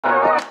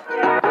Hello,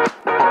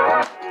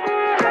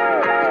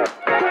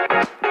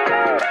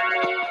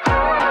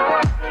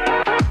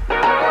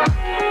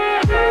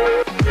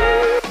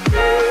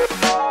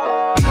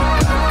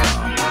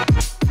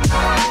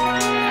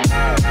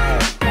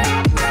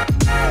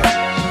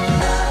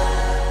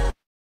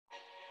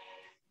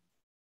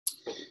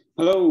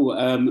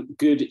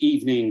 good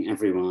evening,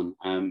 everyone.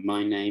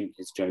 My name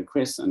is Joe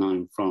Chris, and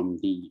I'm from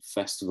the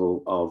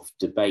Festival of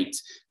Debate.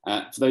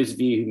 For those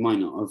of you who might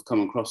not have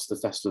come across the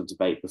Festival of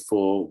Debate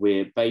before,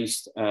 we're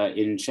based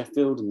in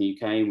Sheffield in the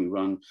UK, and we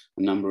run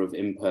a number of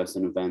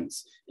in-person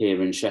events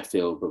here in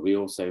Sheffield, but we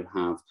also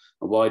have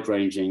a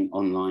wide-ranging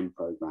online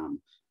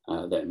programme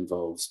that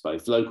involves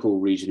both local,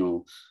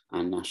 regional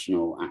and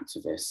national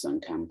activists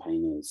and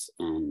campaigners.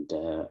 And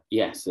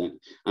yes,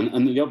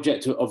 and the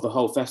object of the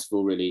whole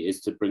festival really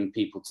is to bring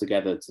people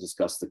together to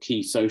discuss the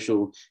key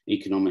social,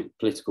 economic,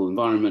 political,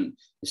 environment,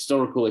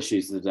 historical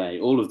issues of the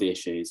day, all of the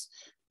issues.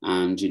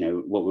 And, you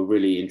know, what we're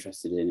really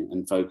interested in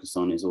and focus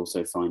on is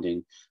also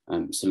finding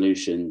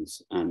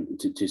solutions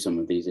to some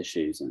of these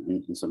issues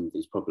and some of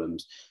these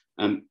problems.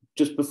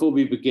 Just before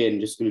we begin,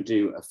 just going to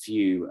do a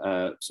few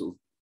sort of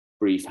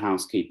brief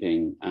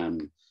housekeeping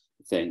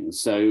things.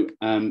 So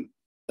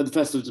at the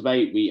Festival of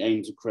Debate, we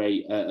aim to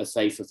create a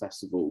safer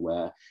festival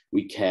where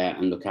we care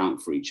and look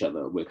out for each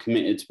other. We're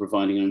committed to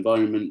providing an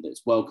environment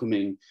that's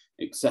welcoming,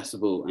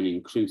 accessible and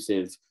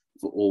inclusive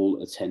for all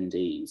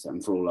attendees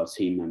and for all our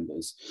team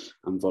members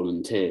and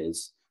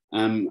volunteers.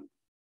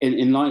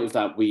 In light of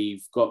that,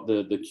 we've got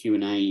the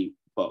Q&A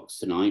box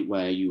tonight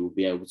where you will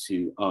be able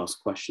to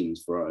ask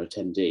questions for our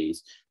attendees,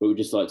 but we'd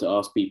just like to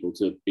ask people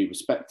to be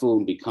respectful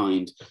and be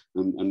kind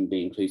and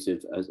be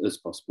inclusive as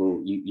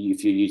possible.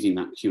 If you're using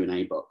that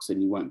Q&A box, then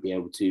you won't be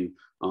able to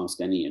ask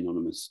any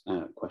anonymous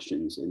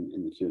questions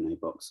in the Q&A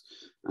box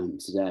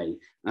today.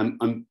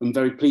 I'm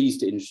very pleased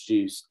to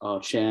introduce our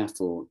chair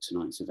for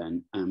tonight's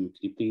event. Could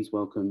you please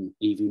welcome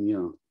Evie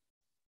Muir?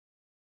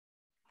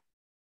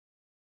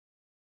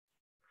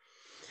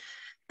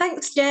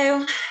 Thanks,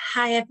 Joe.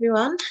 Hi,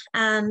 everyone,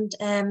 and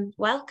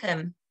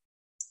welcome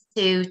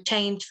to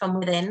Change from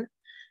Within,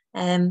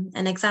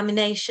 an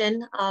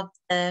examination of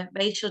the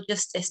racial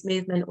justice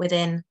movement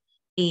within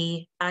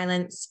the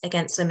violence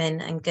against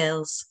women and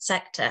girls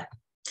sector.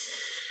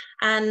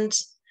 And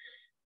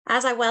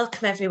as I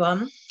welcome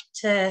everyone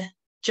to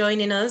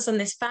joining us on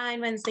this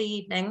fine Wednesday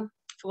evening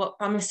for what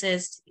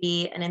promises to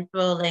be an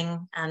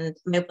enthralling and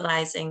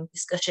mobilising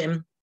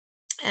discussion,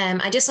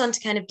 I just want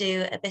to kind of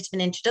do a bit of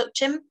an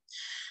introduction.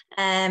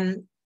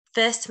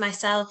 First to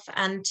myself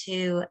and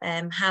to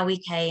how we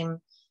came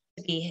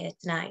to be here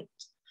tonight.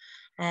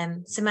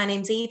 So my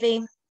name's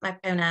Evie, my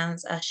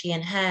pronouns are she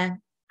and her,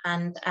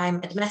 and I'm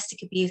a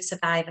domestic abuse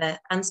survivor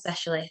and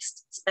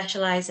specialist,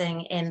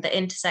 specialising in the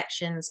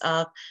intersections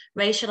of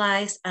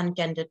racialised and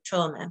gendered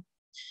trauma,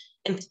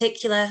 in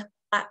particular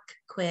Black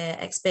queer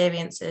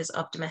experiences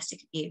of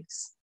domestic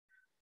abuse.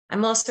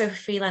 I'm also a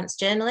freelance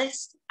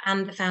journalist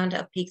and the founder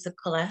of Peaks of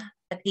Colour,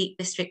 a Peak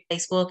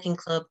District-based walking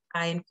club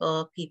by and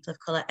for people of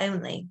colour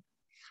only.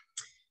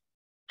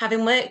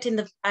 Having worked in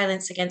the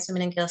violence against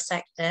women and girls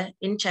sector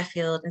in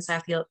Sheffield and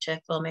South Yorkshire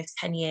for almost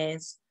 10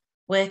 years,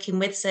 working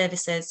with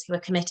services who are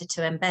committed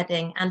to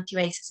embedding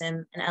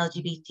anti-racism and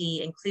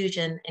LGBT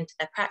inclusion into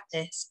their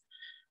practice,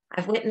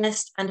 I've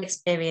witnessed and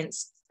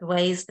experienced the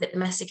ways that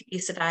domestic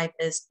abuse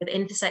survivors with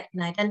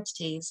intersecting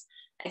identities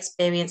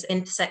experience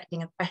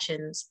intersecting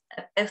oppressions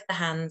at both the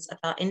hands of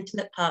our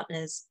intimate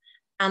partners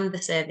and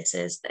the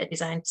services that are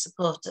designed to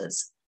support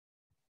us.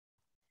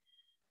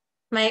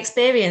 My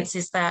experience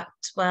is that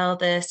while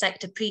the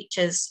sector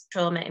preaches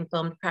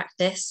trauma-informed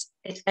practice,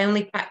 it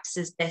only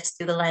practices this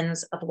through the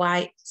lens of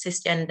white,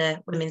 cisgender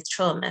women's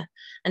trauma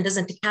and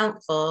doesn't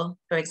account for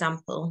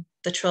example,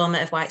 the trauma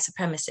of white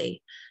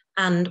supremacy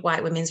and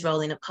white women's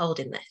role in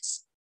upholding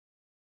this.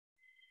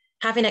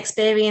 Having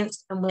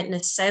experienced and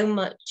witnessed so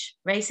much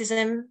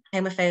racism,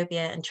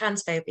 homophobia and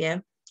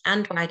transphobia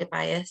and wider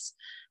bias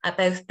at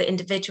both the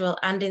individual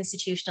and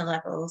institutional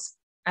levels,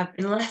 I've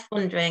been left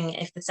wondering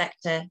if the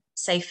sector is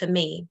safe for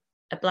me,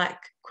 a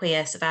Black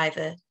queer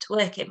survivor, to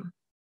work in.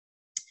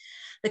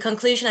 The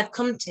conclusion I've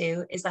come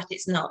to is that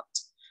it's not.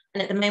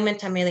 And at the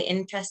moment, I'm really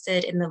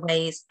interested in the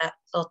ways that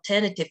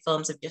alternative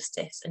forms of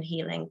justice and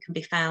healing can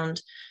be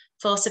found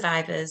for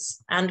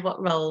survivors and what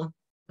role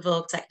the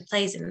VAWG sector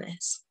plays in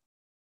this.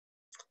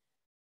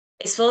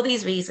 It's for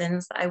these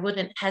reasons that I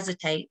wouldn't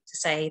hesitate to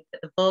say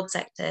that the VAWG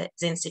sector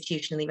is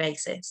institutionally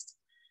racist.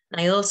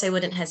 And I also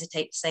wouldn't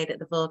hesitate to say that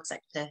the VAWG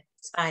sector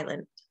is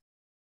violent.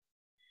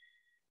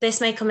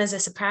 This may come as a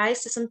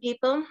surprise to some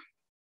people.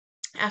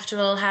 After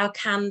all, how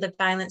can the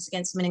violence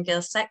against women and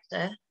girls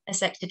sector, a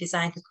sector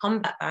designed to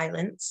combat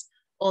violence,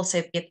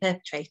 also be a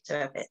perpetrator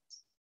of it?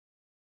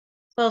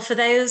 Well, for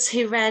those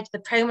who read the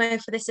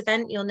promo for this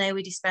event, you'll know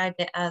we described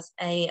it as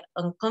an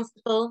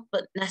uncomfortable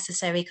but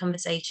necessary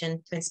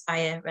conversation to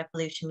inspire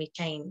revolutionary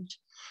change.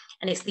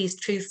 And it's these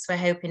truths we're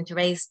hoping to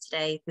raise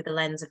today through the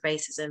lens of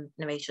racism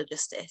and racial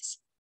justice.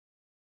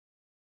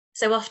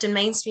 So often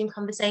mainstream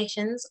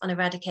conversations on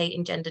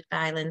eradicating gendered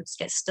violence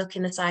get stuck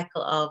in the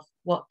cycle of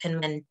what can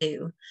men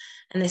do?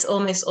 And this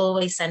almost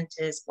always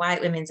centres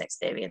white women's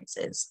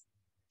experiences.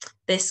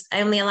 This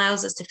only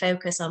allows us to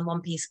focus on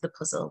one piece of the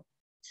puzzle.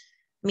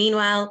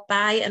 Meanwhile,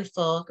 by and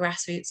for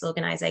grassroots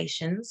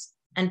organisations,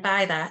 and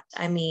by that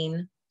I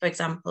mean, for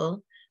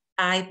example,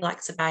 by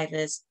Black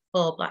survivors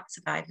for Black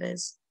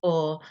survivors,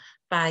 or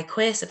by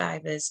queer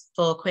survivors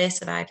for queer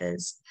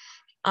survivors,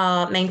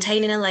 are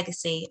maintaining a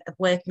legacy of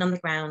working on the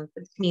ground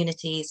with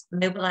communities,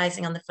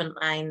 mobilising on the front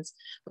lines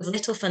with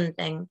little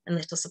funding and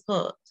little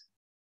support.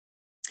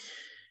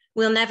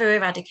 We'll never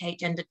eradicate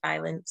gendered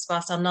violence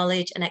whilst our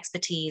knowledge and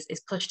expertise is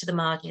pushed to the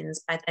margins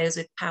by those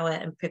with power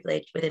and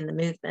privilege within the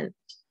movement.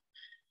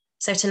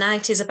 So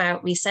tonight is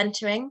about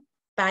recentering,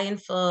 by and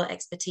for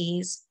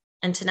expertise,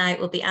 and tonight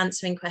we'll be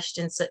answering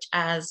questions such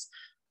as,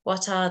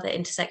 what are the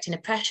intersecting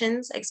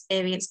oppressions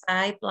experienced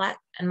by Black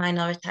and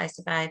minoritized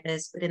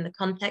survivors within the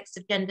context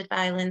of gendered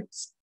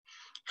violence?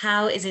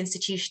 How is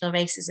institutional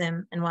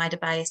racism and wider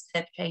bias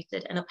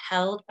perpetrated and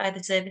upheld by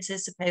the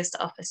services supposed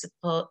to offer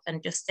support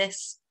and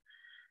justice?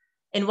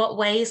 In what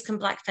ways can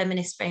Black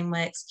feminist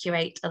frameworks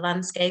curate a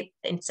landscape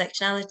for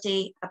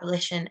intersectionality,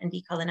 abolition, and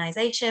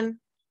decolonisation?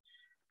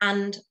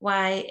 And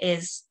why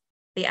is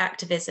the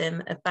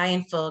activism of by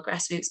and for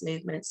grassroots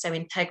movements so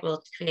integral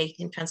to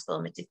creating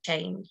transformative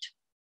change?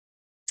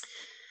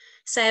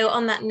 So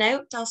on that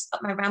note, I'll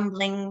stop my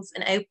ramblings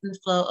and open the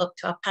floor up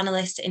to our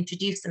panelists to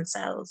introduce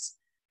themselves.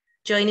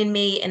 Joining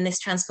me in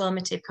this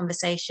transformative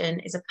conversation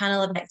is a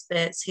panel of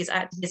experts whose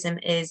activism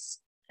is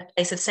a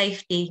place of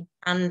safety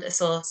and a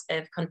source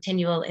of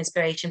continual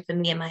inspiration for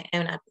me and my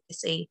own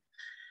advocacy.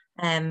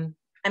 I'm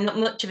not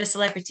much of a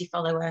celebrity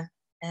follower,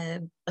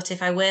 but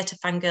if I were to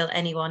fangirl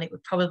anyone, it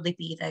would probably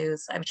be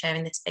those I'm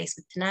sharing this space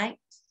with tonight.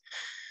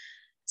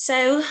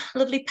 So,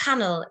 lovely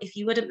panel, if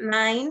you wouldn't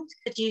mind,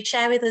 could you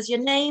share with us your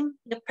name,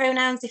 your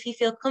pronouns if you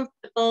feel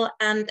comfortable,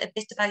 and a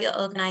bit about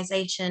your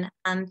organisation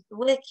and the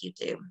work you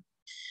do?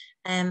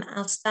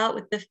 I'll start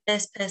with the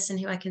first person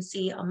who I can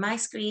see on my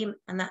screen,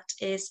 and that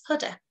is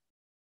Huda.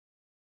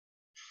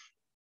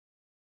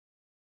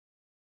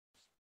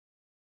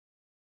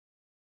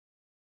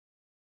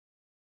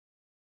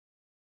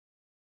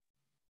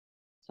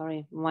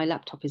 Sorry, my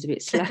laptop is a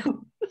bit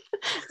slow.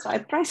 So I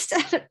pressed.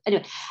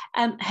 Anyway,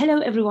 hello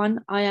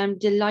everyone. I am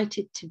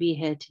delighted to be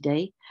here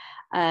today.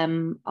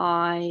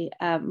 I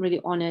am really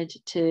honoured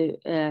to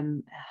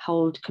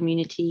hold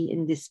community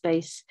in this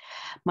space.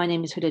 My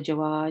name is Huda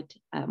Jawad.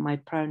 My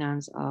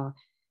pronouns are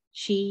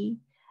she,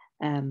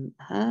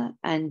 her,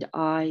 and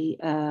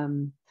I've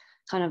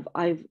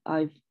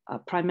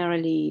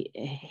primarily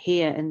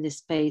here in this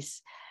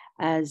space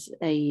as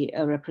a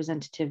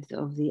representative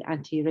of the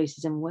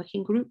anti-racism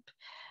working group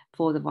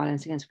for the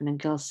violence against women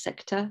and girls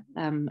sector.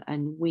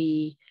 And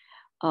we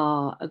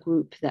are a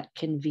group that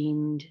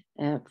convened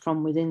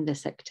from within the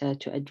sector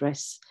to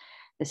address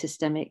the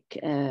systemic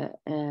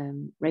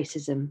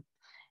racism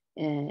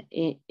in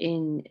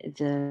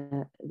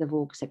the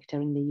VAWG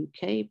sector in the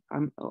UK.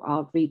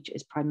 Our reach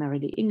is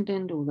primarily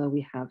England, although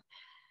we have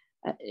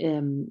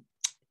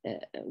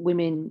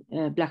women,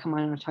 Black and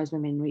minoritized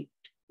women,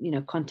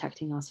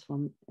 contacting us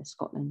from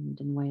Scotland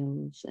and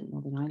Wales and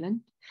Northern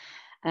Ireland.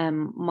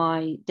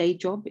 My day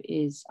job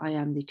is I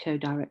am the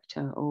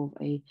co-director of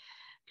a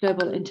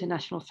global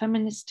international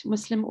feminist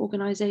Muslim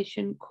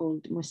organization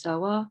called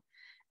Musawa,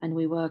 and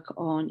we work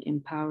on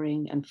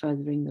empowering and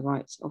furthering the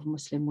rights of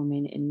Muslim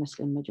women in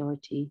Muslim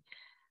majority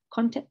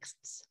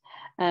contexts.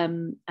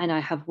 And I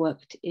have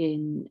worked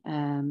in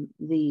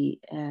the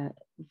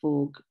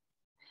VAWG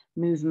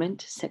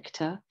movement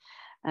sector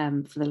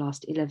for the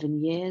last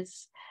 11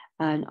 years.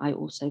 And I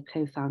also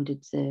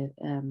co-founded the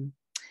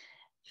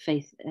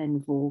Faith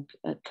and VAWG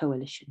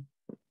Coalition.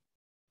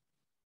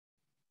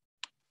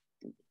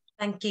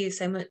 Thank you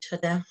so much,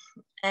 Huda.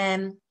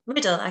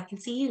 Riddle, I can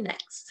see you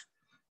next.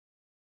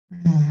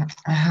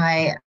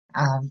 Hi,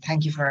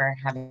 thank you for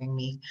having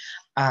me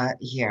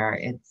here.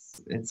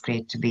 It's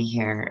great to be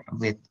here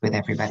with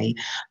everybody.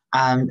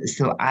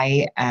 So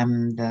I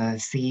am the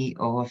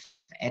CEO of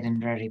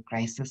Edinburgh Rape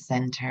Crisis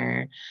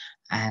Centre,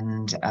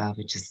 and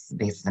which is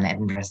based in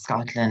Edinburgh,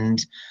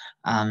 Scotland.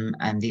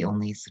 I'm the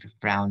only sort of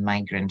brown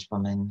migrant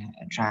woman,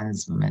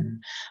 trans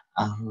woman,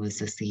 who is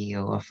the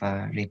CEO of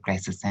a rape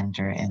crisis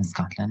centre in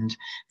Scotland.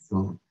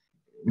 So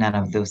none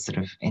of those sort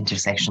of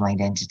intersectional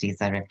identities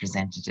are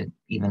represented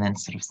even in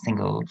sort of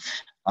single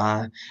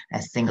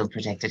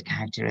protected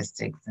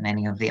characteristics in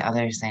any of the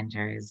other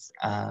centres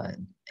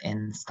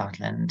in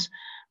Scotland.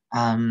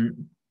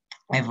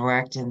 I've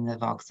worked in the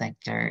VAWG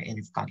sector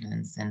in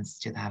Scotland since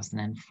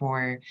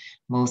 2004,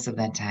 most of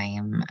that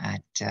time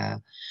at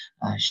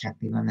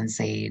Shakti Women's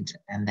Aid,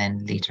 and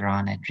then later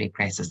on at Rape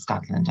Crisis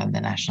Scotland on the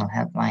National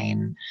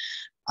Helpline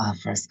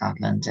for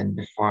Scotland. And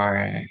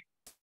before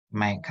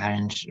my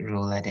current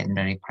role at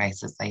Edinburgh Rape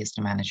Crisis, I used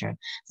to manage a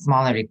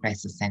smaller rape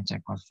crisis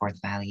centre called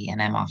Forth Valley,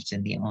 and I'm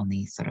often the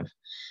only sort of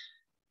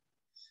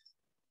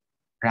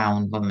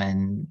brown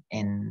woman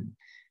in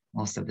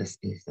most of the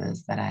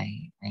spaces that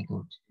I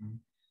go to.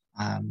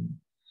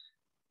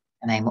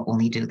 And I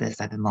only do this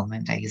at the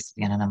moment. I used to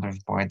be on a number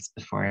of boards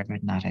before,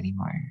 but not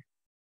anymore.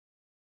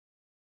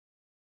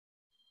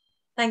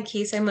 Thank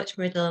you so much,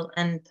 Riddle.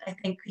 And I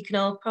think we can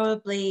all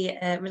probably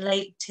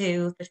relate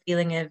to the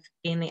feeling of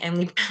being the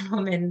only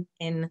woman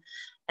in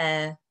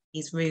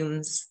these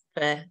rooms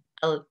for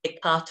a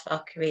big part of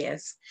our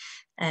careers.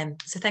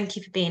 So thank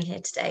you for being here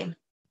today.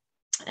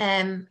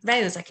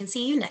 Rose, I can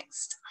see you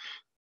next.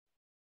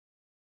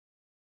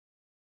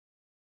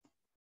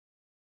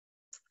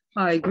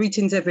 Hi,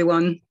 greetings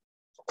everyone.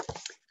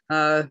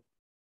 My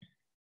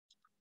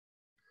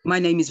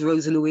name is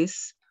Rosa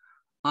Lewis.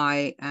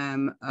 I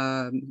am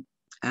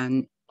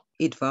an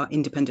IDVA,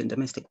 Independent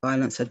Domestic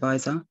Violence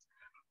Advisor,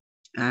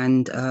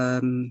 and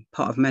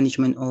part of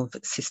management of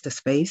Sister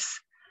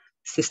Space.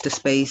 Sister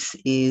Space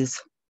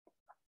is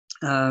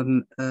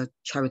a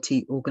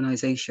charity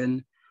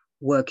organization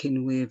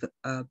working with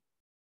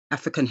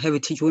African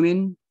heritage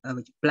women,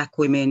 Black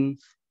women,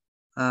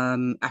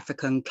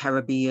 African,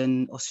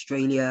 Caribbean,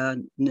 Australia,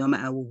 no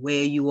matter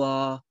where you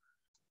are,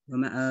 no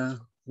matter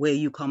where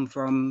you come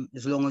from,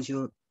 as long as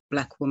you're a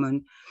Black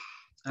woman.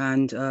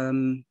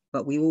 And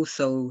but we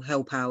also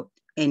help out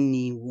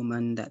any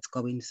woman that's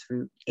going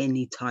through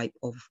any type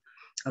of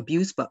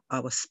abuse, but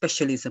our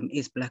specialism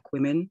is Black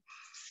women.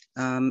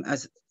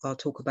 As I'll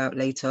talk about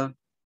later,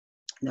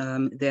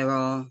 there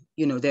are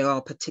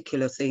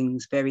particular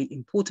things, very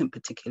important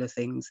particular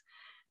things,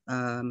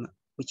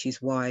 which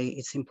is why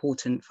it's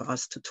important for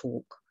us to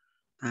talk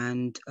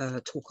and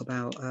talk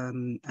about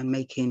and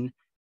making,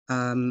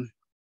 the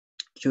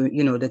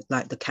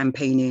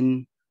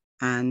campaigning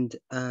and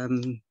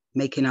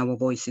making our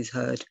voices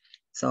heard.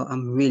 So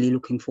I'm really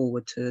looking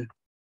forward to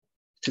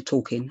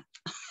talking,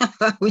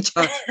 which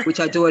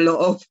I do a lot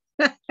of.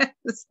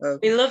 So,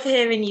 we love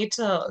hearing you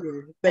talk.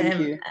 Yeah, thank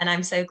you. And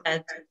I'm so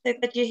glad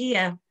you're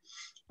here.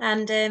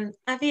 And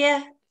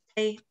Avia,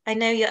 I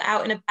know you're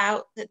out and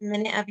about at the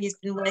minute. Avia's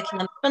been working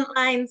on the front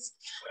lines.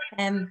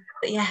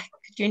 But yeah,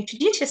 could you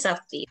introduce yourself,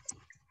 please?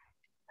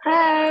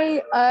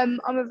 Hey, I'm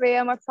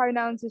Avia. My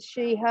pronouns are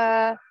she,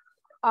 her.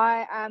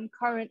 I am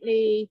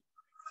currently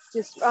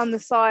just on the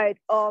side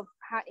of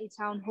Hackney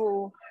Town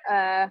Hall,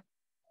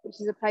 which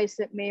is a place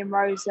that me and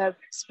Rose have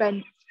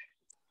spent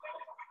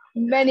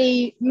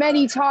many,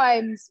 many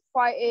times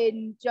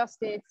fighting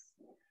justice.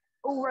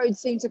 All roads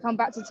seem to come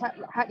back to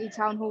Hackney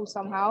Town Hall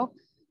somehow.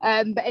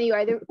 But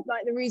anyway,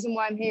 the reason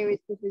why I'm here is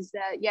because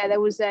there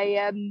was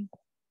a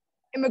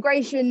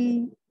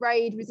immigration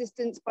raid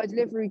resistance by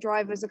delivery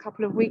drivers a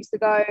couple of weeks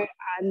ago,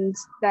 and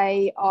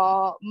they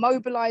are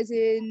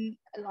mobilizing.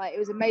 Like, it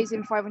was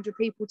amazing. 500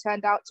 people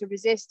turned out to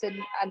resist and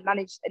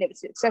managed, and it was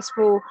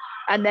successful,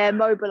 and they're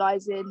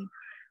mobilizing.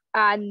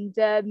 And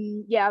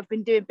I've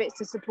been doing bits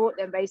to support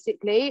them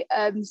basically.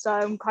 So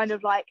I'm kind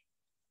of like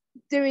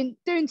doing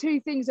two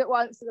things at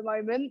once at the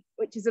moment,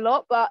 which is a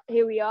lot, but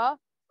here we are.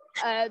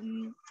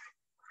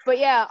 But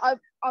yeah,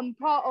 I'm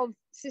part of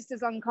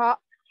Sisters Uncut,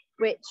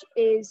 which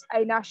is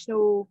a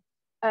national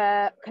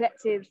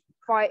collective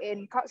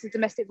fighting cuts of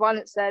domestic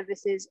violence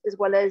services as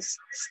well as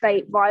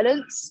state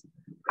violence.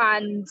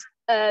 And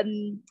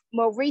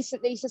more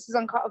recently, Sisters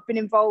Uncut have been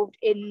involved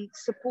in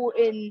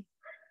supporting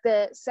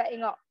the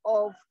setting up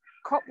of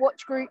cop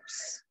watch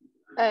groups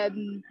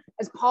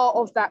as part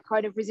of that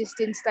kind of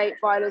resisting state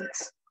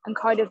violence and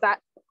kind of that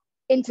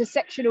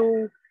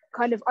intersectional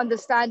kind of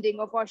understanding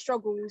of our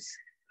struggles,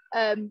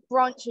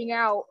 branching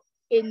out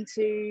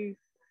into,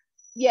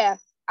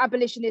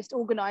 abolitionist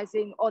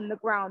organizing on the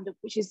ground,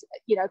 which is,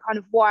 kind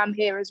of why I'm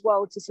here as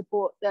well, to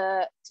support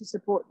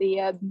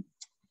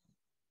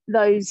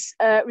those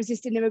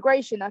resisting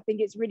immigration. I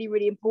think it's really,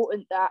 really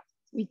important that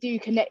we do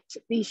connect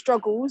these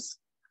struggles.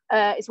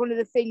 It's one of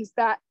the things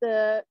that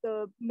the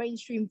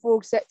mainstream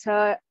VAWG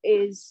sector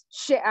is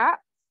shit at,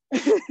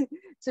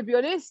 to be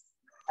honest,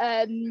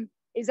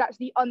 is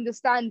actually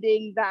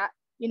understanding that,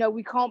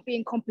 we can't be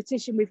in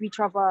competition with each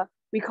other.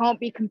 We can't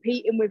be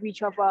competing with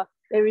each other.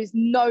 There is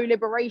no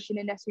liberation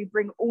unless we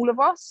bring all of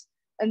us.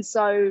 And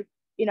so,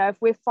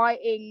 if we're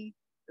fighting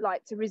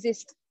to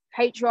resist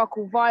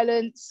patriarchal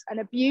violence and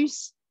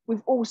abuse,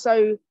 we've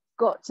also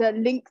got to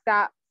link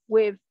that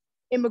with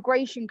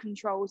immigration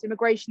controls,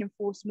 immigration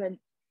enforcement,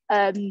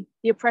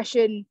 the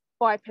oppression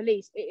by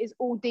police. It is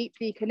all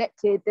deeply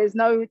connected. There's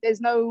no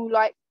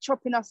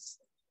chopping us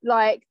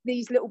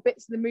these little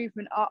bits of the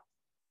movement up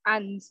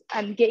and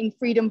getting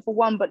freedom for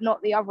one but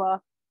not the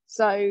other.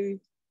 So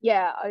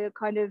yeah, I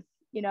kind of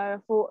I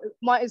thought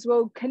might as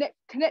well connect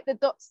the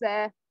dots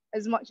there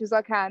as much as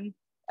I can,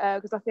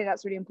 because I think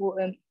that's really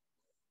important.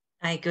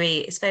 I agree,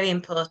 it's very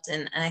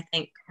important, and I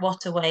think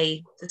what a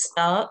way to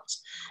start,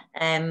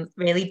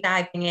 really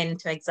diving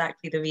into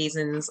exactly the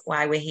reasons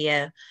why we're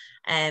here.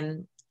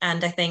 And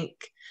I think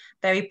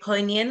very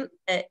poignant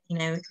that,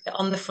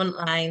 on the front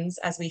lines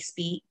as we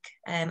speak.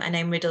 I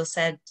know Riddle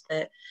said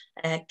that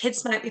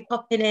kids might be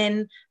popping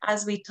in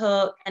as we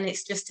talk, and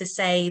it's just to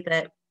say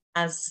that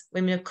as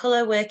women of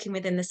colour working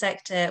within the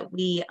sector,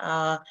 we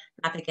are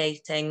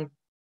navigating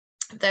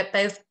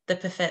both the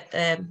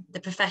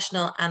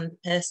professional and the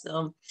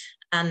personal,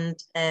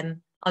 and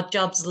our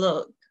jobs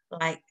look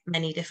like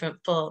many different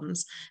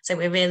forms. So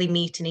we're really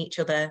meeting each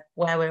other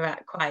where we're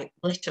at quite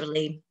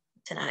literally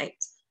tonight.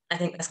 I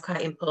think that's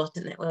quite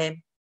important that we're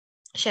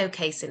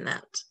showcasing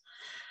that.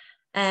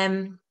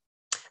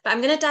 But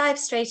I'm going to dive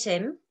straight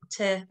in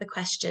to the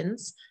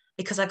questions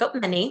because I've got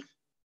many.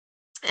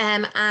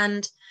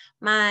 And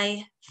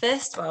my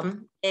first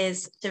one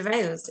is to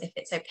Rose, if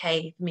it's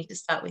okay for me to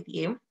start with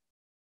you.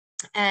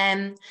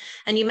 And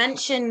you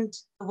mentioned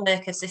the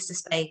work of Sister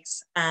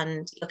Space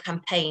and your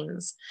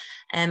campaigns,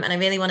 and I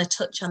really want to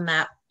touch on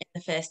that in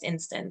the first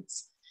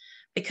instance,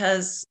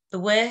 because the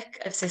work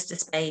of Sister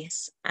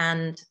Space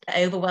and the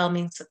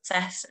overwhelming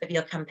success of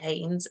your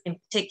campaigns, in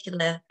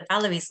particular the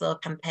Valerie's Law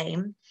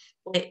campaign,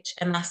 which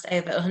amassed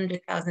over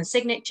 100,000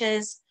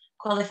 signatures,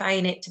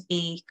 qualifying it to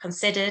be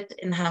considered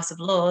in the House of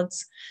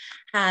Lords,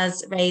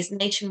 has raised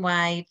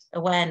nationwide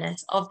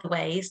awareness of the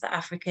ways that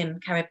African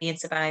Caribbean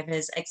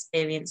survivors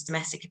experience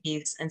domestic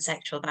abuse and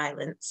sexual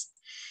violence.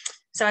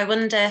 So I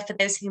wonder, for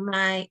those who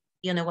might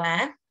be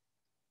unaware,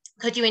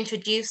 could you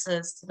introduce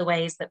us to the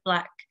ways that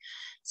Black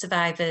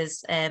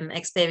survivors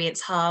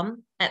experience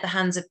harm at the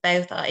hands of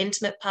both our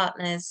intimate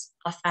partners,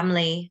 our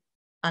family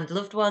and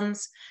loved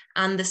ones,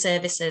 and the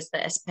services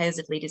that are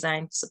supposedly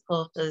designed to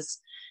support us,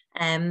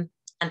 and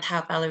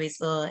how Valerie's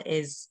Law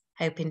is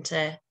hoping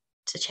to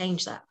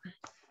change that?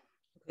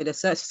 Okay,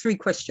 that's 3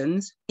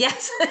 questions.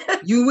 Yes.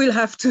 You will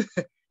have to,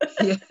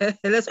 yeah,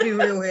 let's be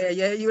real here.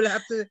 Yeah, you will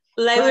have to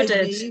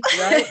loaded me,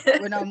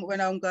 right?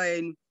 when I'm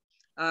going.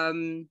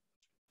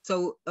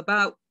 So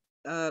about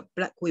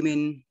Black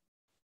women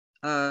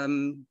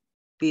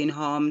being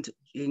harmed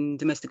in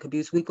domestic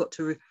abuse, we've got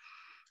to,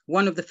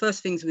 one of the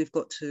first things we've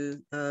got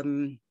to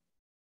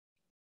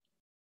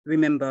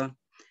remember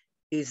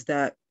is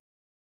that,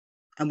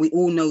 and we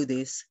all know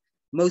this,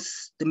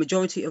 the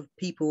majority of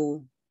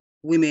people,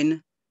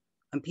 women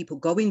and people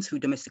going through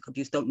domestic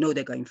abuse don't know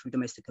they're going through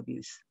domestic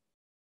abuse.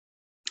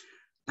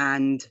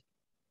 And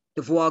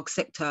the VAWG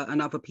sector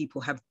and other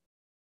people have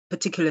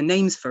particular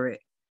names for it.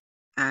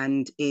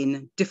 And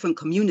in different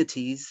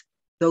communities,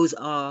 those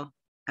are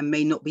and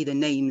may not be the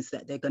names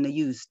that they're going to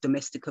use.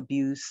 Domestic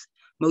abuse,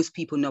 most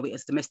people know it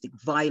as domestic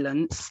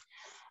violence.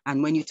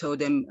 And when you tell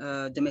them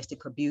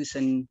domestic abuse,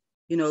 and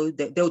you know,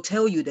 they'll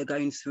tell you they're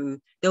going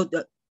through,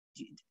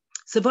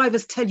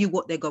 survivors tell you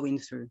what they're going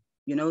through.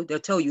 You know, they'll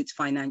tell you it's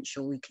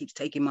financial, he keeps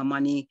taking my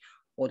money,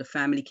 or the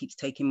family keeps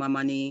taking my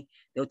money.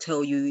 They'll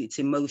tell you it's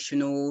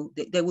emotional.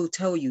 They will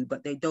tell you,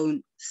 but they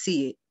don't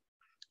see it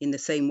in the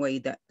same way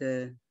that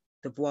the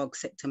VAWG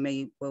sector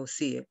may well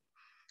see it.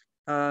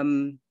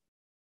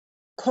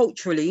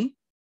 Culturally,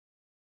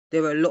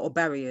 there are a lot of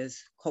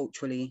barriers.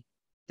 Culturally,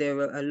 there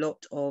are a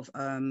lot of,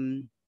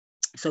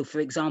 so for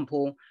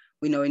example,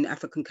 we know in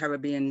African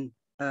Caribbean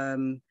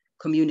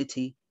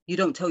community, you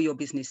don't tell your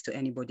business to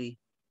anybody.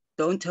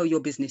 Don't tell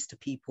your business to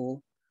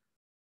people.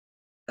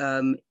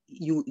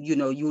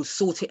 You'll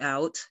sort it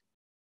out.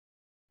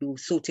 You'll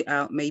sort it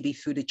out maybe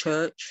through the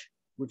church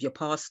with your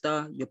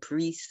pastor, your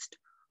priest,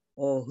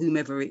 or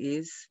whomever it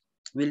is.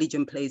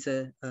 Religion plays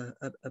a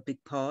big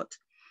part.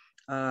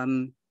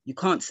 You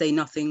can't say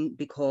nothing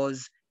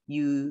because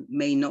you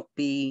may not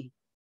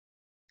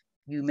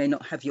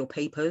have your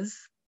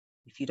papers.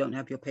 If you don't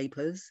have your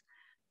papers,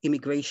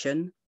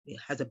 immigration, it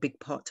has a big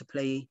part to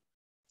play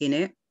in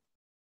it.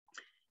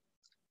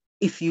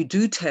 If you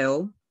do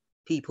tell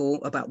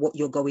people about what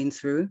you're going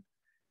through,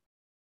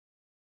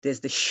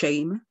 there's the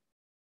shame,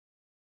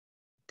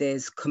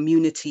 there's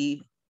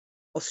community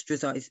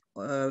ostracized,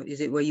 is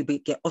it where you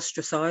get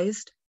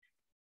ostracized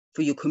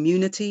for your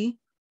community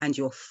and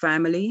your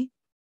family?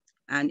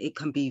 And it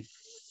can be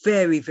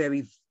very,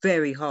 very,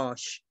 very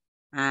harsh.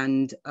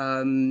 And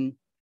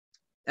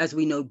as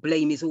we know,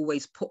 blame is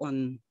always put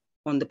on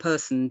the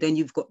person. Then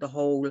you've got the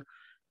whole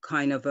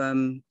kind of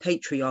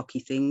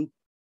patriarchy thing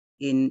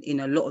in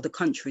a lot of the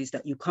countries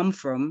that you come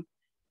from.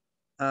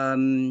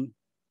 You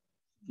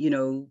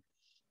know,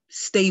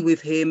 stay with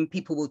him.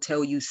 People will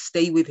tell you,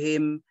 stay with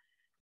him,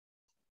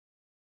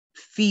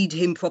 feed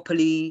him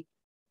properly,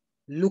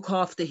 look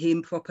after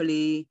him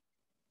properly,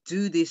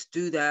 do this,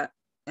 do that,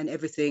 and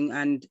everything.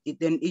 And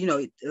then, you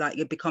know,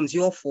 it becomes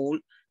your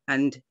fault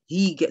and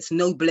he gets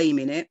no blame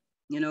in it.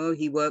 You know,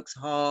 he works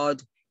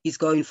hard, he's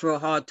going through a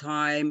hard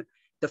time,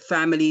 the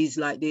family's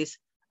like this,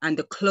 and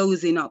the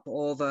closing up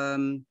of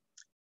the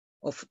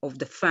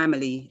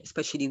family,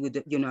 especially with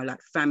the, you know,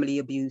 like family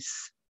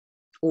abuse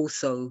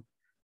also.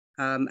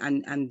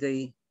 And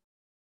the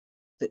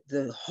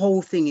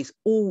whole thing is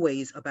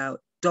always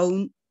about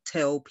don't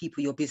tell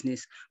people your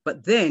business.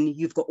 But then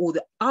you've got all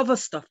the other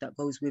stuff that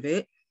goes with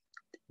it,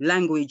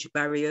 language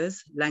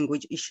barriers,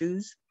 language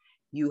issues.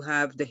 You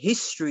have the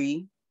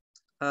history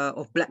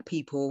of Black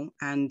people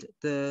and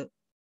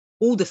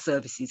all the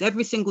services,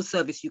 every single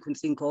service you can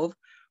think of,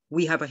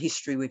 we have a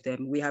history with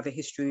them. We have a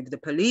history with the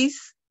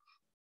police.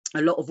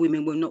 A lot of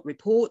women will not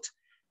report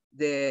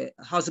their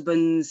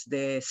husbands,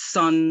 their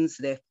sons,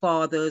 their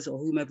fathers, or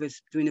whomever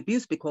is doing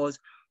abuse because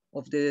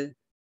of the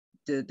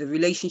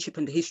relationship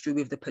and the history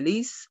with the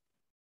police.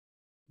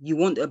 You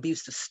want the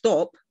abuse to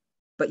stop,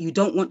 but you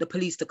don't want the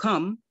police to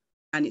come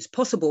And it's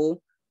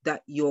possible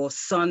that your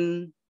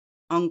son,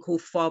 uncle,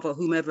 father,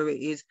 whomever it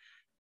is,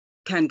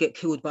 can get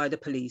killed by the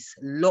police.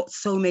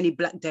 So many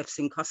Black deaths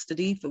in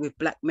custody with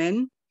Black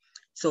men.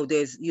 So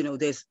there's, you know,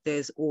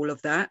 there's all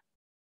of that.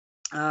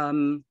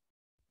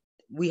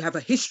 We have a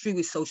history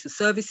with social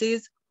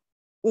services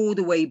all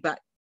the way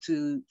back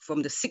to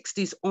from the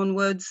 60s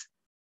onwards.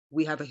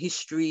 We have a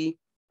history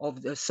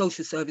of the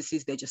social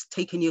services. They're just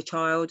taking your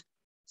child.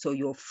 So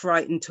you're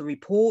frightened to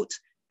report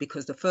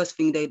because the first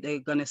thing they're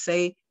gonna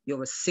say,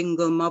 you're a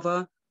single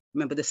mother.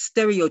 Remember, the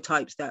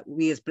stereotypes that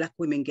we as Black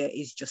women get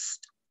is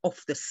just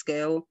off the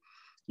scale.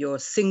 You're a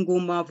single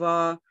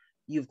mother,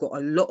 you've got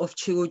a lot of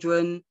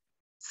children.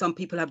 Some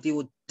people have the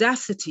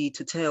audacity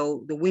to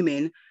tell the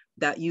women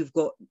that you've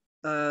got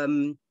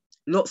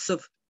lots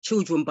of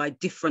children by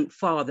different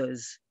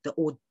fathers. The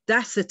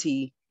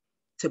audacity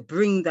to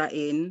bring that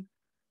in.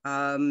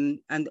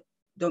 And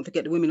don't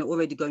forget, the women are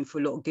already going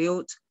through a lot of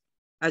guilt.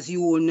 As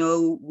you all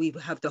know, we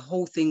have the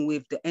whole thing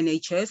with the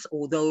NHS,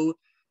 although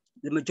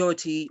the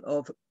majority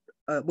of,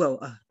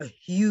 a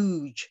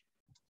huge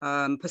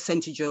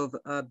percentage of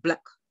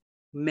Black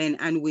men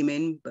and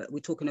women, but we're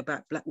talking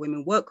about Black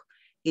women work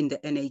in the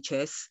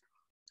NHS.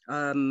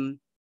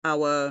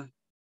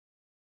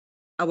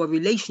 Our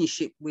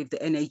relationship with the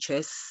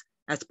NHS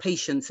as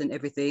patients and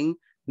everything,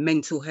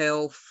 mental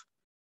health,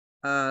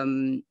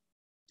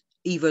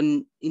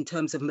 even in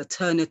terms of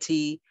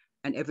maternity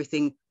and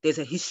everything, there's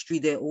a history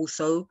there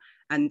also.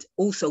 And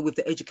also with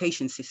the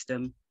education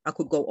system. I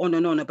could go on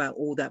and on about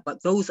all that,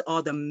 but those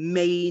are the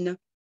main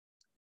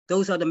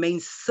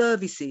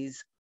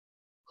services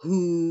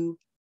who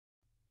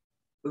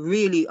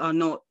really are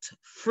not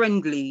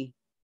friendly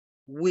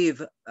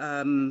with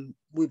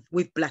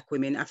Black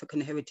women,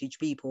 African heritage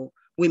people,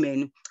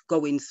 women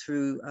going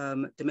through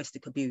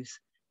domestic abuse.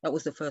 That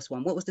was the first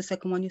one. What was the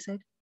second one you said?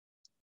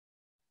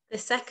 The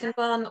second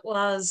one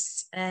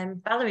was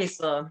Valerie's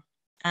Law.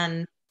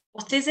 And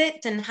what is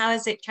it and how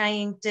is it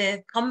trying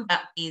to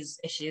combat these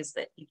issues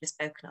that you've just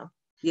spoken of?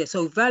 Yeah,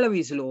 so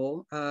Valerie's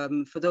Law,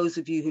 for those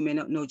of you who may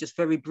not know, just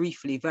very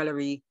briefly,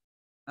 Valerie,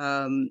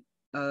 a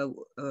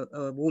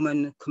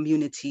woman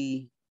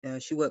community,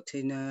 she worked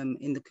in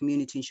the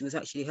community, and she was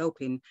actually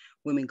helping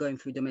women going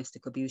through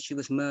domestic abuse. She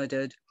was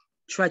murdered,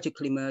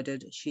 tragically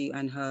murdered. She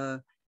and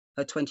her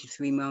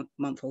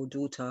 23-month-old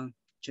daughter,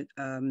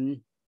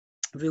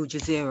 Real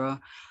Jazeera,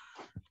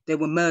 they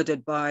were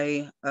murdered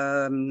by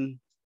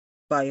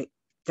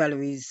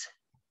Valerie's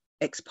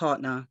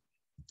ex-partner.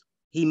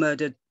 He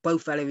murdered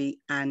both Valerie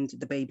and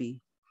the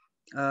baby.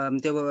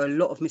 There were a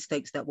lot of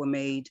mistakes that were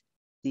made.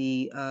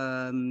 The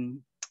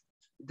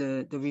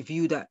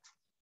review that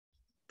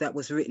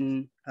was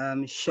written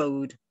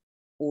showed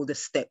all the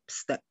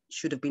steps that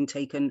should have been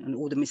taken and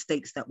all the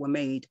mistakes that were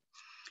made.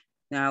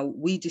 Now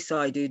we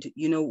decided,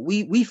 you know,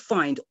 we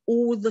find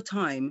all the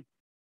time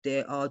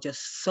there are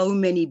just so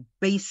many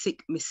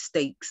basic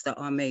mistakes that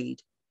are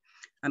made.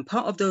 And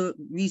part of the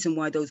reason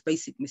why those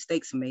basic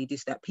mistakes are made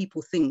is that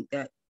people think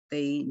that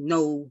they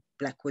know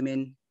Black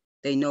women,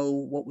 they know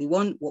what we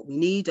want, what we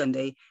need, and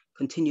they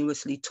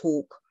continuously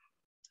talk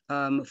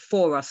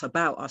for us,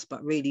 about us,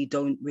 but really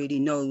don't really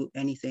know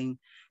anything.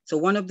 So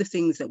one of the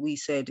things that we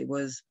said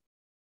was,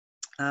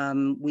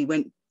 we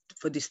went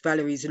for this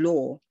Valerie's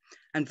Law,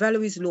 and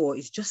Valerie's Law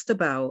is just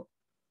about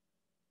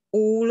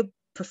all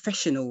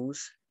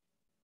professionals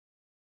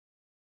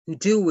who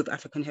deal with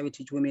African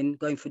heritage women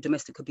going through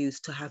domestic abuse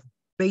to have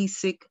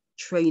basic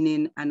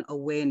training and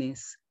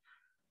awareness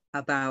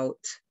about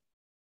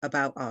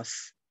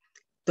us.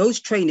 Those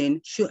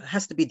training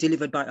has to be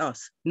delivered by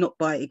us,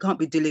 it can't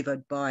be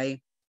delivered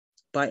by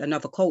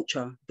another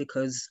culture,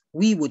 because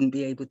we wouldn't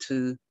be able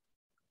to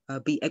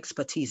be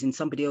expertise in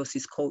somebody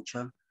else's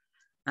culture.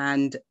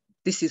 And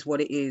this is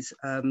what it is.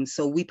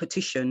 So we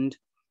petitioned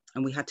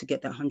and we had to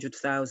get that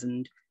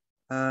 100,000.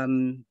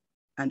 And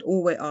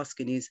all we're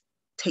asking is,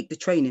 take the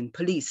training,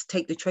 police,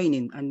 take the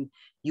training, and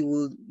you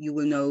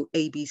will know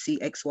ABC,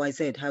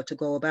 XYZ, how to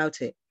go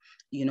about it.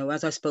 You know,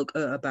 as I spoke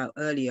about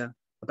earlier,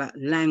 about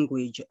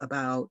language,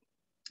 about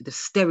the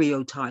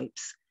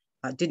stereotypes.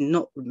 I did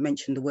not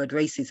mention the word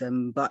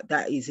racism, but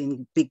that is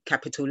in big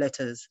capital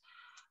letters.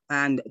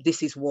 And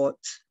this is what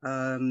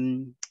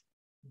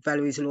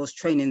Valerie's Law's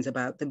training is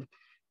about.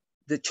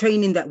 The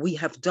training that we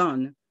have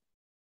done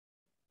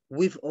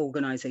with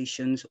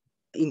organizations,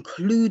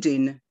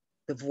 including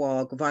the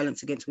VAWG,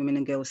 Violence Against Women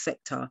and Girls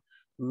sector,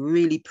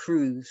 really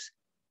proves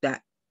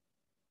that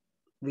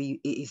it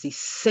is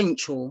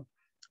essential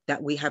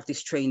that we have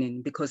this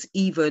training, because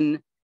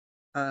even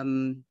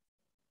the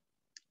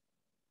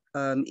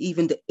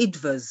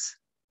IDVAs,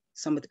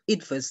 some of the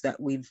IDVAs that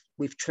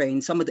we've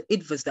trained, some of the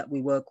IDVAs that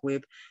we work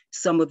with,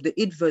 some of the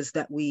IDVAs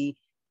that we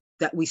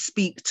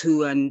speak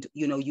to, and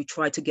you know, you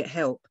try to get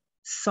help,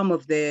 some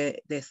of their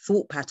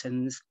thought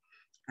patterns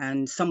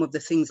and some of the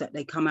things that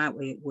they come out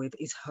with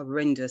is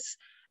horrendous,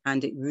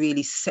 and it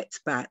really sets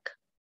back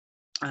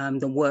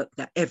the work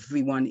that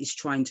everyone is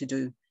trying to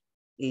do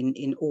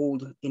in all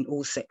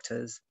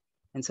sectors.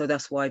 And so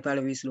that's why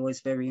Valerie's Law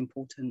is very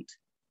important.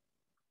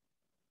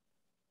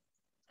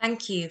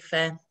 Thank you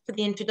for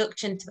the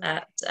introduction to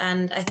that.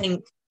 And I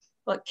think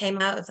what came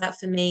out of that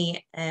for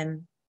me,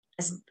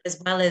 as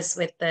well as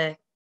with the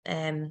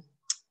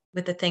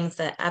things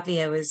that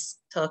Avia was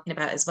talking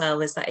about as well,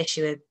 was that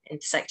issue of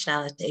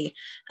intersectionality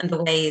and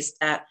the ways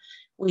that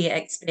we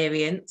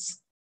experience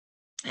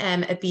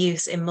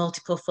abuse in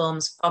multiple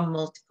forms from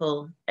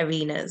multiple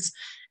arenas.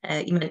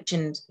 You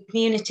mentioned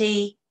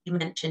community, you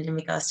mentioned in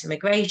regards to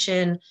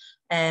immigration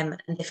and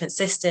different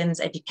systems,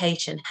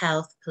 education,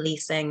 health,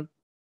 policing.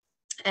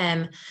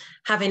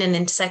 Having an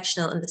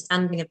intersectional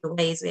understanding of the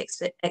ways we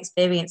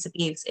experience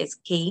abuse is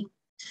key.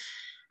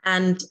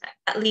 And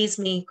that leads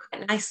me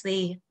quite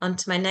nicely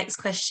onto my next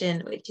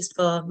question, which is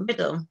for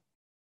Mriddul.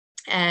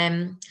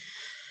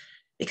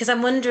 Because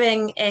I'm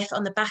wondering if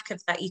on the back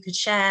of that, you could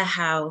share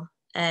how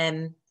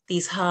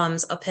these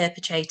harms are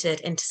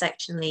perpetrated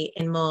intersectionally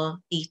in more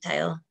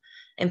detail.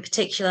 In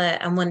particular,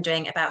 I'm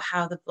wondering about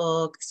how the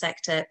VAWG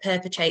sector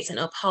perpetrates and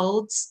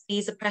upholds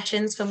these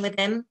oppressions from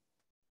within.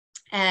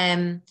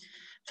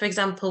 For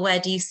example, where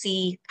do you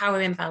see power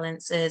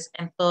imbalances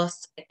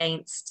enforced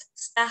against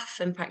staff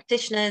and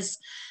practitioners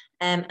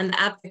and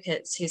the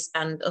advocates who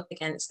stand up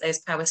against those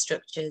power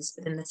structures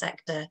within the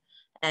sector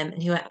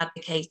and who are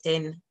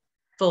advocating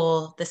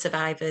for the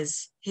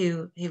survivors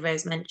who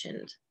Rose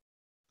mentioned?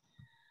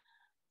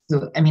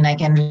 So, I mean, I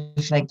can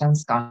reflect on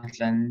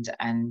Scotland,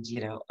 and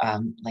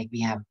like we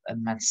have a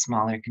much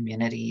smaller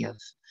community of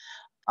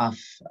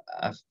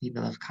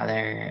people of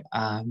color,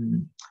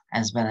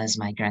 as well as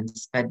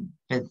migrants, but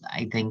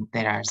I think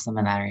there are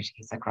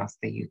similarities across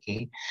the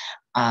UK,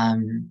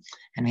 and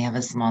we have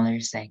a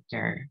smaller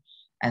sector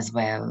as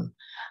well.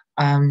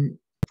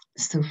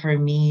 So for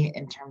me,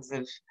 in terms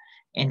of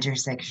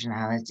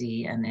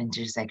intersectionality and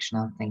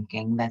intersectional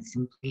thinking, that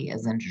simply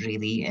isn't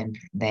really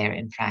there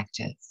in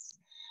practice,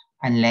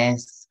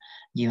 unless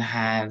you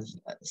have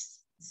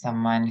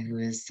someone who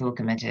is so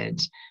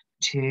committed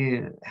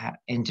to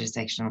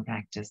intersectional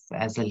practice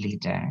as a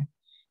leader,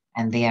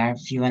 and they are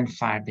few and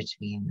far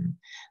between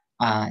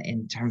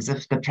in terms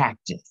of the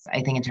practice.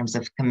 I think in terms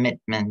of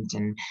commitment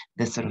and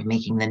the sort of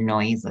making the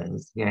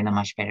noises, we're in a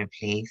much better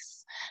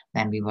place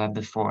than we were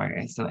before.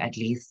 So at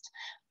least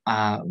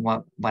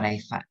what I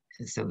find,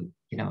 so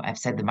I've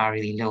set the bar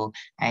really low.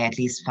 I at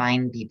least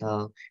find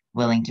people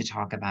willing to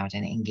talk about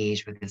and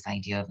engage with this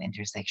idea of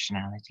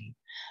intersectionality.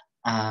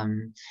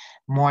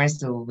 More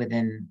so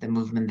within the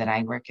movement that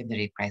I work in, the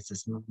rape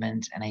crisis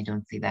movement, and I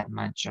don't see that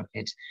much of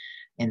it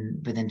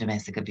within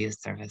domestic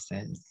abuse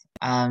services.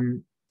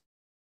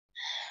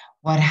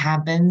 What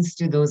happens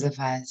to those of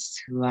us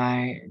who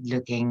are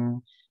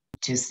looking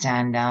to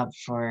stand up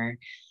for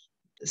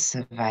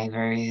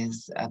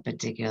survivors,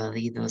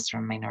 particularly those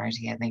from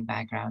minority ethnic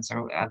backgrounds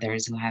or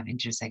others who have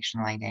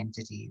intersectional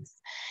identities,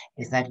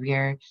 is that we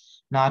are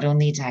not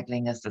only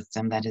tackling a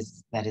system that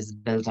is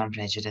built on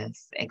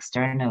prejudice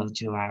external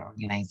to our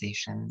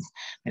organizations,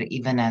 but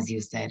even, as you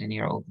said in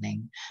your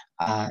opening,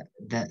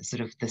 the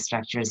sort of the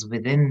structures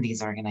within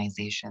these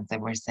organizations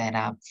that were set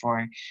up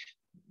for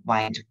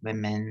white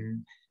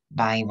women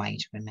by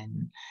white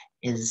women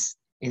is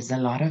a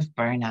lot of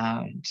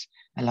burnout,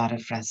 a lot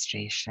of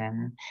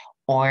frustration,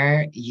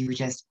 or you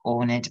just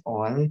own it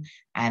all.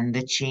 And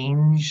the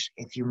change,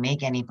 if you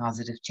make any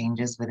positive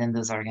changes within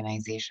those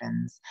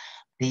organizations,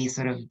 they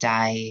sort of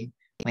die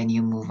when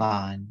you move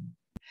on.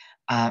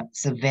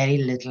 So very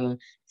little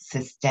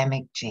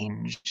systemic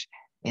change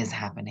is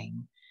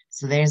happening.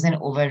 So there's an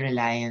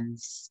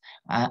over-reliance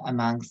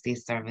amongst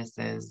these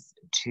services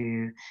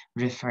to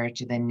refer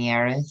to the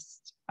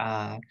nearest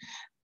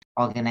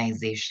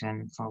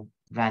organization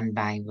run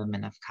by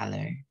women of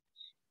color.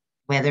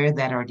 Whether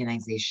that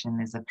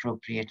organization is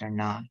appropriate or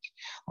not,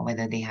 or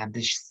whether they have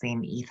the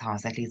same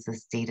ethos, at least the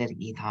stated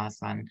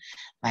ethos on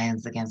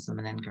violence against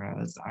women and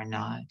girls or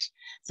not.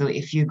 So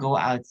if you go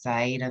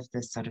outside of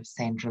the sort of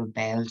central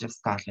belt of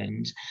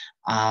Scotland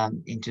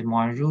into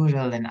more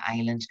rural and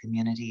island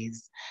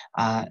communities,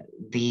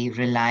 the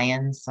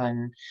reliance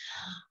on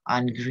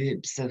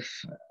groups of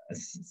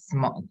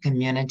small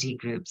community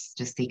groups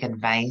to seek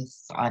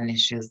advice on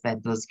issues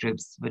that those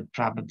groups would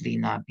probably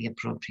not be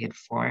appropriate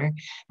for,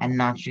 and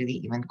not really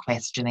even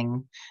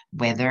questioning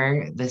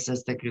whether this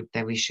is the group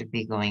that we should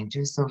be going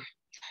to. So,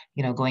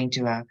 going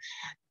to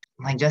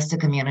just a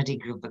community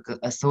group,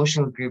 a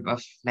social group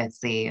of,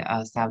 let's say,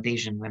 South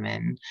Asian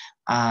women,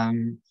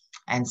 and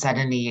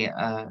suddenly,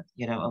 a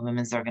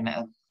women's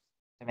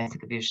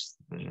domestic abuse,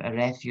 a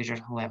refuge or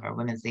whoever,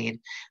 Women's Aid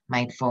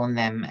might phone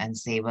them and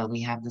say, well,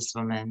 we have this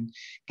woman,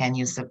 can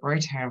you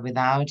support her,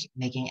 without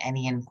making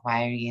any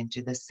inquiry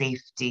into the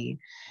safety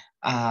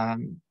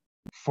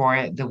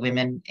for the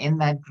women in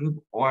that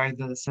group or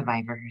the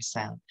survivor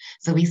herself.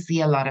 So we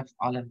see a lot of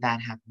all of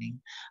that happening.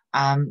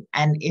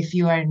 And if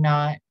you are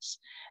not,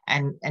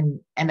 and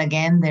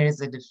again, there is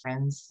a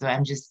difference. So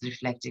I'm just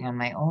reflecting on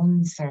my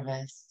own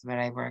service where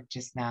I work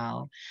just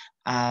now.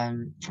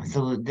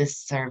 So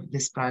this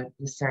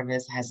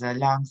service has a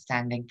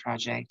long-standing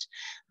project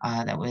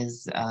that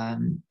was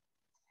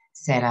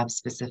set up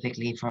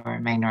specifically for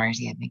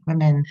minority ethnic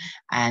women.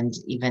 And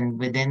even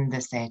within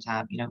the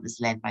setup, it was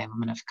led by a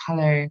woman of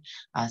color.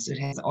 So it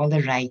has all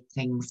the right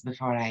things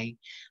before I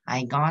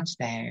got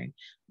there.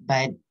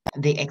 But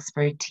the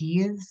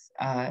expertise,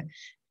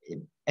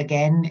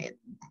 again,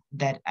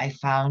 that I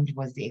found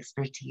was the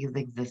expertise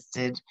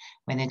existed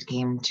when it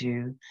came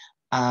to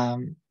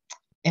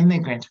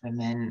immigrant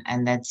women,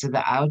 and that so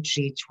the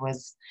outreach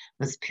was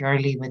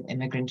purely with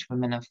immigrant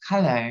women of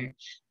color.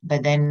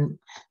 But then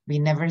we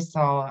never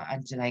saw,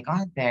 until I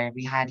got there,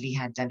 we hardly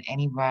had done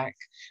any work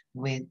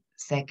with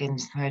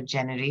second, third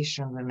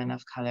generation women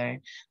of color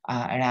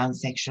around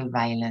sexual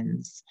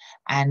violence.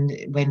 And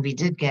when we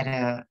did get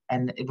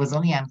and it was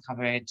only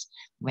uncovered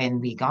when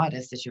we got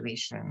a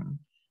situation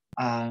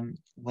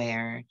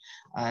where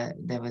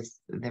there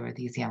were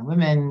these young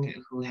women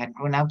who had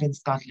grown up in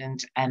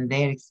Scotland, and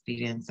their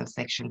experience of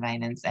sexual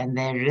violence and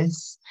their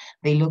risks,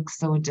 they look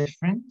so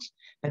different,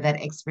 but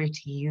that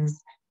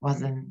expertise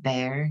wasn't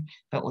there,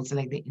 but also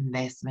like the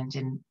investment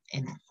in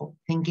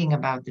thinking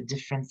about the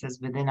differences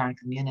within our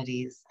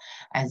communities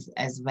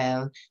as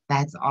well,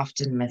 that's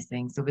often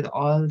missing. So with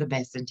all the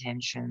best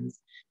intentions,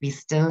 we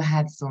still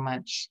had so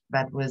much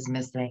that was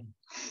missing,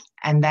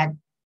 and that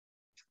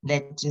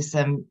led to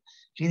some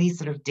really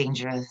sort of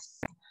dangerous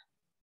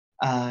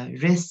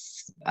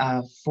risks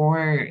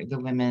for the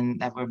women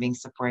that were being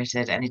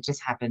supported. And it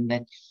just happened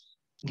that,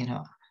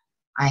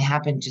 I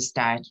happened to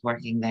start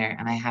working there,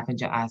 and I happened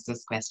to ask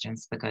those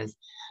questions because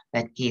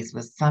that case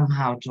was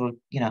somehow told,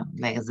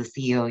 like as a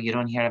CEO, you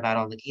don't hear about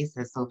all the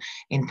cases. So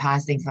in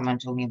passing, someone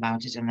told me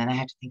about it, and then I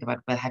had to think about,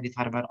 well, have you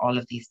thought about all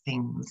of these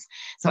things?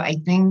 So I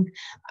think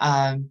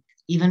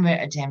even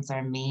where attempts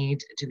are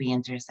made to be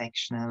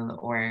intersectional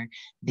or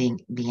be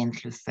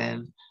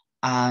inclusive,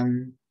 I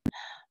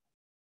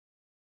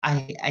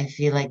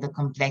feel like the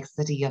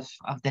complexity of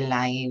the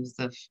lives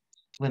of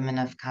women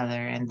of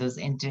color and those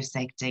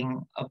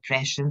intersecting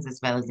oppressions as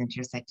well as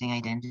intersecting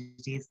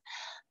identities,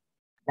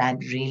 that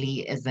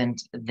really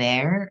isn't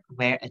there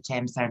where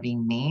attempts are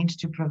being made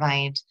to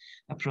provide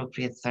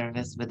appropriate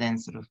service within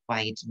sort of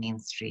white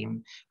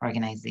mainstream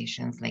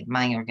organizations. Like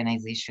my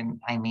organization,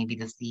 I may be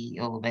the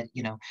CEO, but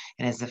it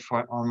has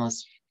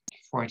almost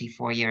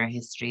 44-year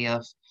history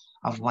of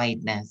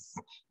whiteness,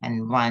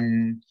 and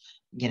one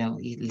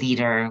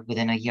leader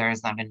within a year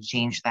is not going to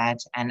change that.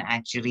 And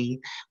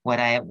actually what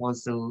I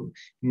also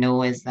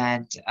know is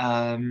that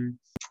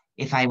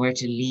if I were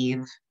to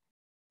leave,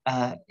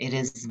 it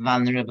is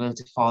vulnerable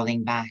to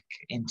falling back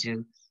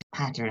into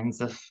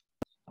patterns of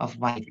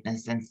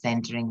whiteness and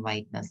centering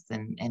whiteness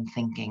and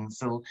thinking.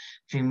 So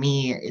for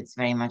me, it's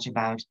very much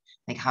about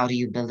like, how do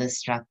you build the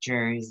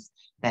structures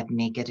that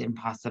make it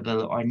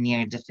impossible or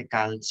near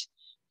difficult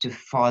to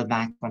fall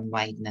back on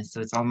whiteness? So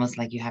it's almost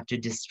like you have to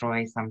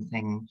destroy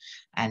something,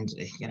 and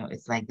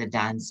it's like the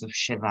dance of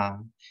Shiva.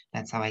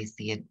 That's how I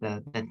see it,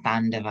 the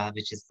Tandava,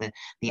 which is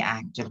the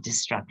act of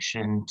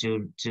destruction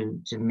to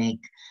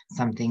make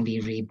something be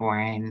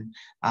reborn.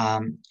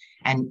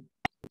 And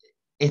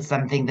it's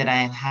something that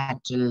I've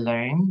had to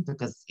learn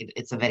because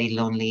it's a very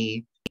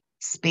lonely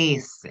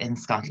space in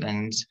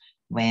Scotland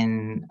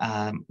when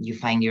you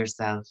find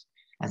yourself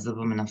as a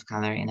woman of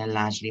color in a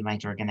largely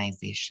white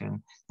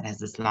organization that has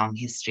this long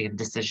history of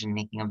decision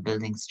making, of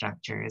building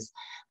structures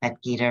that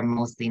cater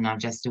mostly not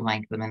just to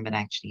white women, but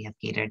actually have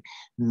catered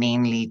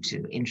mainly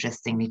to,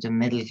 interestingly, to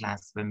middle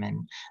class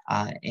women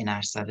in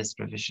our service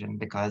provision.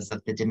 Because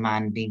of the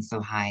demand being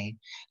so high,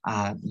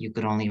 you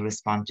could only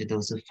respond to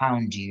those who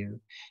found you,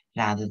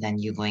 rather than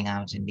you going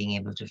out and being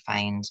able to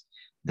find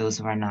those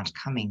who are not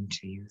coming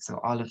to you. So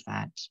all of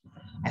that,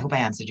 I hope I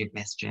answered your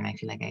question. I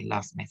feel like I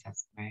lost myself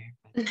somewhere.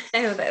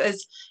 No, it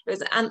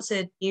was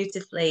answered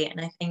beautifully,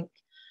 and I think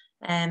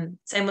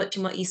so much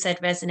in what you said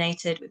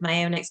resonated with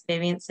my own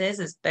experiences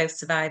as both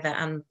survivor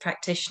and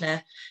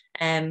practitioner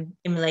in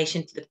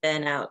relation to the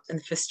burnout and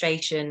the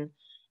frustration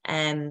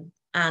and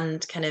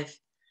kind of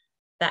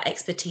that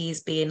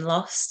expertise being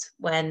lost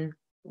when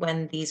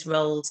these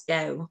roles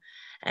go.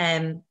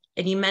 And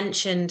you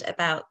mentioned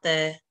about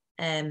the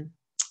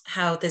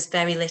how there's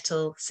very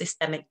little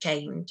systemic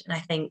change, and I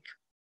think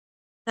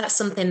that's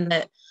something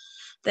that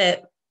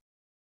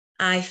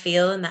I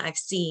feel and that I've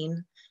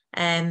seen,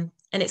 and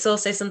it's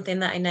also something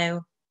that I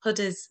know HUD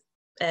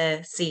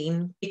has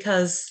seen,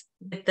 because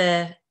with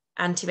the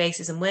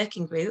anti-racism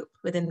working group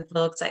within the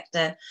VAWG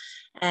sector,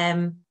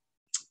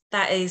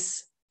 that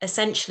is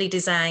essentially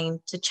designed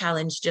to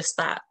challenge just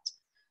that.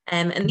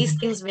 And these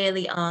things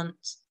really aren't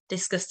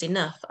discussed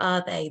enough,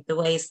 are they? The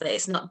ways that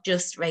it's not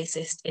just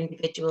racist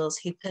individuals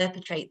who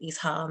perpetrate these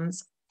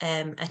harms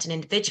at an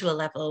individual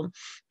level,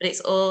 but it's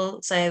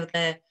also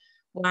the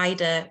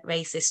wider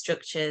racist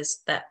structures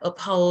that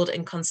uphold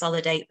and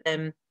consolidate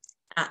them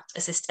at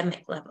a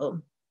systemic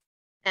level.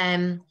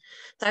 So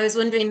I was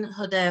wondering,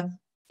 Huda,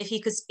 if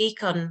you could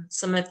speak on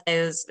some of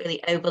those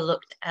really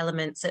overlooked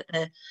elements at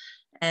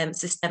the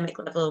systemic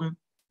level.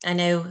 I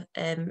know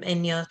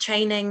in your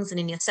trainings and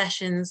in your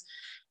sessions,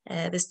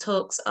 there's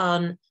talks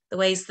on the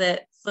ways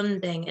that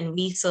funding and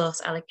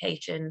resource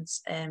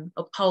allocations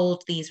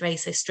uphold these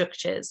racist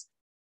structures.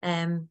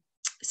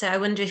 So I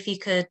wonder if you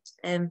could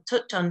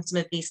touch on some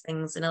of these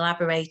things and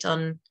elaborate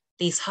on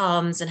these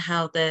harms and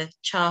how the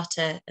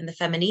Charter and the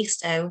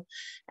Feministo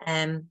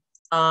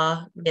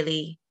are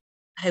really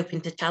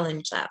hoping to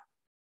challenge that.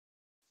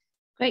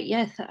 Great,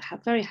 yes,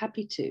 very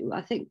happy to.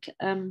 I think,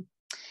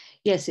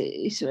 yes,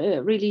 it's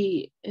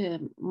really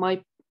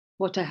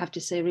what I have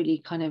to say really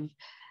kind of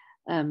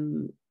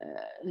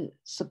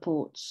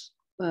supports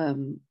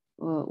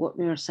what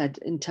Muir said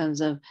in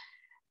terms of,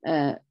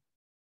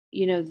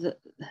 you know,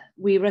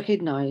 we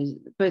recognize,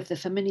 both the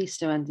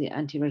Feministo and the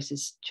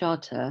Anti-Racist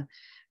Charter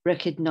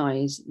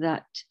recognize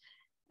that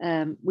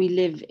we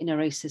live in a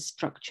racist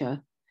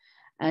structure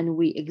and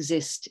we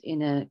exist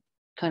in a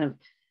kind of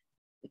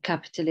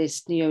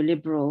capitalist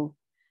neoliberal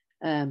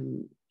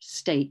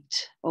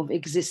state of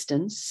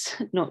existence,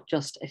 not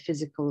just a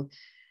physical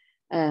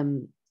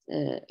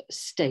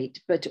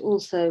state, but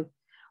also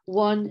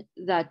one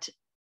that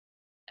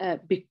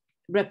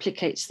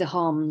replicates the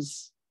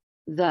harms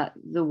that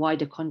the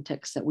wider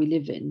context that we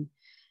live in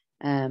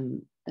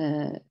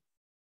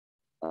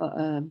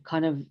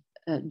kind of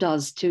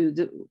does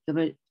to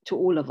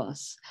all of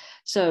us.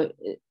 So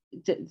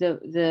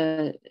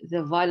the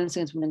violence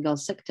against women and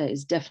girls sector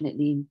is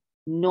definitely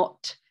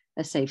not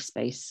a safe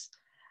space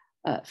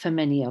for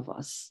many of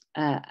us,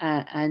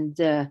 and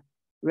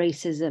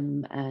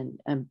racism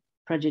and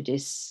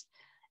prejudice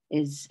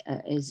is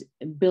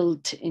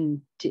built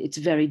into its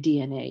very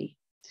DNA.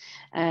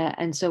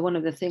 And so one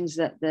of the things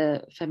that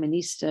the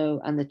Feministo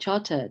and the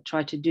Charter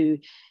try to do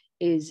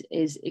is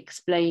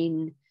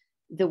explain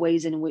the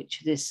ways in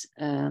which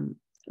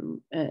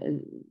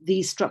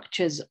these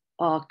structures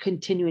are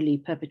continually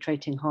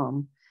perpetrating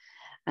harm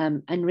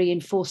and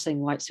reinforcing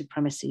white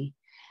supremacy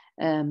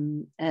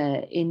in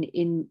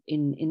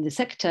the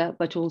sector,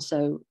 but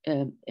also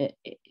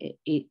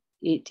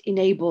it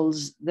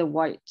enables the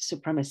white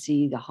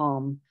supremacy, the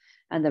harm,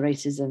 and the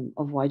racism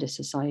of wider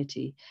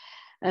society.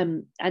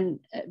 And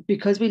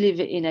because we live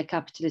in a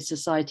capitalist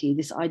society,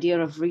 this idea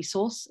of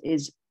resource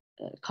is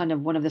kind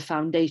of one of the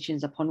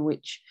foundations upon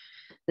which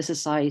the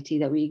society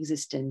that we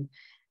exist in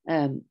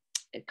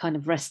kind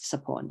of rests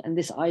upon. And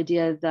this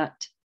idea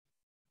that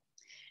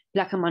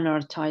Black and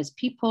minoritized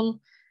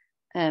people,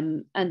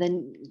 and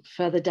then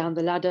further down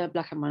the ladder,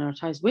 Black and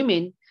minoritized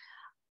women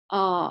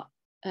are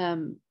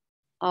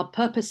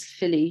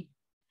purposefully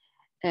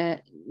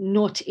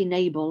not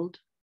enabled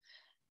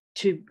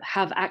to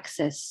have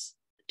access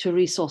to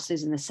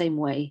resources in the same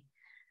way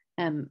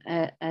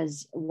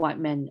as white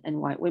men and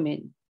white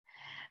women.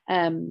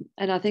 And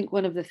I think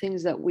one of the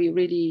things that we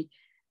really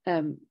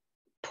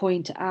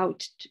point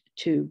out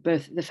to,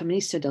 both the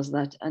Feministo does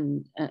that,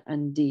 and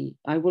the,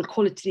 I will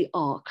call it the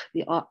ARC,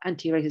 the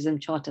Anti-Racism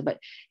Charter, but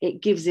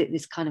it gives it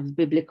this kind of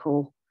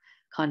biblical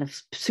kind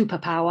of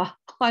superpower,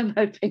 I'm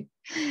hoping,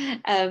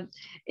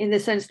 in the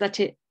sense that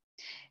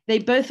they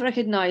both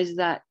recognize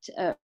that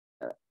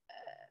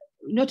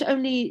not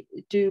only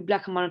do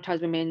Black and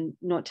minoritized women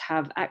not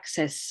have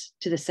access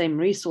to the same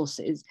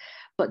resources,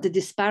 but the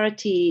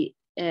disparity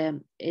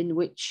in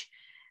which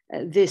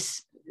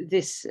this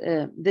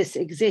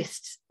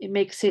exists, it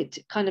makes it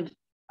kind of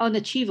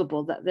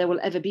unachievable that there will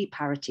ever be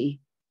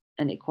parity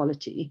and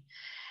equality.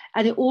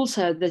 And it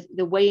also,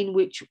 the way in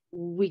which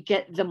we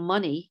get the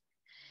money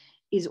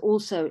is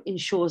also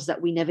ensures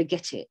that we never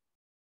get it.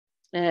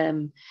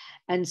 And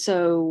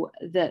so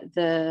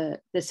the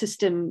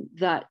system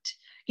that,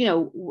 you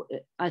know,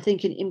 I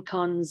think in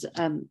Imkan's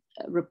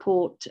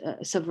report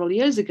several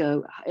years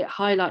ago, it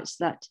highlights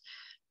that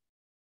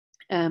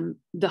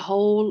the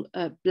whole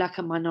Black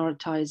and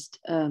minoritized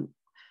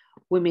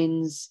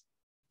women's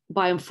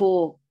by and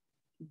for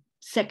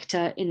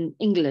sector in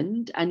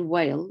England and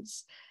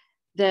Wales,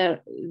 the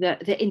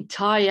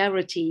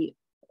entirety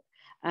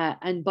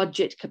and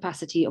budget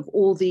capacity of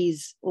all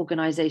these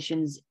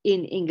organizations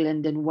in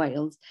England and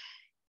Wales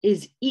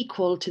is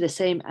equal to the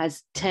same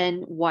as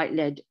 10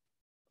 white-led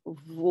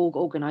VAWG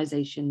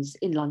organizations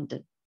in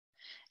London.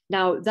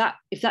 Now, that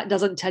if that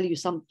doesn't tell you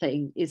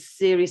something is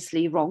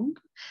seriously wrong,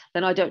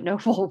 then I don't know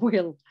what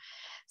will.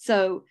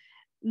 So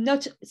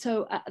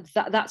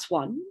that's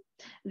one.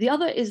 The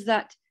other is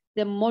that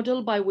the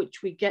model by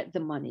which we get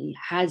the money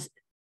has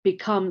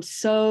become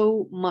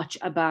so much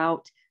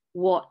about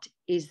what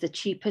is the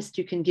cheapest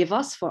you can give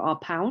us for our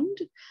pound,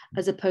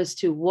 as opposed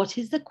to what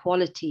is the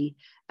quality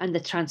and the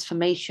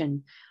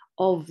transformation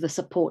of the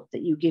support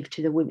that you give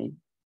to the women.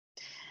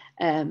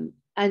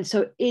 And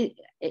so in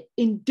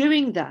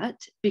doing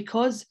that,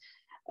 because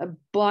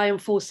buy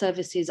and for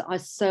services are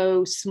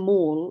so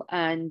small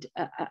and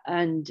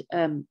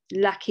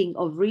lacking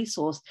of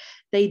resource,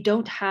 they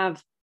don't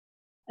have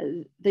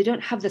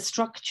the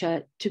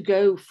structure to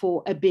go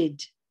for a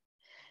bid,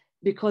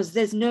 because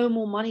there's no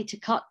more money to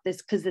cut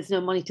this, because there's no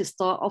money to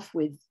start off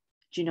with.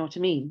 Do you know what I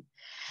mean?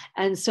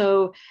 And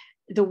so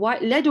the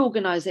white-led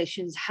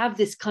organizations have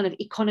this kind of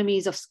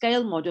economies of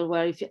scale model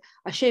where if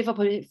I shave up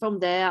it from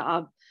there,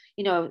 I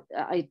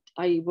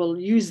will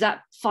use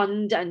that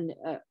fund and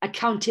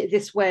account it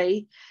this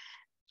way,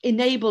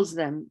 enables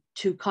them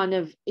to kind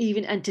of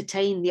even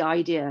entertain the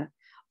idea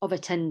of a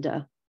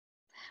tender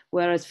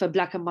Whereas for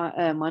Black and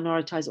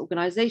minoritized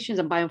organizations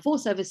and buy and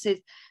force services,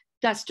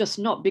 that's just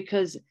not,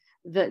 because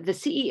the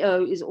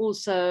CEO is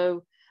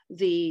also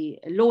the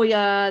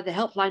lawyer, the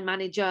helpline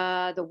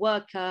manager, the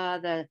worker,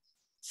 the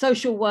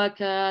social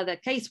worker, the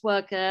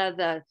caseworker,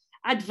 the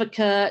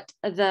advocate,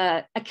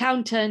 the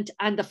accountant,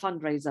 and the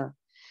fundraiser.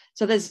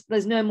 So there's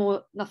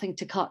nothing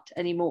to cut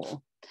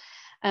anymore.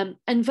 And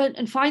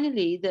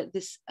finally,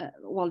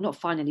 well, not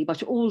finally,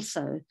 but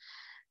also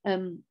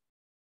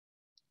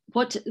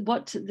what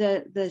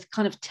the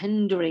kind of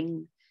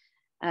tendering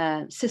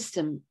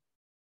system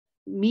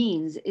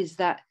means is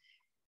that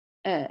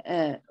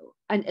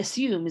and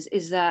assumes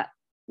is that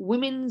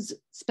women's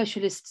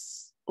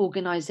specialists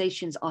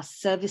organizations are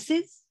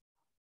services.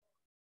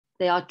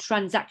 They are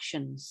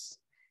transactions.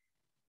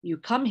 You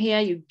come here,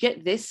 you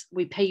get this,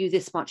 we pay you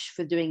this much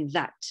for doing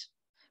that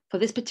for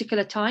this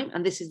particular time,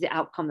 and this is the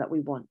outcome that we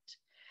want.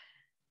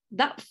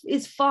 That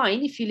is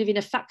fine if you live in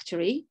a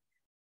factory,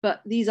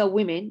 but these are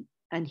women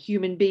and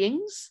human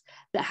beings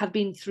that have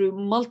been through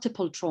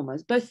multiple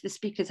traumas. Both the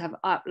speakers have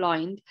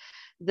outlined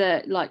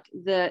the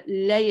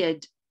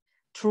layered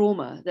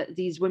trauma that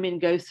these women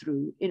go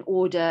through in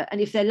order, and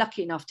if they're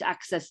lucky enough to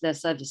access their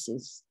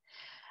services.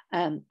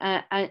 And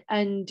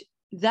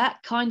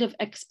that kind of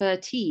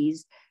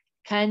expertise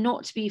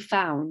cannot be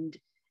found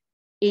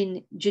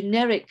in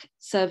generic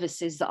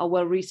services that are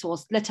well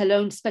resourced, let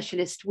alone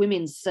specialist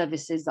women's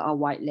services that are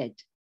white-led.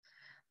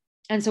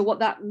 And so what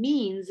that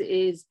means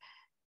is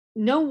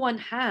no one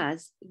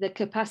has the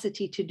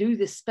capacity to do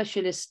this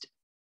specialist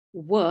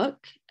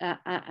work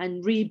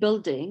and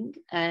rebuilding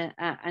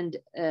and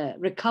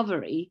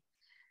recovery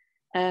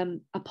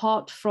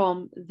apart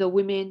from the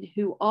women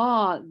who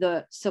are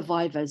the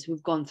survivors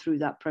who've gone through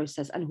that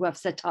process and who have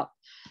set up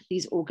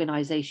these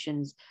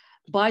organizations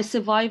by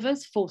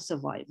survivors for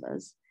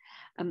survivors.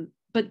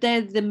 But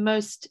they're the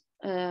most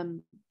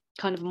kind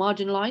of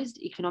marginalized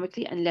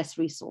economically and less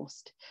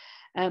resourced.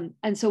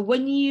 And so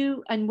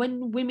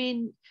when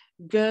women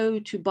go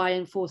to buy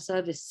and for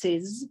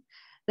services,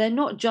 they're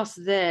not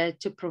just there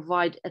to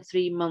provide a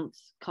 3-month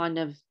kind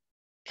of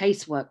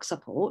casework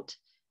support.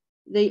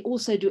 They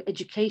also do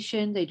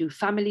education, they do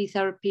family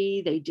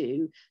therapy, they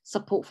do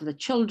support for the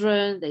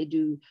children, they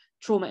do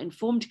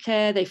trauma-informed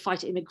care, they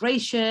fight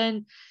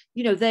immigration,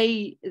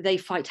 they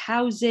fight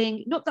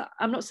housing. Not that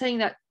I'm not saying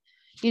that,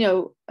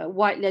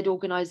 white-led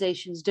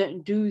organizations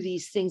don't do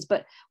these things,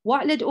 but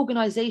white-led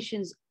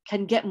organizations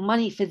can get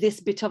money for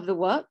this bit of the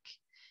work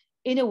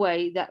in a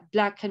way that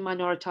Black and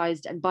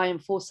minoritized and buy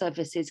and for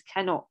services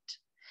cannot,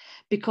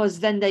 because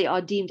then they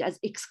are deemed as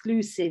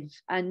exclusive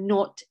and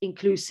not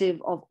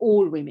inclusive of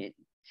all women.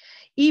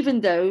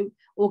 Even though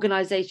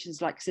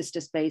organizations like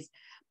Sister Space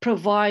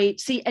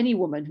see any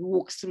woman who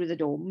walks through the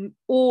door,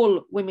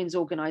 all women's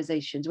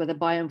organizations, whether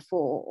buy and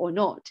for or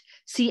not,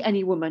 see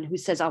any woman who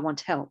says, I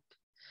want help.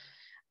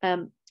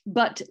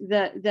 But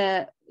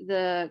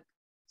the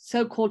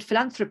so-called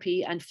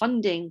philanthropy and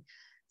funding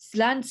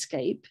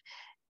landscape,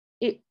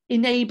 it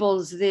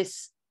enables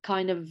this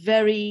kind of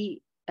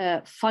very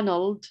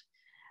funneled,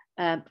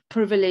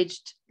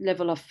 privileged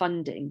level of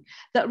funding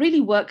that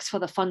really works for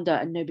the funder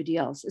and nobody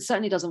else. It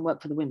certainly doesn't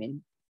work for the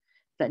women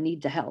that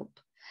need the help.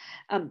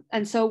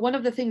 And so one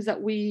of the things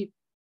that we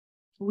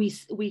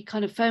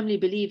kind of firmly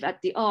believe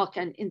at the ARC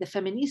and in the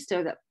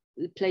Feminista that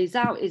plays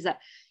out is that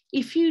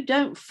if you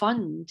don't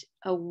fund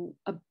a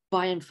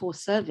buy and for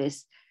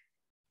service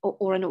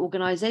or an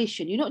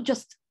organization, you're not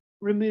just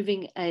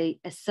removing a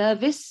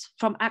service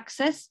from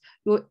access,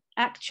 you're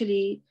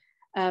actually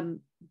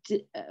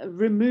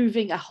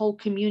removing a whole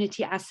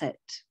community asset.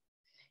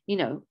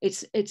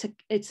 It's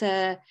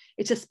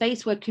a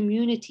space where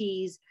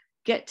communities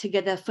get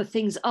together for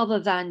things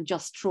other than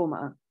just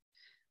trauma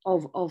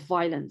of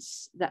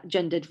violence, that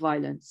gendered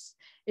violence.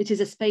 It is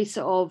a space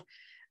of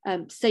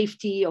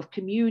safety, of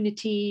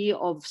community,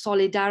 of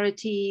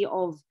solidarity,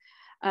 of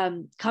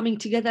coming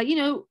together.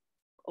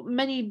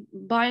 Many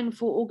buy and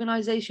for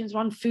organizations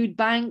run food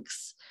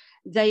banks.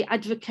 They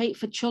advocate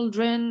for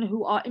children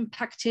who are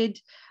impacted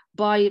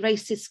by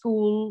racist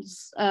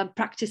schools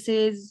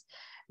practices,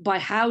 by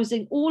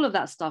housing, all of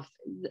that stuff.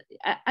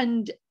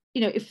 And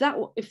if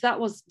that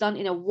was done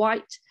in a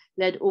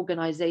white-led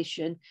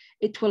organization,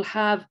 it will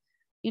have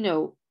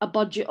a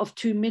budget of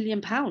 £2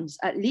 million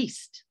at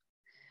least.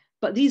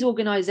 But these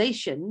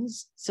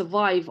organizations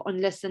survive on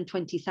less than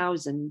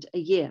 20,000 a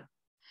year.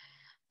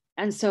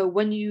 And so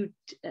when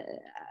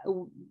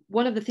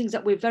one of the things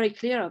that we're very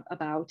clear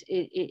about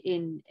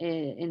in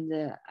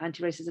the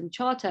Anti-Racism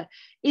Charter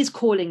is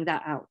calling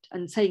that out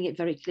and saying it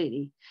very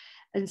clearly.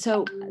 And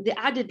so the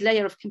added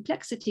layer of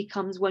complexity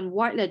comes when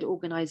white-led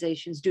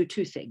organizations do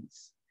two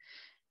things.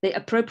 They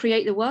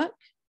appropriate the work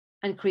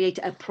and create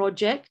a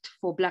project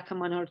for Black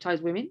and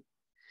minoritized women,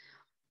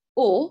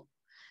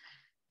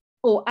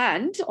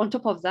 and on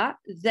top of that,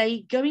 they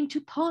go into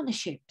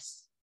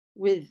partnerships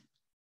with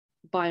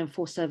buy and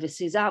for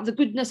services out of the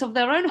goodness of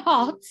their own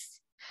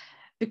hearts,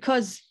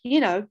 because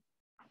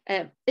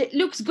it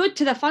looks good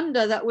to the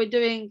funder that we're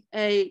doing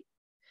a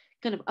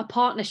kind of a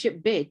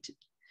partnership bid,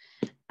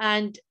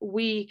 and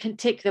we can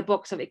tick the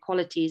box of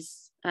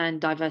equalities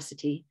and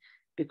diversity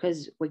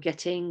because we're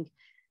getting,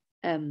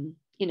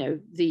 you know,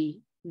 the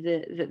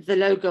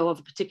logo of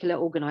a particular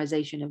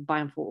organization, of by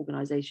and for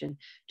organization,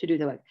 to do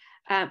the work.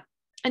 And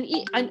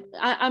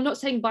I'm not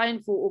saying by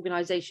and for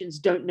organizations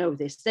don't know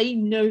this. They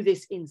know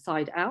this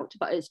inside out,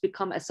 but it's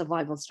become a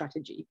survival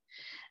strategy.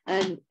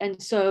 And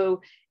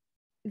so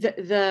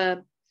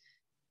the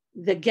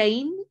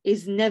gain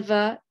is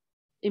never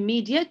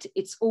immediate.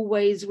 It's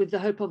always with the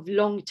hope of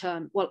long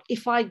term. Well,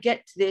 if I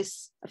get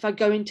this, if I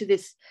go into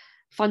this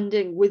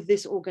funding with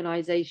this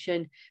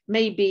organization,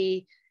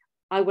 maybe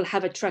I will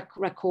have a track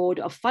record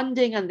of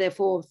funding, and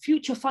therefore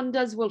future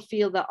funders will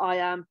feel that I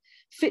am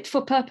fit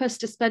for purpose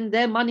to spend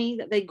their money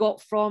that they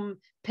got from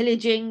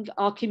pillaging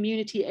our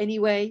community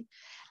anyway.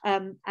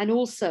 And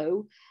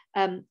also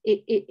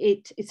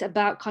it's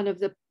about kind of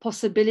the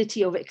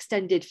possibility of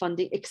extended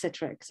funding,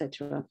 etc.,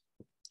 etc.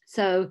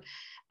 So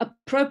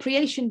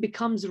appropriation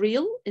becomes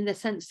real in the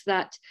sense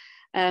that,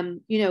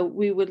 you know,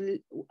 we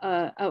would,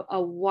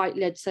 a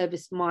white-led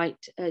service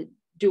might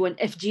do an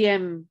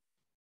FGM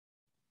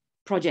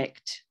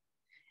project.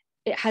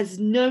 It has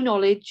no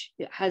knowledge,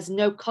 it has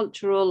no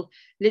cultural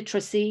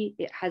literacy,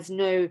 it has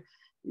no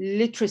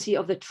literacy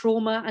of the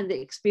trauma and the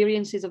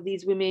experiences of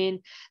these women,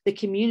 the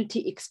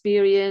community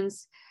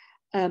experience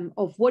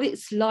of what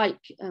it's like,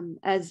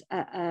 as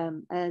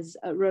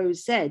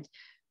Rose said,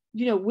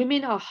 you know,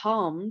 women are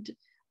harmed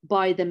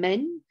by the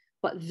men,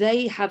 but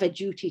they have a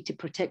duty to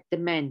protect the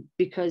men,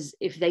 because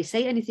if they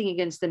say anything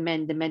against the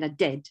men are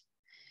dead.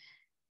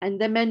 And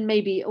the men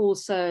may be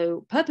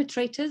also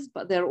perpetrators,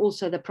 but they're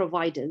also the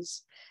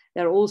providers.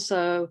 They're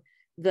also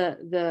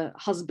the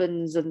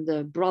husbands and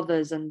the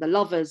brothers and the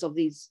lovers of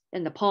these,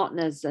 and the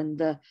partners and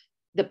the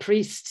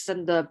priests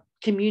and the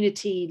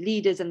community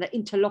leaders and the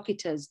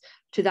interlocutors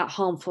to that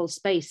harmful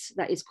space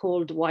that is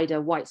called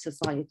wider white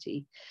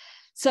society.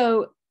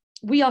 So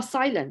we are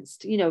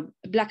silenced, you know,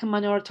 Black and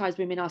minoritized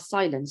women are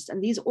silenced.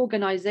 And these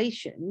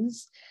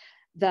organizations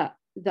that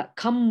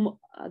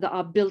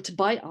are built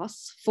by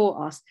us,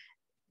 for us,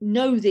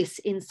 know this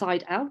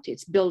inside out.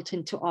 It's built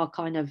into our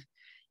kind of,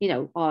 you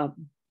know, our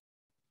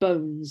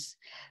bones.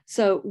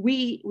 So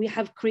we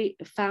have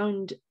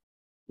found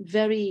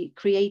very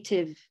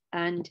creative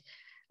and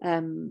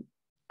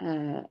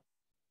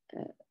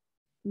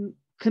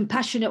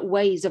compassionate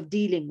ways of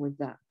dealing with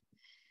that.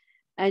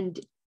 And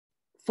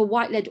for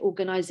white-led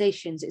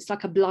organizations, it's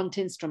like a blunt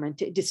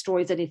instrument. It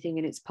destroys anything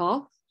in its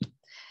path.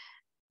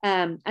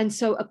 And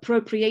so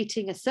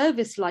appropriating a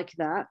service like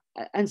that,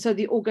 and so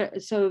the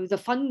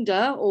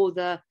funder or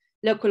the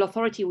local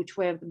authority, which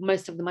where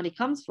most of the money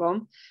comes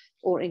from,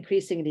 or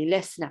increasingly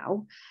less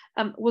now,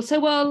 will say,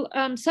 well,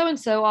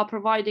 so-and-so are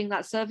providing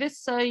that service,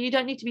 so you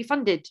don't need to be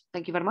funded.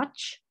 Thank you very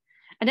much.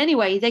 And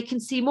anyway, they can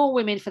see more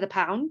women for the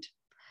pound,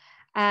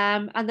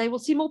 and they will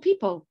see more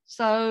people.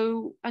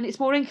 So, and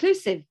it's more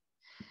inclusive.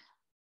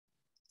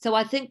 So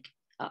I think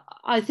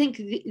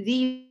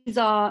these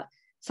are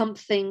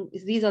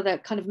the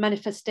kind of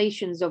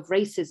manifestations of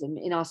racism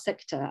in our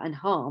sector and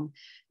harm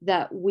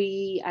that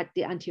we at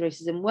the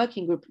Anti-Racism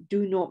Working Group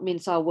do not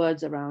mince our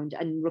words around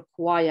and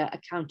require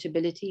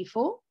accountability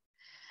for.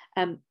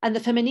 And the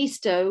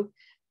Feministo,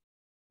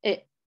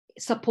 it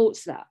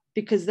supports that,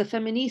 because the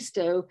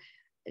Feministo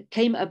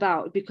came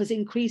about because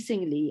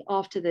increasingly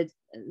after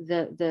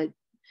the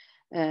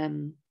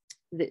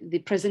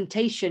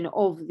presentation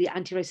of the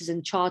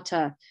Anti-Racism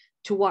Charter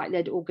to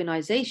white-led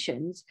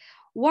organizations,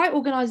 white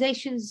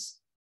organizations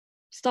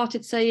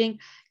started saying,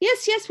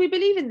 yes, we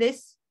believe in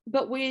this,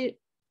 but we're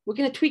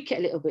going to tweak it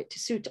a little bit to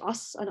suit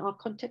us and our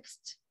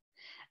context.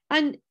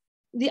 And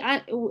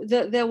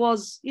there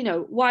was, you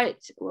know,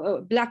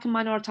 Black and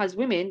minoritized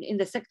women in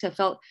the sector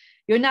felt,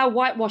 you're now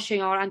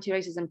whitewashing our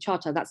Anti-Racism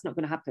Charter, that's not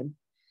going to happen.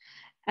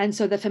 And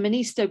so the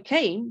Feministo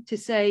came to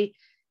say,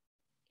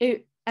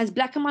 as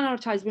Black and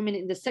minoritized women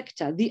in the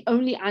sector, the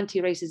only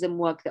anti-racism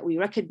work that we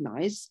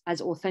recognize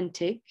as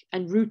authentic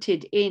and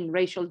rooted in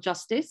racial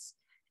justice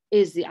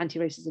is the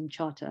Anti-Racism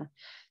Charter.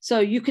 So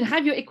you can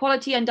have your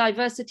equality and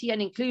diversity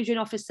and inclusion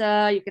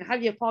officer, you can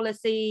have your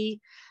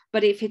policy,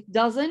 but if it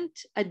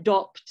doesn't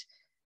adopt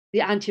the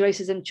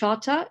Anti-Racism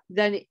Charter,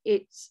 then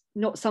it's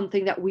not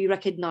something that we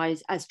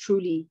recognize as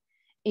truly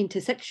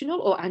intersectional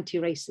or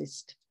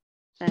anti-racist.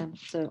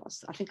 So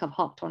I think I've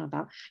harped on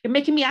about. You're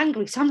making me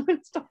angry, so I'm going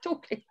to stop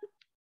talking.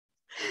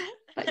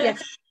 But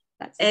yes,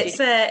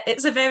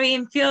 it's a very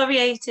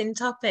infuriating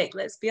topic,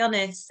 let's be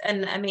honest.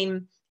 And I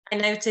mean, I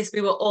noticed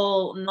we were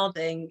all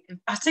nodding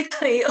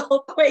emphatically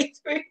all the way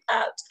through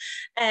that.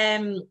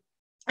 And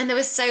there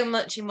was so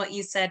much in what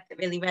you said that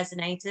really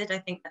resonated. I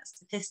think that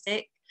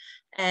statistic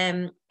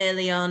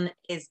early on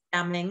is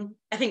damning.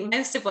 I think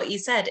most of what you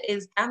said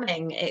is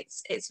damning.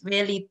 It's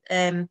really,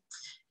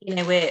 you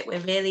know, we're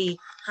really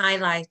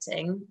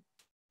highlighting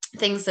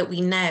things that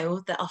we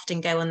know that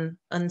often go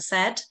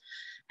unsaid.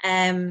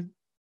 And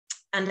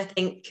I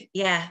think,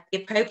 yeah,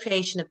 the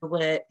appropriation of the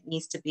work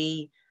needs to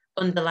be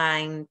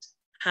underlined,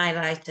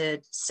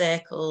 highlighted,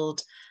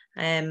 circled,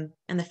 and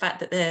the fact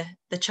that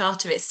the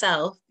charter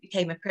itself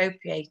became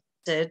appropriated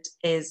encountered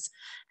is,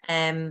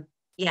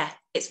 yeah,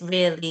 it's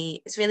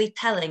really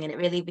telling, and it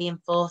really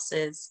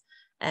reinforces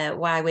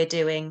why we're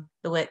doing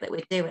the work that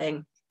we're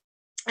doing.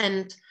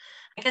 And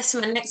I guess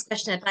for my next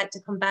question, I'd like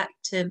to come back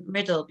to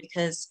Riddle,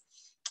 because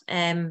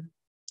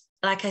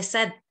like I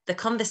said, the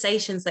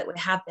conversations that we're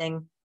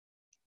having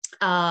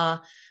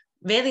are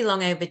really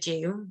long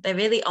overdue. They're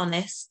really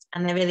honest,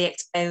 and they're really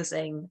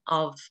exposing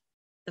of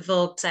the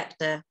VAWG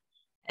sector,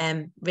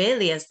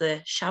 really as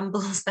the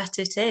shambles that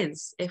it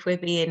is, if we're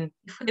being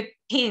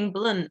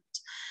blunt.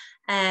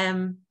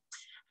 And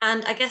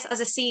I guess as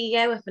a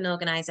CEO of an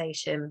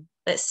organisation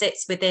that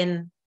sits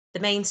within the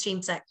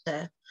mainstream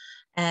sector,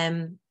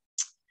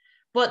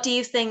 what do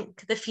you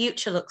think the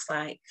future looks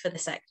like for the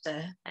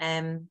sector?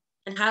 And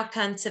how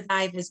can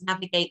survivors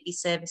navigate these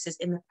services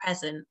in the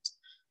present,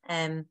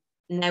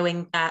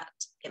 knowing that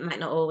it might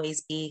not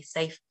always be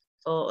safe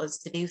for us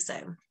to do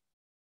so?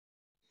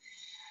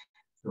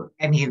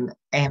 I mean,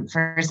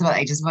 first of all,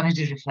 I just wanted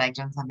to reflect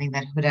on something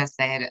that Huda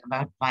said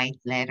about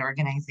white-led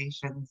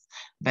organizations.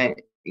 But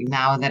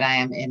now that I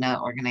am in an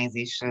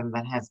organization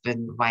that has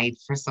been white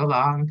for so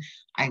long,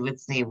 I would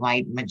say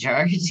white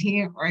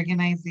majority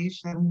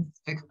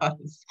organizations,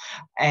 because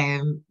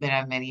there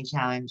are many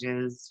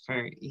challenges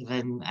for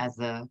even as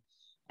a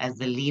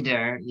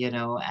leader, you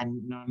know,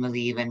 and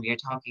normally when we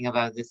are talking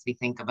about this, we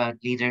think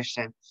about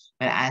leadership,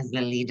 but as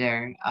the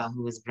leader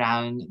who is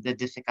brown, the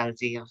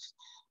difficulty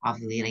of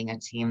leading a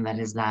team that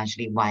is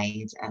largely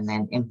white, and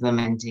then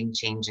implementing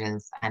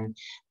changes and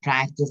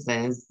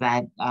practices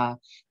that,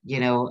 you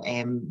know,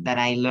 that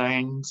I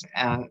learned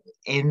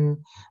in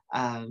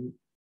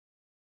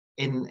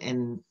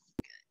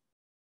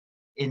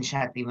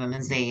Shakti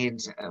Women's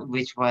Aid,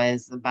 which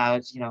was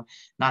about, you know,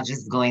 not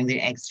just going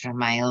the extra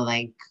mile,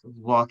 like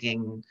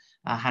walking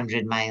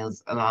 100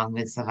 miles along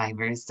with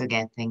survivors to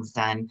get things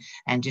done,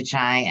 and to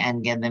try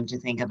and get them to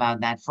think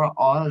about that for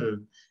all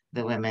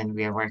the women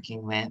we are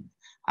working with,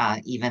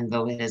 even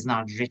though it is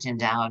not written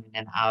down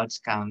in an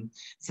outcome.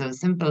 So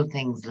simple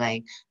things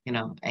like, you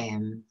know,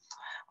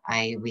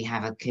 we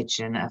have a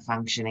kitchen, a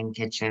functioning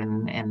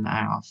kitchen in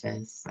our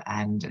office,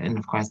 and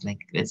of course, like,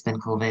 it's been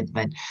COVID,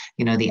 but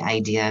you know, the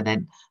idea that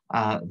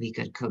we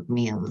could cook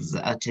meals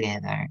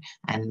together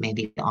and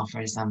maybe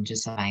offer some to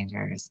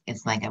survivors.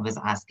 It's like I was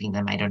asking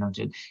them, I don't know,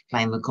 to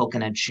climb a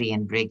coconut tree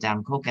and break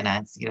down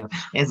coconuts. You know,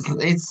 it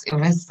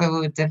was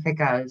so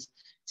difficult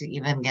to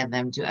even get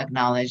them to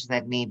acknowledge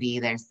that maybe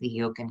their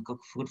CEO can cook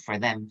food for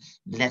them,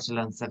 let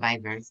alone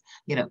survivors.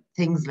 You know,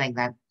 things like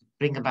that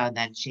bring about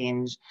that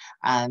change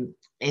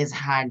is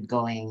hard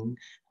going.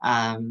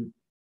 And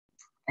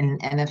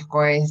of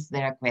course,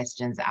 there are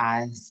questions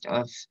asked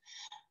of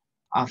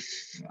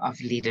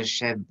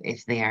leadership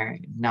if they are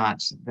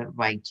not the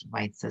white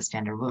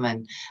cisgender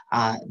woman,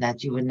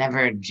 that you would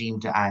never dream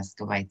to ask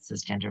a white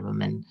cisgender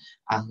woman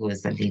who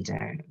is a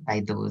leader,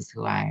 by those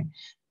who are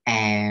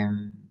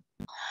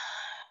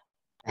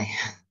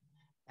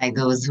by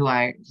those who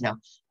are, you know,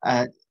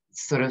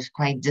 sort of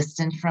quite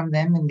distant from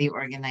them in the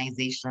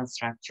organizational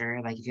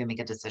structure. Like if you make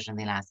a decision,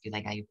 they'll ask you,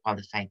 like, are you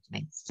qualified to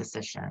make this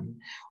decision?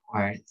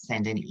 Or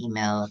send an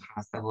email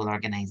across the whole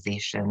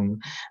organization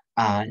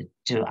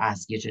to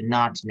ask you to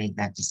not make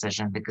that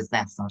decision, because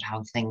that's not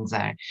how things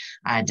are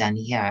done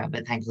here.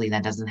 But thankfully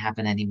that doesn't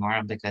happen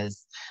anymore,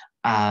 because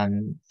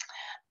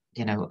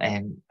you know,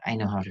 I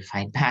know how to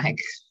fight back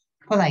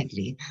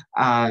politely.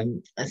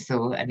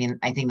 So, I mean,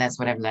 I think that's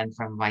what I've learned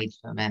from white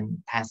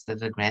women,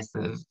 passive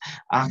aggressive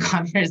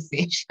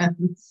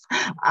conversations.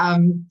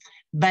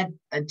 But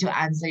to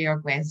answer your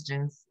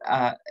questions,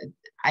 I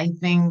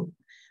think,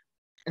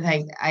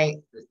 like,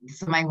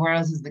 so my world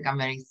has become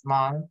very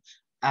small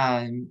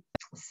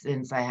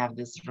since I have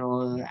this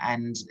role,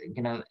 and,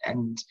 you know,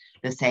 and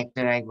the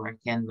sector I work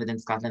in within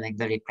Scotland, like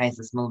the rape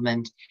crisis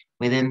movement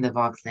within the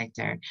VAWG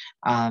sector.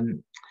 I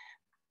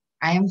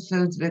am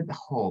filled with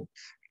hope,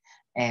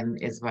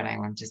 is what I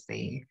want to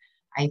say.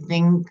 I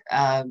think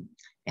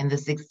in the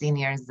 16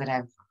 years that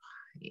I've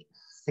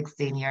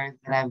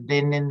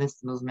been in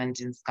this movement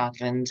in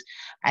Scotland,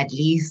 at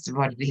least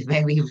where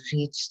we've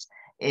reached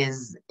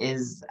is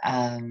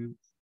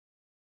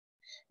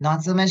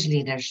not so much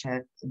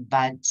leadership,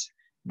 but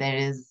there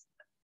is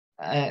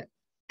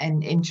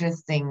an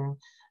interesting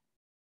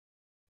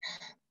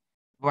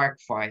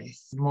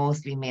workforce,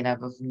 mostly made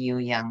up of new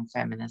young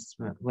feminist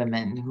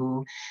women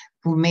who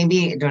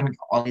maybe don't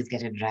always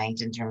get it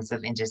right in terms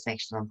of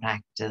intersectional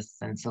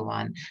practice and so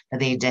on, but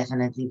they're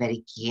definitely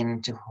very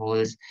keen to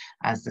hold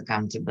us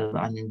accountable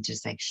on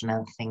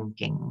intersectional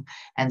thinking.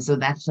 And so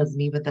that fills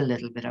me with a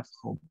little bit of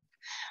hope.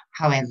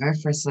 However,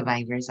 for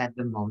survivors at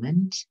the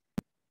moment,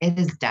 it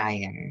is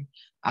dire.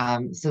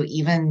 So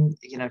even,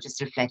 you know,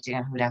 just reflecting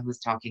on Huda, who's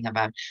talking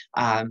about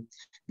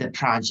the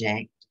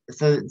project.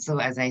 So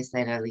as I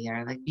said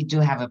earlier, like, we do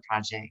have a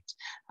project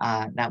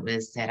that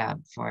was set up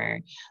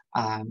for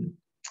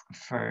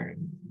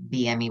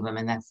BME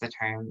women. That's the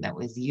term that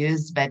was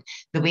used. But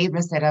the way it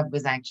was set up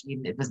was actually,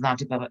 it was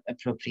not about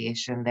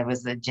appropriation. There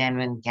was a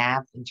genuine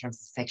gap in terms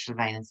of sexual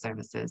violence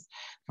services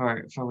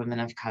for women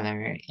of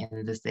color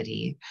in the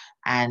city.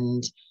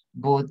 And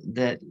both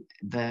the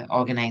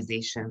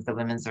organizations, the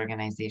women's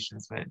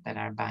organizations that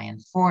are by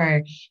and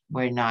for,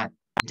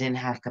 didn't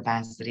have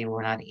capacity,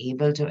 were not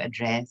able to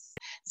address.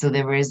 So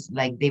there was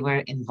like, they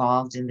were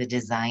involved in the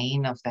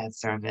design of that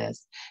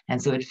service.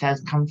 And so it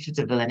felt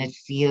comfortable, and it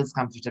feels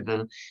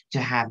comfortable to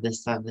have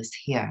this service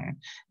here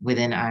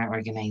within our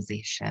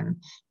organization.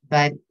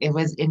 But it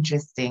was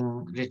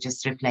interesting,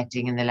 just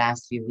reflecting in the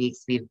last few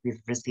weeks, we've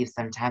received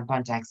some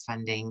tampon tax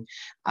funding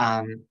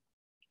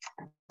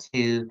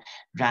to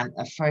run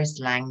a first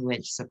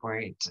language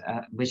support,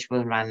 which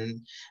will run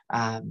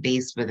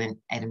based within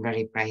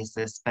Edinburgh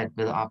Crisis, but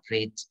will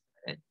operate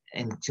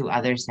in 2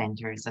 other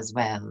centres as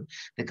well,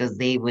 because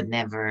they would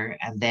never,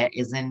 and there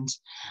isn't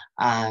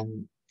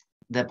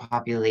the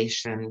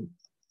population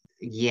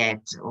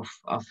yet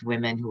of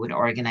women who would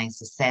organize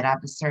to set up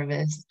a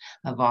service,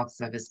 a VAWG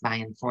service, by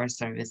and for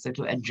service. So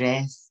to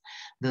address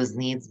those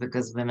needs,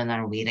 because women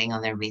are waiting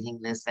on their waiting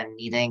list and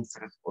needing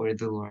sort of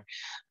Urdu or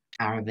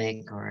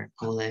Arabic or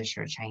Polish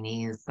or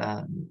Chinese,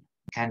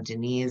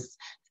 Cantonese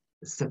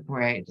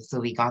support.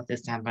 So we got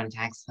this tampon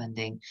tax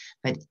funding,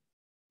 but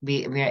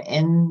we're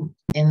in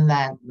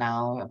that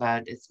now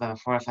it's about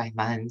 4 or 5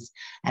 months,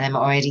 and I'm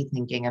already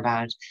thinking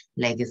about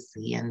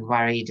legacy and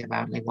worried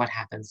about like what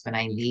happens when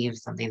I leave,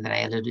 something that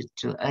I alluded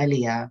to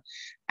earlier.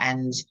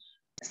 And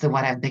so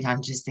what I've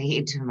begun to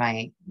say to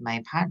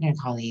my partner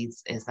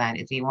colleagues is that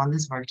if we want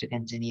this work to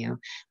continue,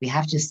 we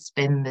have to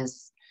spin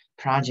this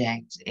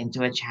project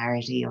into a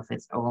charity of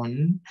its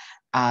own,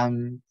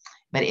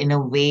 but in a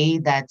way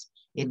that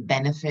it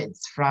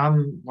benefits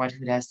from what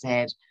Huda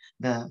said,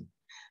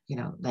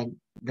 like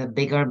the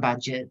bigger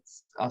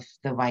budgets of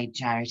the white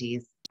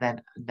charities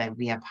that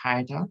we are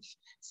part of,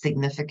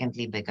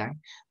 significantly bigger,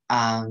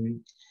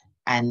 and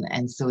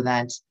so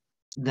that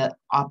the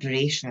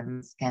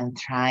operations can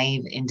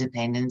thrive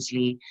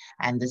independently,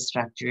 and the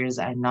structures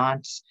are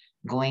not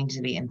going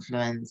to be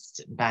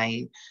influenced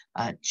by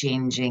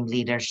changing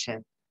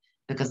leadership,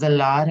 because a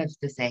lot of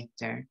the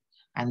sector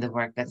and the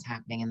work that's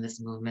happening in this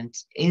movement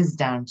is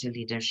down to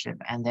leadership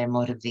and their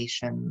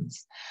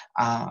motivations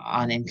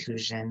on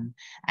inclusion.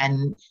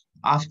 And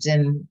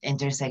often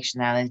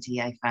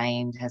intersectionality, I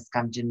find, has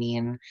come to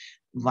mean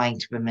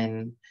white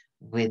women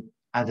with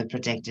other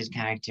protected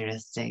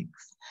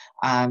characteristics,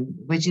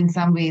 which in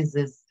some ways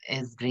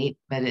is great,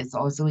 but it's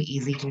also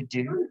easy to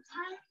do.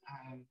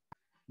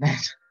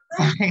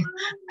 Sorry,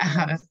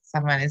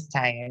 someone is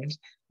tired,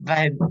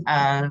 but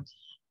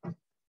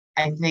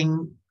I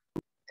think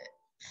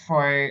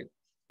for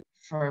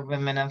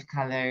women of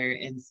color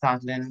in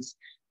Scotland,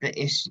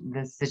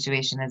 the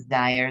situation is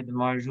dire. The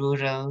more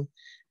rural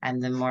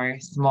and the more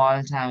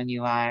small town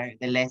you are,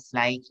 the less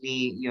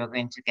likely you're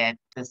going to get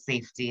the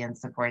safety and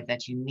support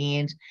that you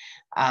need.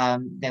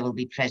 There will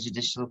be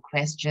prejudicial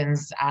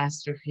questions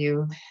asked of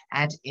you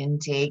at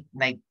intake.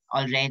 Like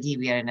already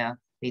we are in a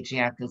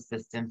patriarchal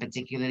system,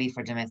 particularly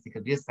for domestic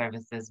abuse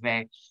services,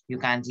 where you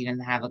can't even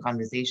have a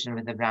conversation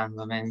with a brown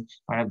woman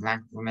or a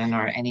Black woman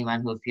or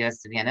anyone who appears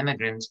to be an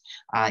immigrant,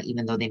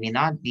 even though they may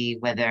not be,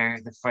 whether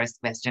the first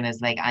question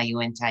is like, are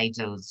you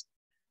entitled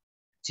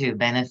to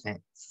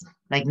benefits?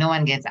 Like no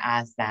one gets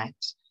asked that,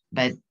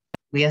 but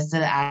we are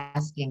still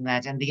asking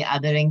that. And the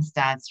othering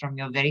starts from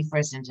your very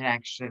first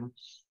interaction,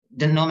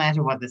 no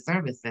matter what the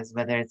service is,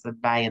 whether it's a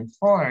by and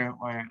for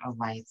or a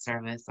white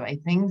service. So I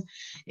think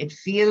it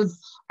feels,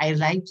 I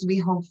like to be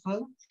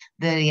hopeful.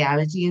 The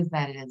reality is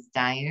that it is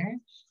dire,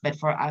 but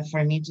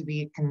for me to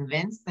be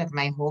convinced that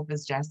my hope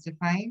is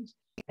justified,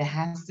 there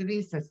has to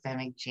be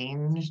systemic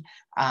change.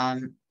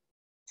 And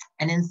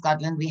in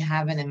Scotland, we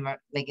have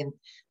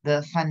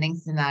the funding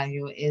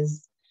scenario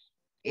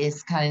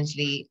is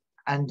currently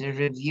under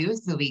review.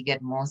 So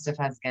most of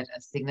us get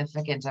a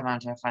significant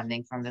amount of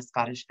funding from the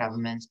Scottish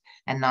government,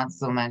 and not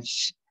so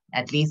much,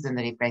 at least in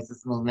the rape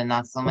crisis movement,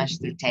 not so much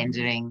through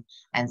tendering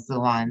and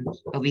so on,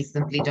 but we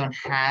simply don't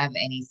have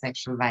any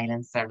sexual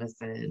violence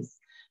services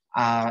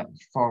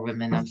for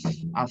women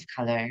of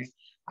color.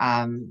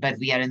 But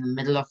we are in the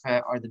middle of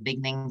the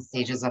beginning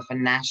stages of a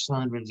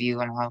national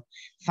review on how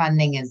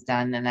funding is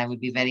done. And I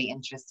would be very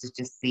interested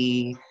to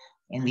see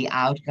in the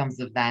outcomes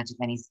of that, if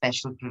any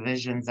special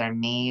provisions are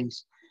made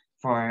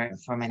for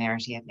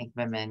minority ethnic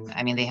women.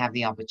 I mean, they have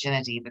the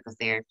opportunity because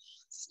they're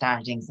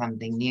starting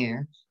something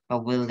new,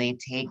 but will they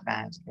take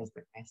that is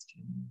the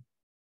question.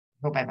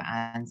 Hope I've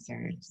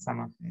answered some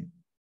of it.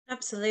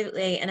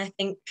 Absolutely. And I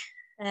think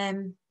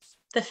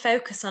the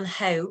focus on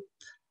hope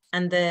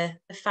and the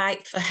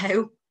fight for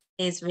hope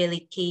is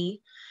really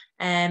key.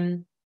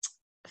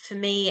 For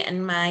me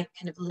and my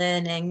kind of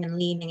learning and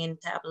leaning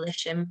into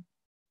abolition,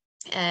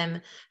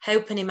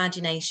 hope and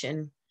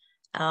imagination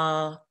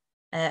are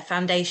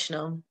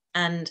foundational.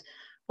 And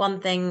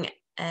one thing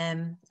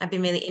I've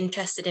been really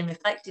interested in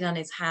reflecting on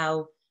is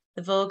how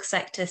the VAWG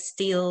sector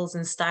steals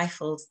and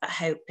stifles that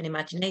hope and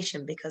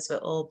imagination, because we're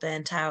all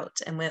burnt out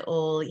and we're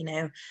all,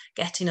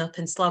 getting up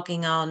and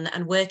slogging on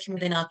and working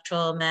within our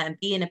trauma and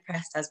being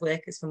oppressed as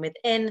workers from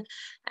within.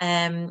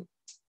 And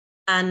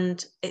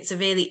it's a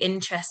really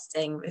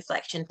interesting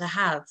reflection to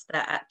have,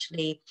 that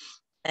actually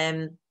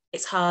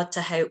it's hard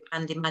to hope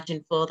and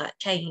imagine for that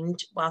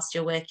change whilst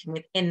you're working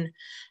within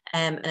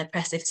an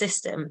oppressive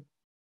system.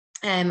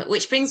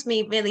 Which brings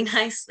me really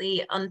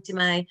nicely onto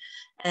my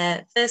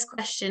first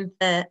question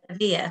for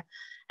Evie,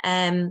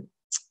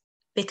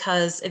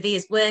 because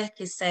Evie's work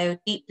is so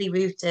deeply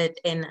rooted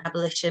in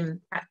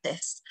abolition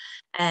practice.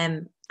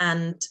 And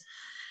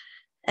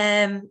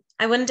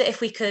I wonder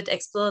if we could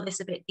explore this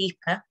a bit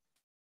deeper,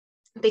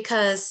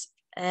 because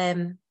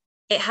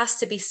it has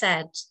to be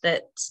said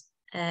that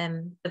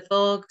the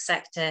VAWG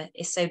sector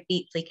is so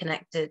deeply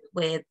connected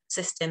with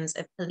systems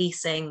of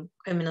policing,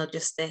 criminal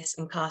justice,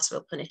 and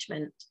carceral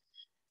punishment.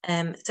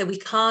 So we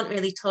can't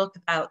really talk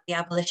about the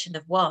abolition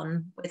of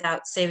one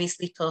without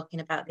seriously talking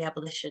about the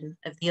abolition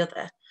of the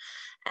other.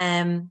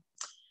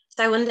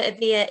 So I wonder,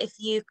 Evie, if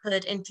you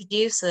could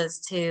introduce us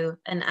to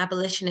an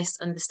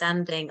abolitionist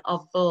understanding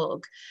of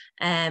VAWG,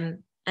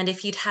 and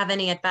if you'd have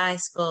any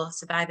advice for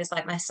survivors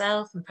like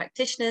myself and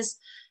practitioners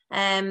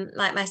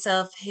like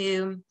myself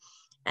who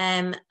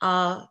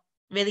are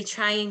really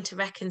trying to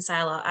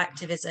reconcile our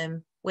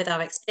activism with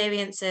our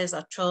experiences,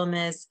 our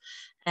traumas,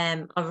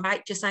 our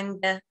righteous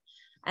anger,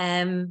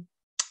 and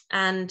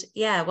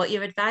yeah, what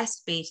your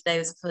advice would be to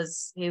those of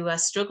us who are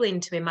struggling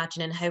to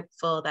imagine and hope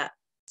for that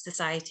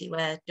society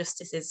where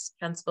justice is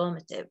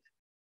transformative.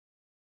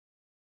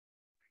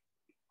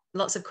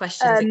 Lots of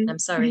questions again, I'm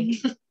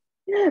sorry.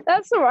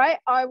 That's all right.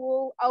 I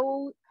will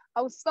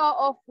start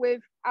off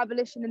with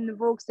abolition in the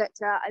VAWG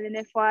sector, and then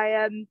if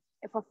I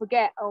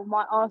forget, I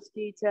might ask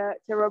you to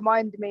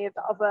remind me of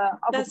the other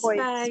That's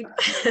points. Fine.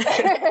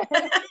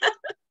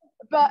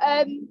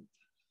 But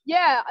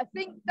yeah, I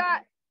think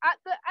that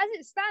as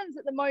it stands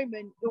at the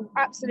moment, you're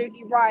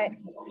absolutely right.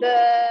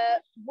 The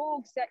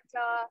VAWG sector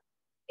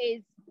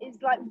is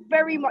like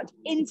very much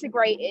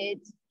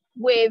integrated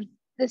with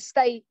the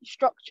state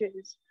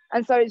structures,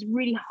 and so it's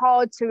really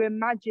hard to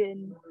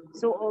imagine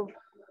sort of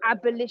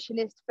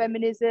abolitionist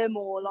feminism,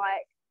 or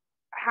like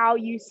how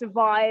you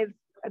survive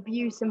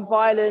abuse and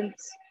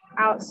violence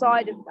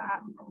outside of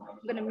that.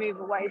 I'm going to move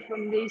away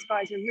from these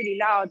guys, are really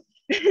loud.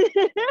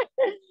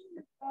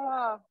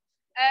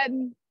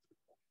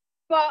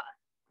 But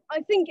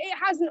I think it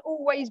hasn't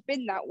always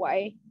been that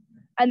way,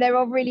 and there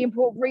are really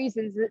important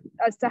reasons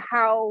as to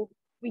how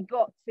we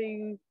got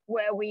to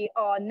where we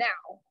are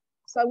now.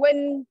 So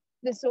when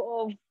the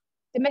sort of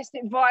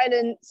domestic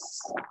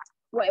violence,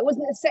 well, it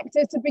wasn't a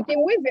sector to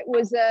begin with, it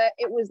was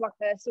like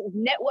a sort of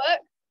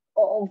network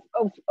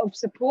of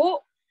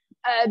support.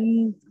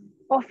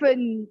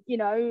 Often, you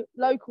know,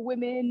 local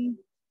women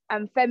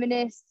and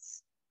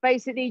feminists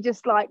basically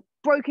just like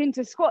broke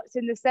into squats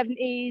in the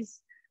 70s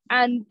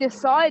and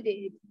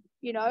decided,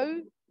 you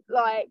know,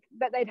 like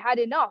that they'd had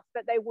enough,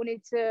 that they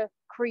wanted to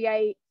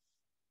create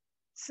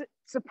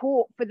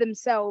support for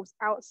themselves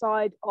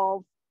outside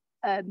of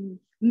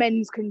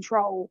men's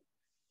control,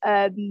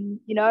 you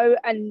know,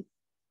 and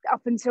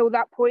up until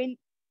that point,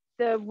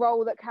 the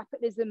role that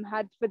capitalism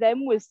had for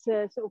them was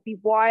to sort of be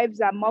wives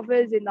and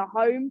mothers in the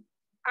home,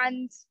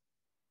 and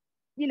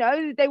you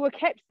know, they were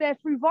kept there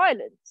through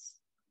violence,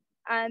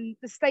 and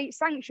the state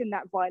sanctioned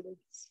that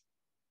violence.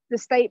 The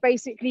state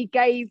basically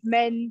gave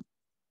men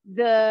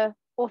the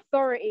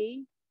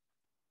authority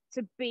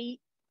to beat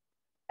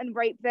and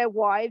rape their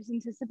wives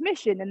into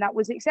submission, and that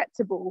was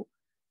acceptable.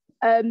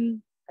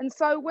 And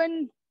so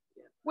when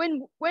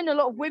a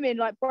lot of women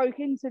like broke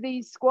into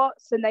these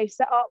squats and they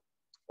set up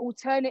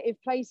alternative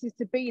places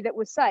to be that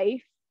were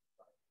safe,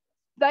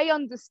 they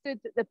understood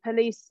that the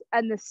police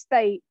and the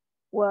state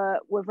were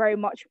very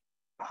much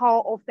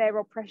part of their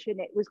oppression.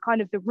 It was kind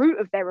of the root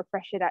of their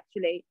oppression,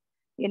 actually.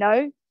 You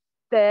know,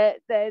 their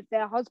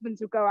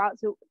husbands would go out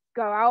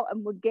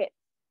and would get,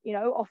 you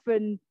know,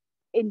 often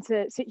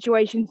into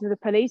situations with the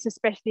police,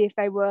 especially if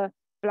they were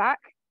Black.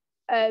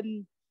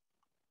 And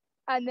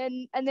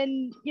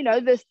then you know,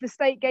 the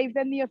state gave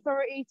them the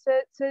authority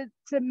to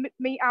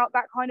mete out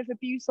that kind of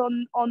abuse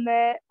on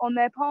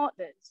their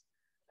partners.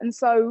 And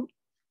so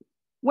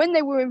when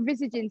they were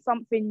envisaging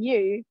something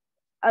new,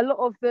 a lot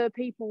of the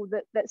people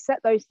that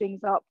set those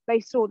things up, they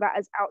saw that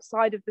as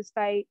outside of the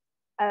state,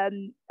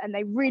 and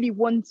they really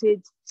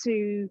wanted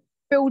to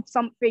build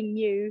something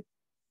new,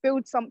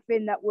 build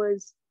something that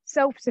was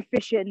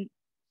self-sufficient,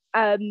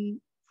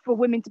 for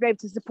women to be able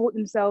to support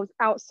themselves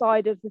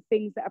outside of the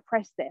things that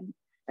oppress them.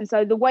 And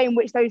so the way in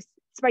which those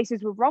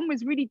spaces were run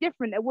was really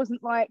different. It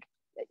wasn't like,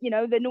 you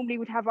know, they normally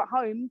would have at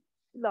home,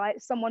 like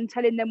someone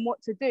telling them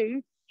what to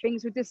do.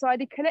 Things were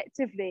decided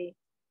collectively.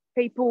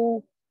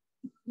 People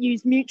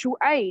used mutual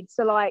aid.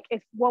 So like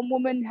if one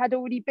woman had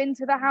already been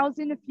to the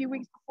housing a few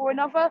weeks before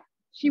another,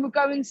 she would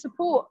go and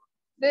support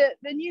the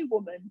new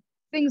woman,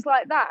 things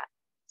like that.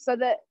 So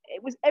that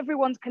it was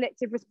everyone's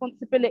collective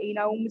responsibility.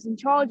 No one was in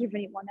charge of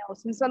anyone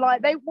else. And so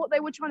like what they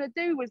were trying to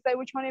do was they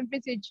were trying to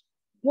envisage,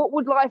 what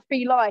would life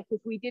be like if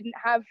we didn't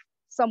have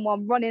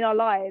someone running our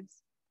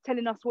lives,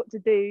 telling us what to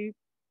do,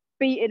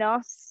 beating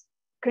us,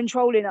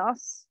 controlling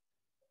us.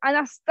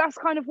 And that's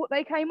kind of what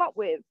they came up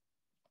with.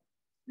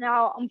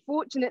 Now,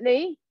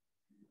 unfortunately,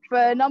 for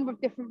a number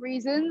of different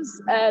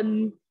reasons,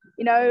 you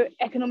know,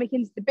 economic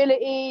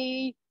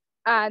instability,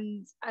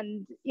 and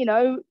you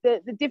know,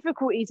 the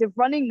difficulties of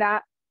running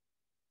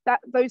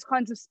those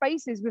kinds of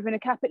spaces within a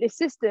capitalist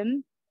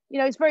system. You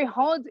know, it's very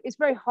hard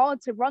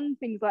to run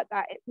things like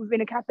that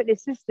within a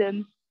capitalist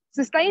system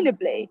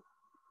sustainably.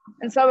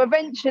 And so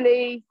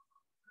eventually,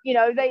 you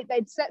know,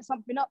 they'd set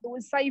something up that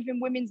was saving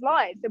women's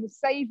lives. They were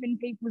saving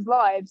people's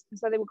lives. And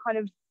so they were kind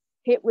of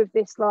hit with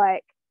this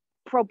like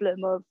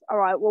problem of, all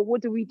right, well,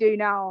 what do we do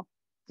now?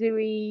 Do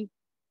we,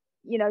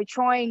 you know,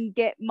 try and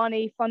get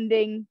money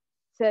funding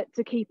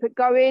to keep it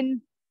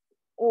going?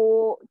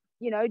 Or,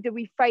 you know, do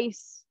we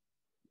face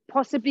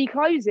possibly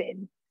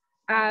closing?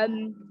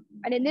 And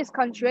in this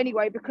country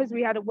anyway, because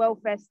we had a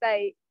welfare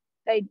state,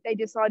 they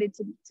decided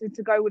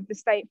to go with the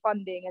state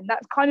funding. And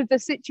that's kind of the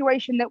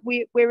situation that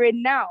we're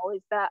in now,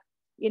 is that,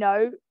 you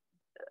know,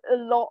 a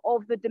lot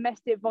of the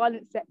domestic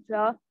violence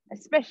sector,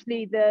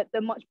 especially the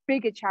much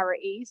bigger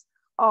charities,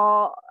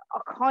 are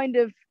kind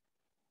of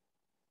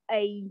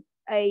a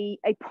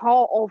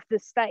part of the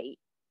state.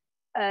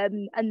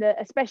 And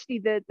especially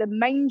the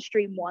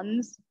mainstream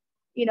ones,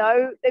 you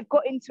know, they've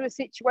got into a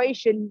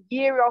situation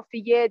year after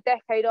year,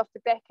 decade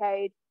after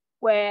decade,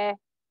 where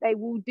they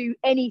will do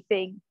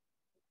anything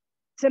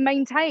to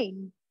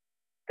maintain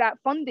that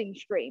funding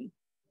stream,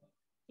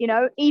 you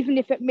know, even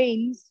if it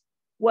means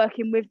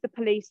working with the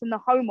police and the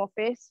Home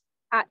Office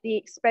at the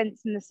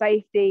expense and the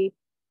safety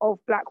of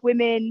Black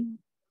women,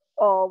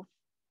 of,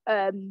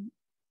 you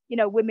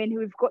know, women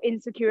who have got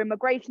insecure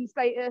immigration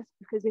status,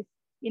 because if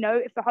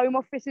the Home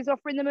Office is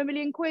offering them £1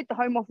 million, the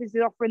Home Office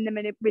is offering them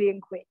 £1 million.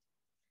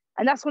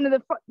 And that's one of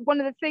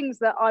the things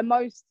that I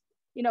most,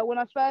 you know, when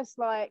I first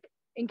like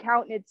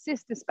encountered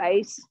Sister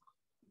Space,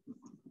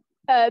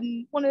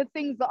 one of the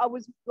things that I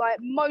was like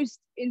most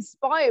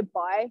inspired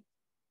by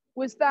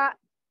was that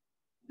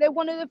they're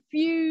one of the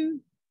few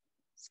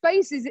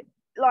spaces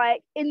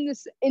like in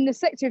the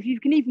sector, if you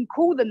can even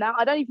call them that.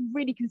 I don't even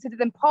really consider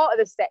them part of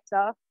the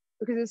sector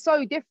because they're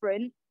so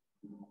different,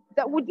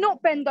 that would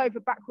not bend over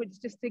backwards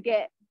just to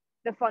get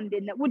the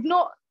funding, that would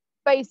not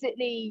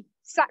basically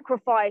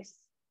sacrifice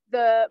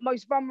the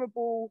most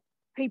vulnerable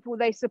people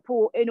they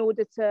support in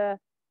order to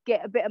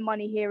get a bit of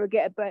money here or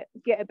get a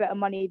bit of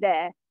money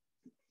there.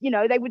 You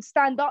know, they would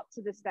stand up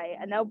to the state,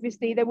 and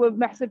obviously they were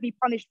massively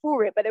punished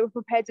for it, but they were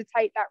prepared to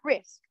take that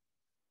risk.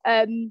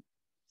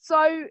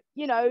 So,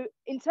 you know,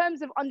 in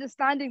terms of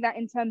understanding that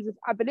in terms of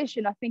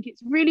abolition, I think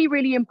it's really,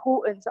 really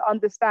important to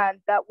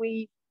understand that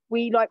we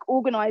like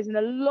organize in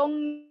a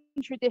long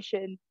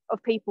tradition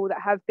of people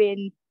that have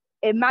been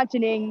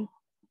imagining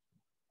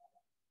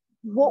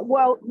what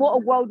a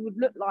world would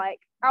look like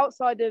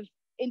outside of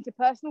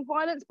interpersonal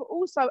violence, but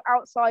also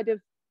outside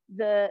of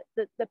the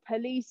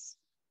police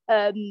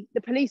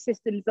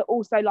systems that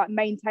also like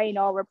maintain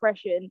our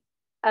repression.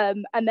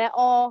 And there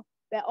are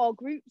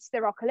groups,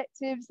 there are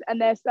collectives, and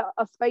there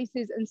are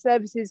spaces and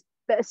services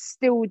that are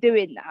still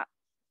doing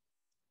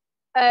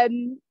that.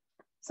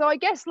 So I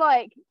guess,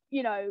 like,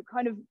 you know,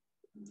 kind of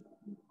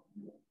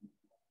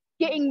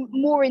getting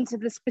more into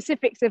the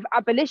specifics of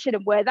abolition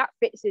and where that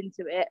fits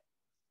into it.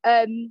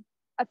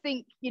 I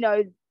think, you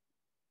know,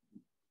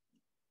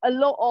 a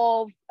lot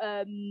of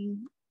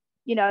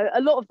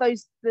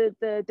those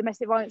the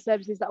domestic violence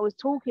services that I was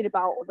talking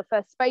about, or the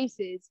first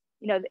spaces,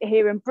 you know,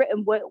 here in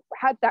Britain,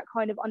 had that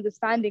kind of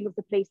understanding of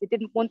the police. They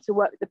didn't want to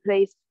work with the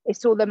police. They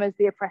saw them as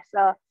the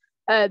oppressor.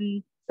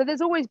 So there's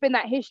always been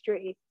that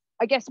history.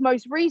 I guess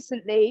most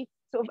recently,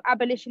 sort of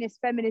abolitionist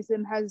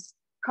feminism has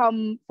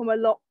come from a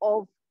lot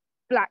of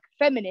Black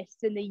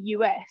feminists in the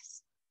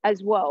US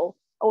as well,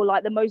 or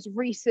like the most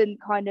recent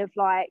kind of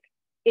like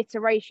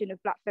iteration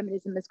of Black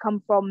feminism has come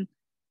from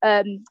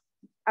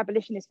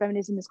abolitionist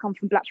feminism has come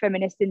from Black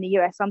feminists in the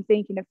US. I'm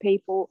thinking of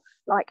people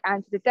like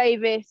Angela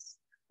Davis,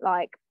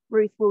 like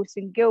Ruth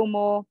Wilson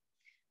Gilmore,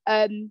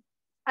 and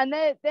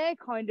their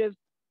kind of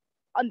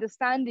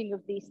understanding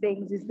of these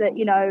things is that,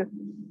 you know,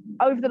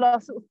 over the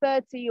last sort of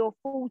 30 or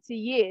 40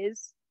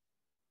 years,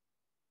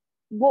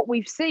 what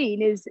we've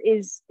seen is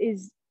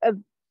a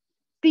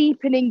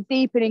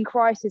deepening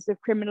crisis of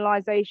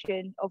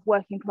criminalization of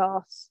working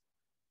class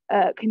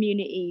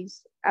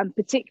communities, and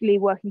particularly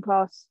working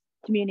class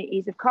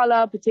communities of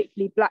color,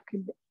 particularly Black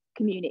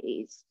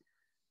communities,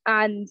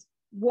 and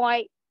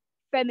white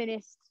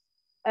feminist,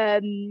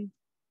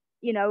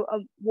 you know,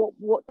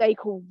 what they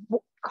call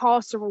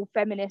carceral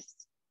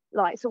feminists,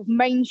 like sort of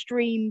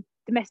mainstream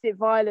domestic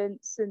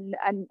violence and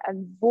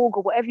VAWG,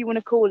 or whatever you want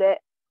to call it.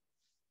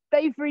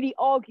 They've really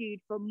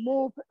argued for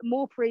more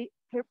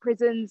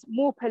prisons,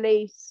 more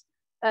police,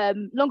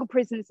 longer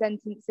prison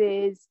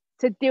sentences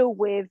to deal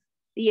with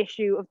the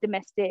issue of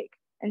domestic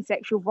and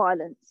sexual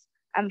violence.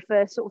 And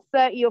for sort of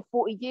 30 or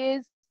 40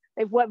 years,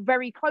 they've worked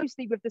very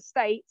closely with the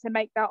state to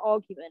make that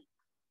argument.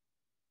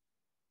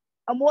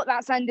 And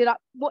what's ended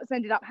up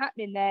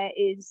happening there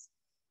is,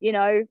 you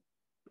know,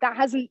 that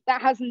hasn't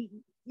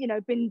you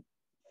know, been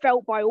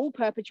felt by all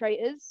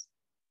perpetrators.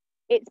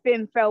 It's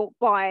been felt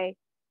by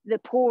the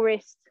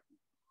poorest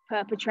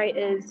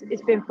perpetrators.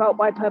 It's been felt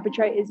by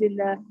perpetrators in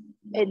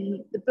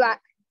the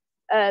Black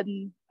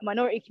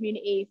minority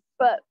community.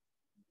 But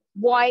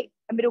white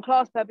and middle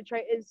class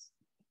perpetrators,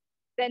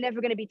 they're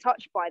never going to be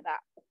touched by that.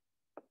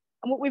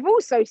 And what we've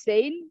also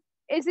seen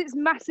is it's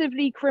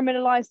massively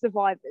criminalized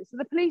survivors. So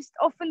the police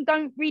often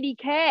don't really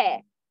care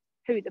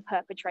who the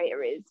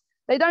perpetrator is.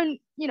 They don't,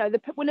 you know,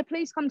 when the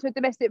police come to a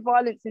domestic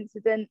violence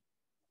incident,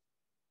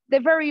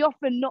 they're very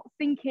often not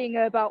thinking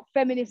about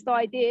feminist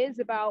ideas,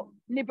 about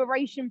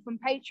liberation from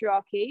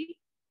patriarchy.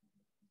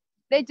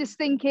 They're just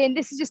thinking,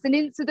 this is just an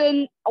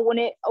incident. I want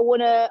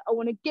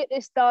to get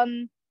this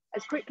done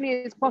as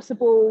quickly as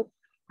possible.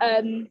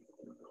 And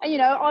you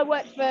know, I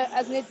worked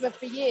as an IDVA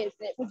for years,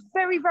 and it was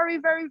very, very,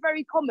 very,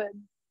 very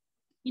common.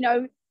 You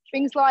know,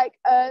 things like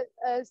a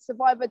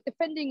survivor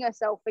defending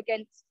herself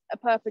against a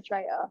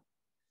perpetrator,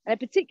 and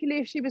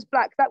particularly if she was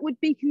Black, that would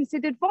be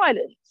considered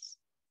violence.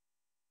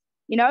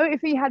 You know,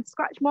 if he had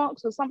scratch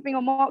marks or something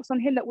or marks on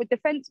him that were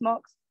defense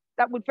marks,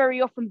 that would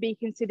very often be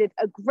considered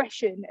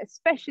aggression,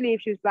 especially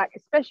if she was Black,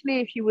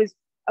 especially if she was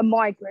a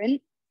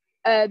migrant,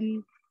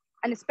 and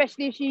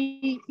especially if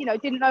she, you know,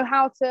 didn't know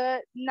how to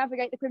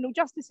navigate the criminal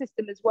justice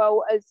system as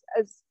well as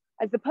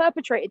the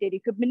perpetrator did. He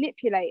could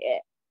manipulate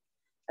it.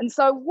 And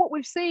so what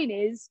we've seen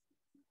is,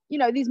 you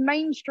know, these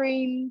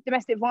mainstream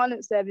domestic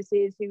violence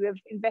services who have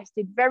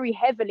invested very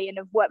heavily and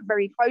have worked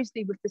very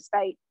closely with the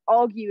state,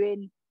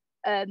 arguing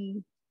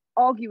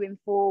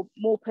for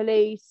more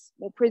police,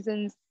 more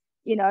prisons.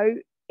 You know,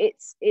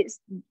 it's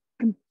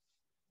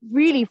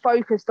really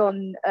focused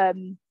on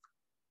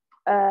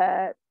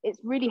it's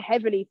really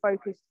heavily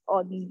focused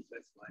on,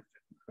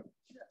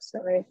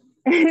 sorry,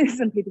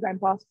 some people going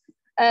past,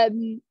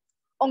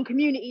 on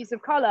communities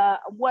of colour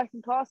and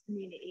working class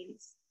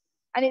communities.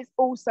 And it's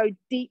also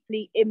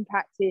deeply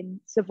impacting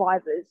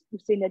survivors.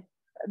 We've seen a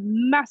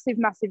massive,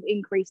 massive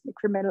increase in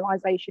the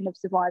criminalisation of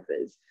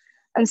survivors.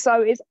 And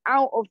so it's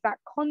out of that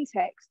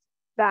context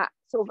that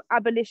sort of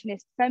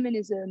abolitionist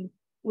feminism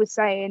was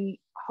saying,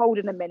 hold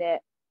on a minute,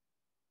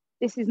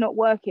 this is not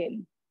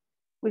working.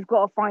 We've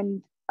got to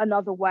find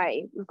another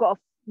way. We've got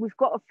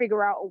to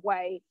figure out a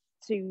way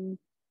to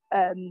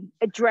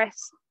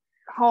address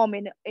harm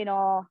in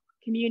our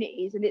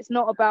communities. And it's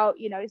not about,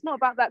 you know, it's not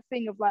about that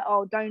thing of like,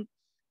 oh, don't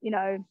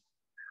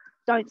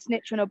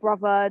snitch on a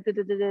brother, da,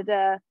 da, da, da,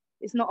 da.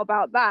 It's not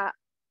about that.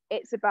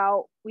 It's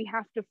about, we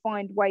have to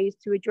find ways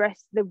to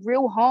address the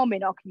real harm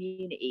in our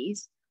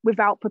communities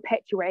without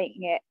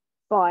perpetuating it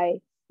by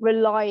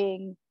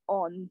relying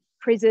on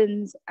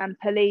prisons and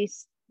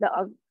police that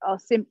are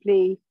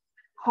simply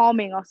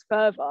harming us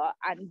further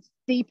and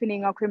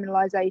deepening our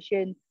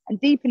criminalisation and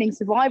deepening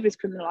survivors'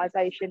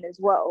 criminalisation as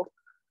well.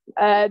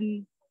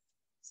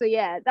 So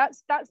yeah,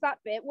 that's that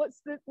bit. What's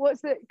the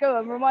go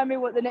on, remind me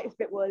what the next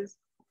bit was.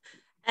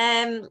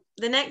 The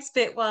next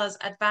bit was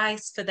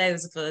advice for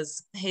those of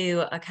us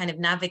who are kind of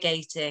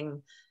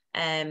navigating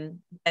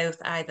both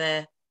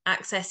either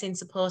accessing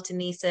support in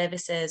these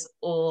services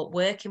or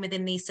working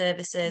within these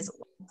services.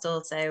 It's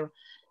also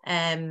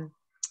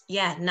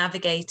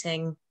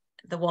navigating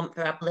the want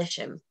for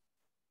abolition.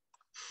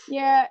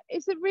 Yeah,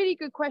 it's a really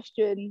good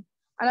question.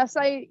 And I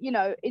say, you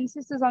know, in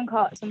Sisters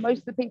Uncut, so most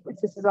of the people in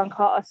Sisters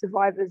Uncut are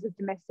survivors of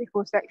domestic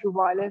or sexual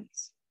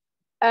violence.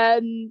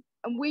 And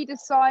we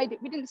decided,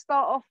 we didn't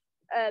start off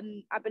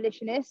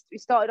abolitionist. We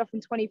started off in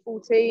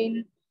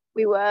 2014.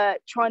 We were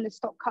trying to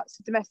stop cuts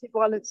to domestic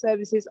violence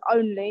services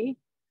only.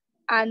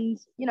 And,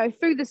 you know,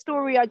 through the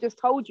story I just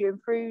told you and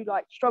through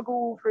like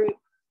struggle, through,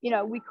 you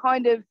know, we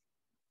kind of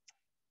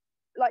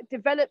like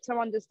developed our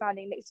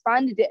understanding and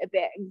expanded it a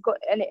bit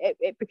and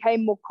it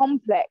became more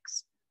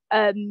complex.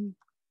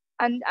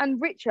 And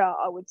richer,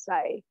 I would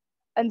say.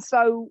 And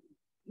so,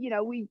 you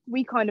know,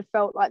 we kind of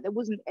felt like there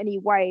wasn't any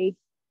way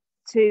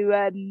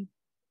to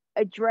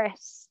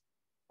address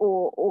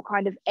or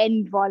kind of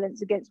end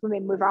violence against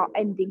women without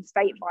ending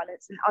state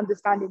violence and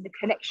understanding the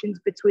connections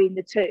between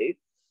the two,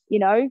 you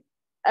know.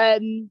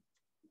 And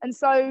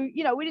so,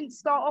 you know, we didn't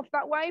start off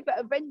that way, but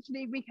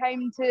eventually we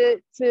came to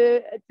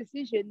a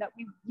decision that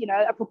we, you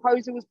know, a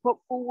proposal was put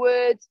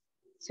forward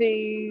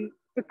to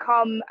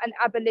become an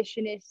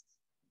abolitionist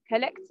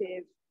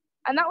collective.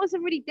 And that was a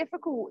really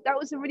difficult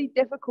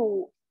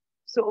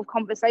sort of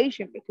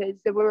conversation,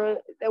 because there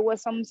were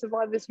some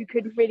survivors who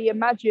couldn't really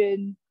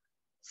imagine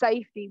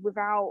safety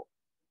without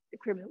the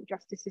criminal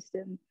justice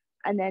system.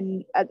 And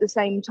then at the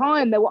same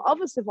time, there were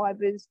other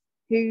survivors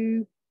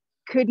who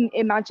couldn't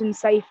imagine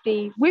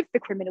safety with the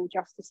criminal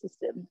justice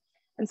system.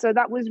 And so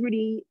that was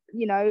really,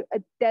 you know,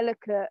 a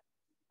delicate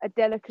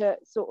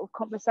sort of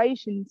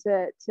conversation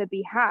to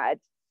be had.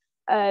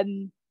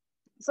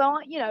 So,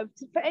 you know,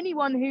 for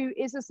anyone who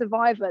is a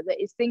survivor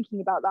that is thinking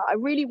about that, I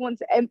really want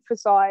to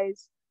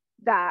emphasize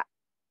that,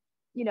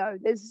 you know,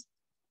 there's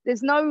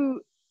no,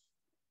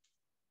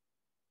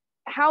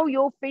 how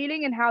you're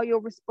feeling and how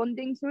you're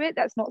responding to it,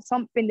 that's not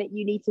something that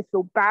you need to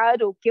feel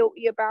bad or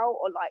guilty about,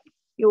 or like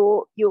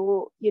you're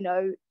you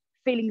know,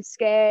 feeling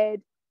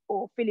scared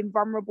or feeling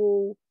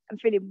vulnerable and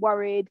feeling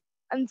worried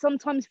and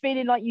sometimes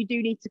feeling like you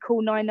do need to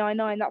call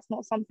 999. That's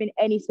not something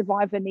any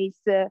survivor needs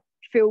to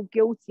feel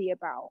guilty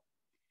about.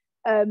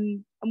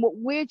 And what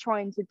we're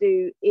trying to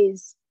do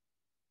is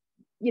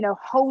you know,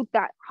 hold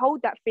that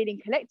feeling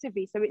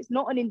collectively. So it's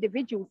not an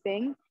individual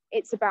thing,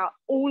 it's about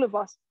all of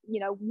us. You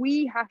know,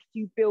 we have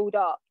to build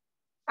up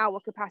our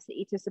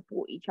capacity to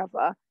support each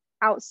other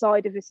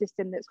outside of a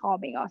system that's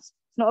harming us.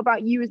 It's not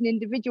about you as an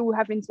individual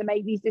having to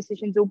make these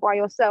decisions all by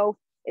yourself.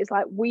 It's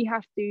like we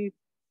have to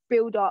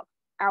build up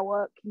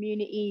our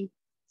community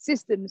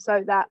system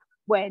so that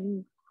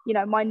when, you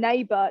know, my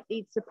neighbor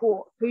needs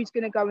support, who's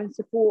going to go and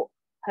support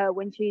her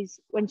when she's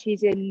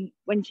in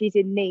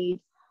need?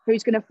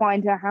 Who's going to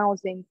find her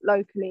housing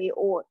locally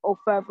or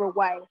further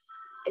away?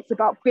 It's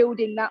about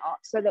building that up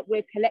so that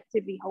we're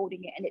collectively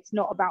holding it, and it's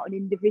not about an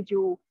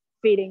individual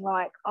feeling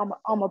like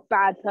I'm a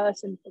bad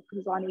person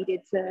because I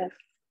needed to,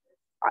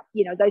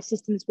 you know, those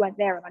systems weren't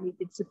there and I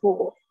needed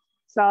support.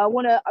 So I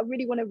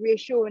really want to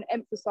reassure and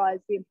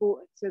emphasize the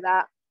importance of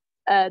that,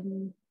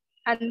 and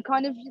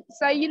kind of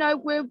say, you know,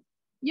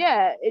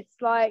 it's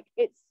like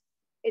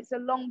it's a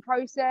long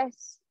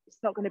process. It's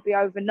not going to be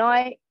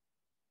overnight.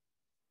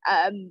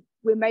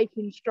 We're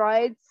making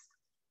strides,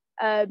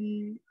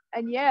 and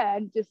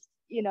just,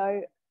 you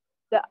know,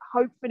 that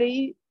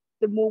hopefully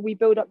the more we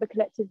build up the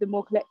collective, the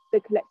more the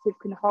collective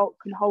can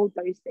hold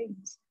those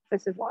things for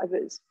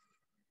survivors.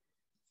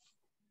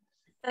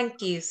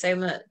 Thank you so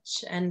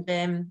much. And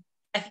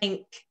I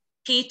think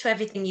key to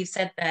everything you've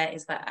said there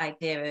is that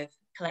idea of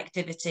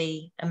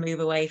collectivity, a move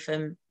away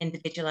from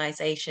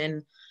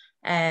individualization,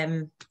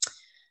 a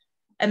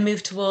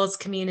move towards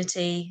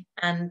community,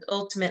 and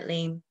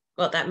ultimately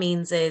what that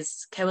means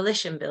is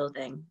coalition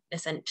building,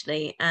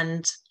 essentially.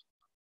 And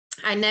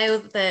I know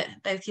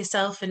that both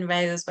yourself and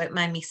Rose won't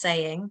mind me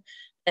saying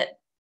that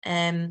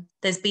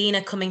there's been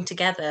a coming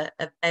together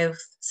of both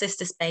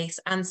Sister Space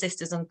and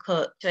Sisters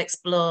Uncut to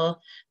explore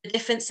the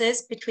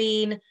differences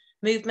between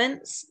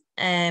movements,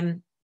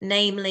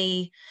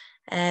 namely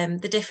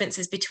the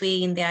differences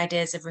between the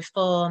ideas of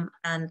reform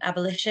and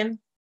abolition.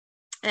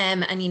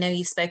 And, you know,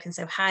 you've spoken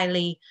so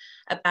highly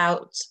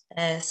about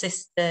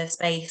Sister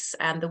Space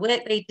and the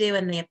work they do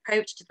and the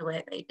approach to the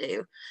work they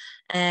do.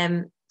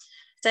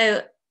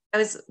 So I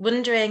was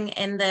wondering,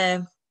 in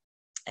the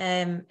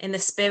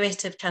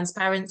spirit of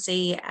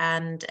transparency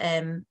and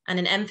an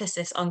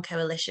emphasis on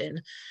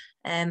coalition,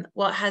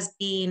 what has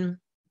been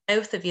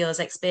both of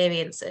yours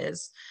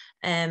experiences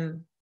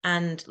and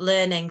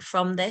learning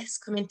from this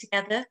coming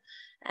together,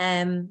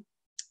 and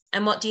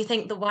what do you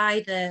think the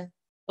wider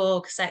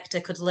VAWG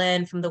sector could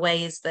learn from the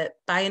ways that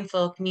by and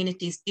for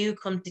communities do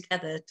come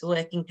together to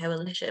work in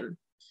coalition?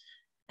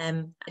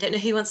 I don't know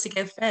who wants to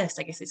go first.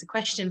 I guess it's a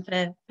question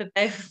for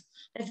both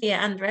Evie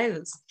and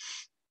Rose.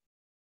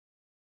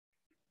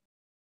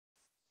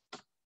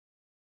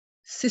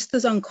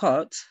 Sisters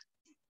Uncut,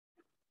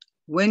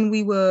 when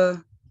we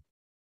were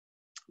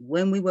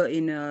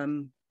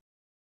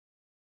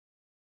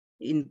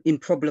in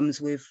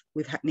problems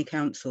with Hackney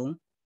Council,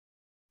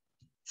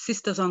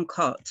 Sisters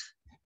Uncut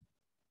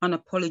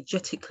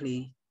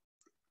unapologetically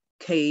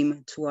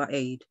came to our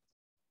aid.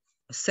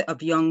 A set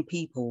of young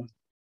people,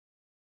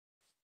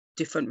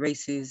 different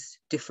races,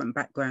 different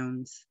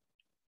backgrounds,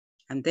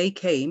 and they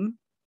came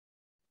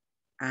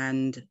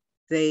and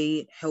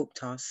they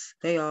helped us.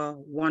 They are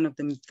one of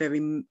the very,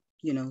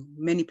 you know,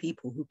 many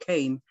people who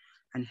came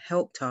and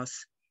helped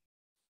us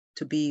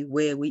to be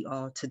where we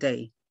are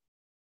today.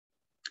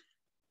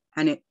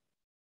 And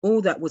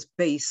all that was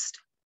based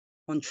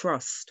on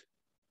trust.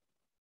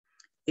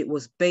 It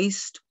was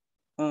based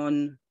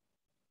on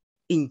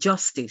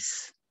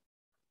injustice.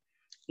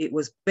 It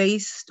was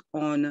based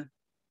on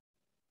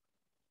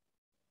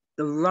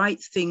the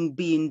right thing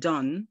being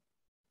done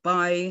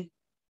by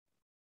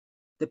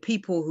the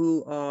people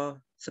who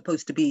are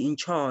supposed to be in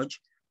charge,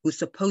 who's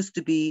supposed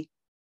to be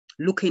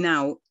looking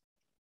out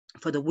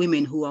for the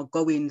women who are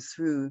going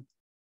through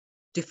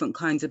different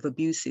kinds of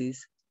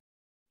abuses,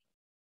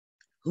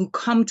 who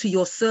come to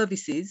your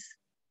services,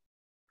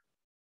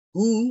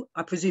 who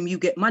I presume you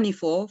get money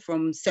for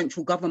from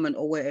central government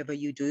or wherever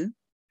you do.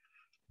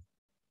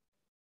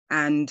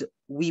 And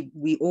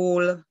we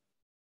all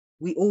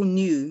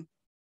knew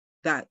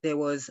that there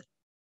was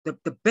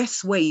the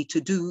best way to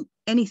do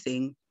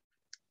anything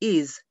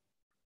is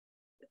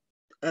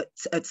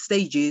at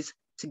stages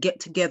to get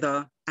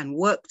together and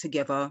work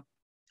together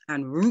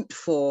and root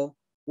for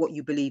what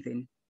you believe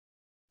in.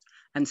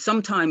 And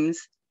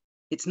sometimes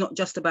it's not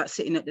just about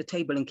sitting at the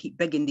table and keep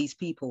begging these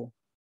people.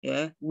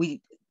 Yeah,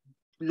 we,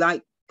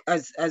 like,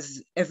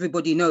 as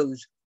everybody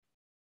knows,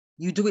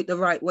 you do it the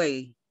right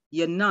way.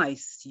 You're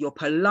nice, you're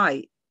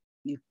polite,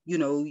 you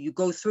know, you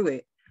go through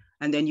it,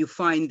 and then you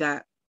find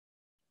that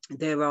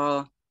there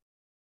are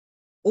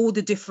all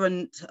the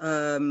different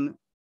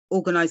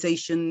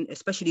organizations,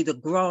 especially the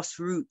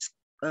grassroots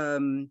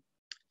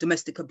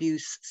domestic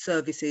abuse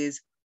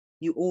services.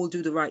 You all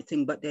do the right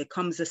thing, but there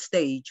comes a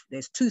stage,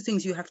 there's two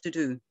things you have to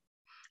do.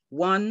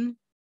 One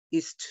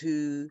is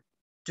to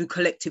do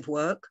collective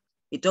work.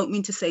 It don't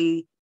mean to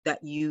say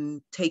that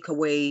you take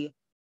away,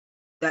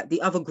 that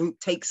the other group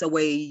takes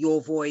away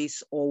your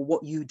voice or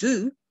what you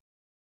do.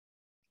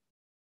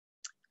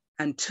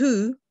 And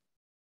two,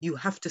 you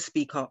have to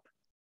speak up.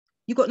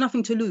 you got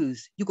nothing to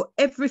lose. You got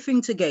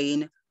everything to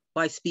gain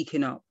by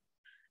speaking up.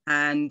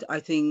 And I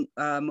think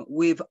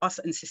with us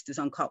and Sisters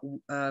Uncut,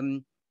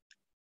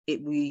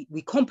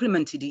 we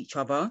complemented each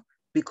other,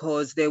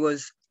 because there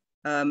was,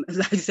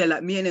 like I said,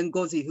 like me and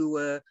Ngozi, who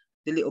were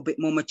the little bit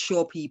more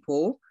mature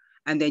people,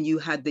 and then you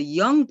had the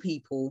young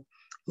people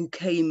who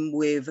came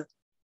with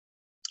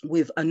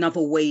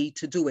another way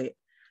to do it.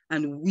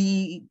 And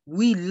we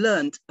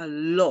learned a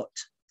lot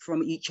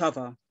from each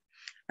other.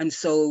 And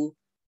so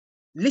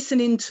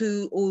listening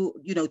to all,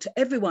 you know, to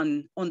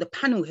everyone on the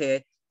panel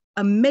here,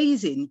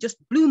 amazing, just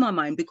blew my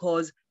mind,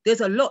 because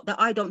there's a lot that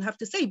I don't have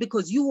to say,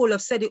 because you all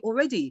have said it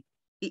already.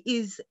 It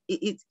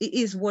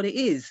is what it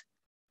is.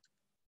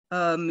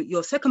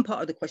 Your second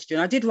part of the question,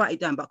 I did write it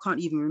down, but I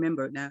can't even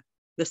remember it now.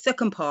 The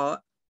second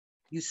part,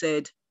 you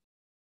said.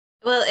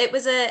 Well, it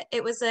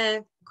was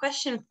a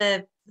question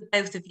for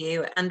both of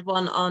you, and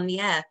one on,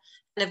 kind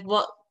of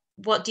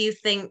what do you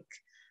think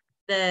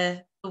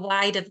the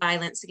wider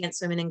violence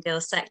against women and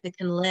girls sector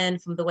can learn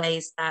from the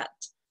ways that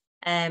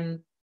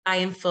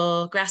fighting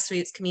for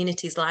grassroots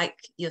communities like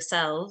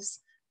yourselves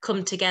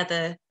come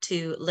together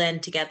to learn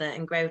together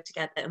and grow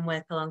together and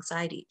work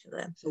alongside each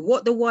other? So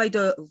what the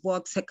wider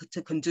VAWG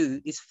sector can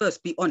do is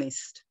first be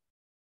honest,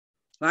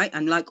 right?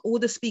 And like all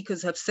the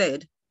speakers have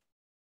said,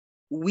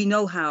 we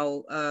know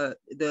how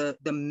the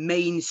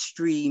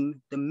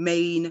mainstream, the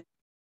main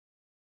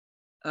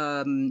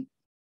 10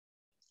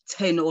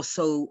 or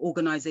so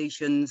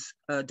organizations,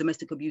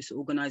 domestic abuse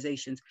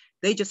organizations,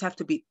 they just have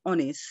to be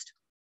honest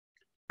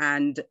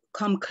and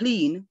come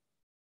clean,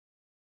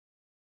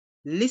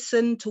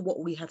 listen to what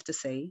we have to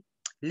say,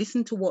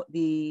 listen to what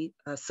the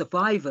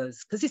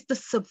survivors, because it's the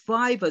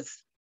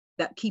survivors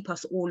that keep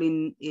us all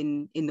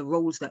in the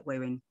roles that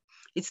we're in.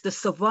 It's the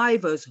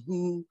survivors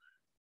who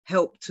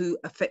help to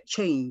affect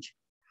change.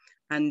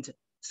 And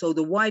so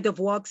the wider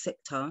VAWG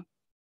sector,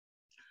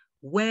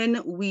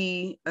 when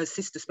we as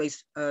Sister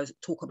Space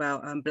talk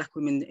about Black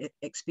women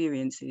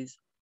experiences,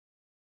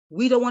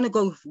 we don't want to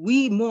go,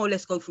 we more or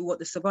less go through what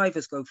the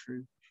survivors go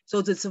through.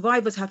 So the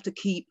survivors have to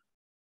keep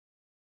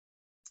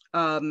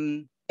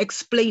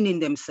explaining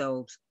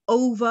themselves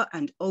over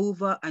and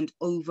over and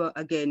over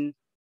again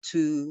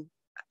to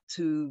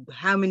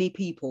how many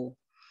people.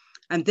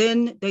 And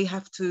then they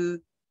have to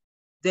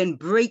then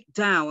break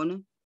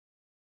down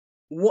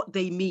what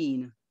they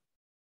mean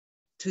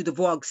to the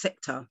VAWG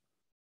sector.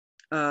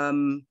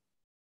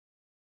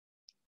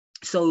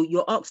 So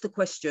you're asked a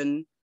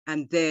question,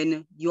 and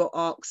then you're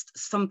asked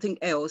something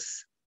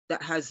else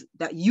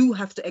that you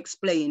have to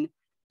explain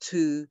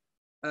to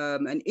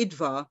an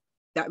IDVA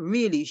that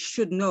really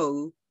should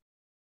know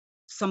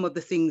some of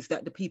the things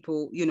that the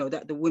people, you know,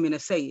 that the women are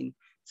saying.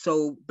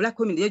 So Black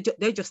women,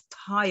 they're just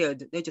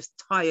tired. They're just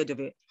tired of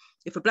it.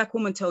 If a Black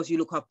woman tells you,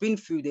 look, I've been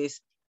through this,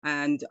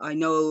 and I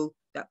know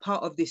that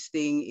part of this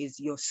thing is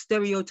you're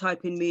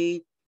stereotyping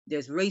me,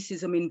 there's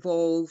racism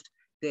involved,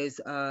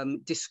 there's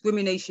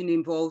discrimination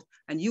involved,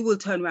 and you will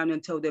turn around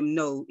and tell them,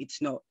 no,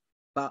 it's not.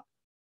 But,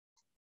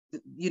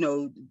 you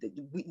know,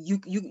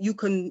 you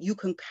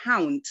can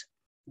count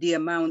the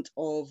amount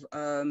of,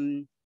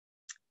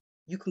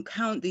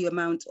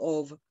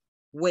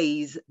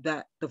 ways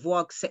that the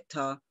VAWG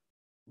sector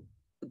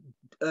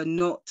are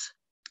not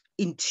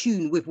in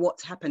tune with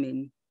what's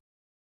happening.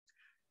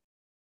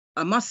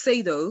 I must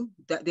say though,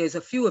 that there's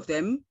a few of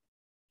them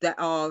that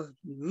are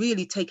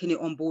really taking it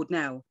on board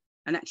now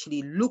and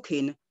actually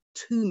looking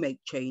to make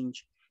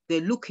change. They're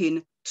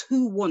looking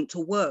to want to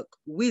work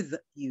with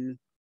you.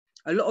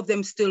 A lot of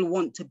them still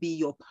want to be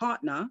your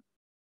partner,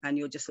 and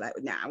you're just like,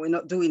 nah, we're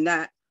not doing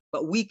that,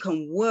 but we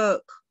can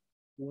work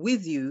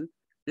with you.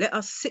 Let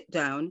us sit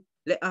down,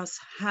 let us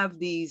have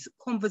these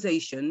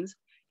conversations,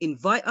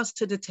 invite us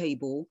to the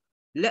table,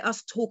 let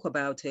us talk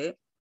about it.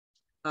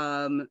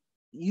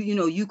 You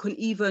know, you can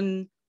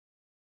even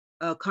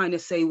kind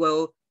of say,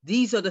 well,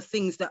 these are the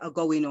things that are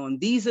going on.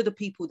 These are the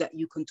people that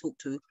you can talk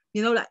to,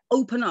 you know, like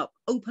open up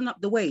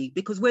the way,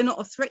 because we're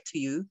not a threat to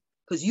you,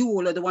 because you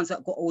all are the ones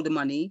that got all the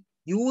money.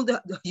 You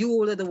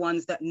all are the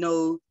ones that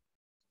know,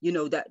 you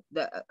know, that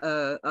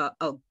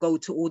go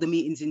to all the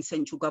meetings in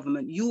central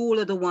government. You all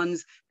are the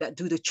ones that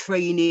do the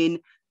training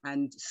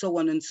and so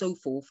on and so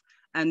forth.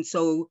 And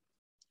so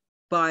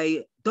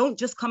don't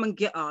just come and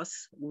get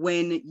us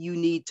when you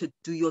need to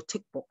do your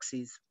tick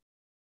boxes.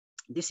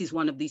 This is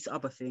one of these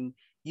other things.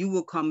 You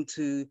will come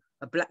to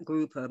a Black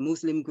group, a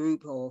Muslim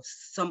group, or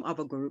some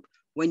other group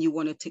when you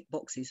want to tick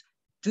boxes.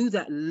 Do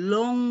that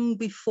long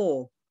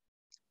before.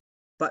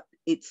 But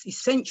it's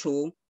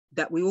essential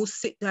that we all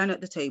sit down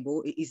at the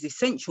table. It is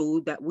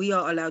essential that we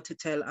are allowed to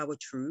tell our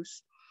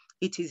truths.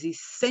 It is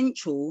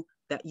essential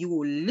that you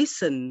will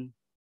listen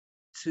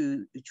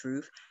to the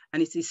truth.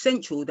 And it's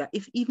essential that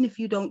even if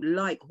you don't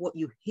like what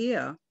you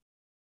hear,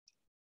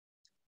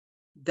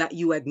 that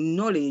you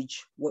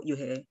acknowledge what you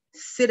hear.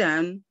 Sit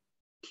down,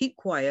 keep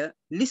quiet,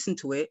 listen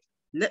to it,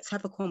 let's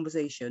have a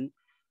conversation.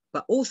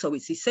 But also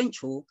it's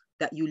essential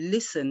that you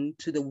listen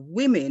to the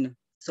women.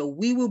 So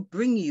we will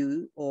bring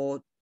you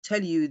or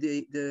tell you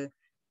the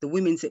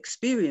women's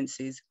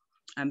experiences,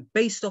 and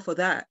based off of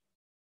that,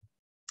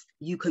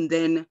 you can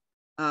then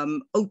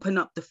open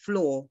up the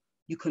floor,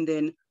 you can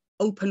then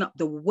open up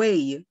the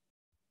way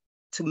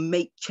to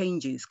make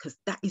changes, because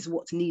that is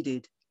what's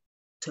needed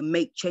to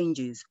make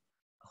changes.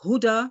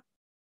 Huda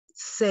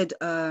said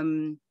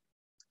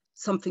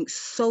something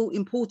so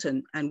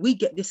important, and we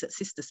get this at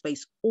Sister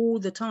Space all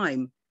the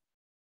time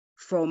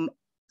from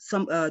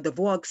the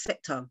VAWG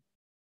sector.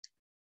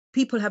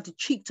 People have the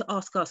cheek to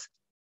ask us,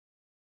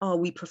 are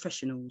we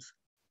professionals?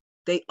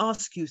 They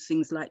ask you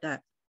things like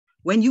that.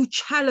 When you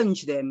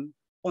challenge them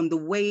on the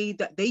way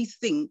that they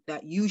think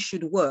that you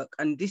should work,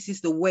 and this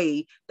is the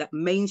way that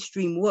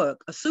mainstream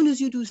work, as soon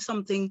as you do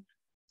something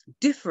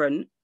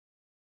different,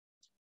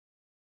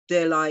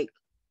 they're like,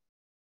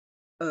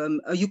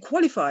 are you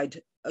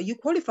qualified? Are you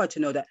qualified to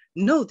know that?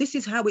 No, this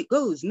is how it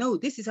goes. No,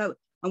 this is how,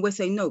 and we're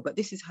saying, no, but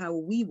this is how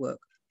we work.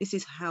 This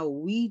is how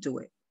we do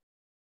it.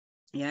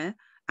 Yeah.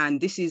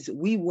 And this is,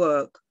 we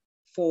work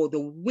for the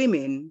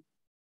women,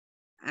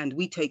 and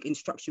we take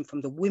instruction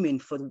from the women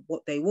for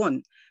what they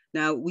want.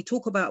 Now, we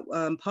talk about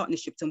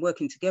partnerships and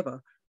working together,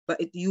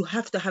 but you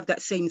have to have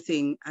that same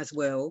thing as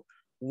well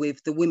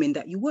with the women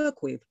that you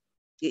work with.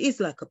 It is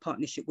like a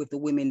partnership with the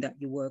women that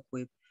you work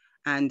with.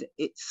 And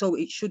so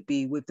it should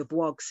be with the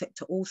VAWG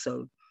sector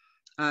also.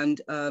 And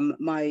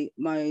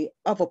my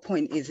other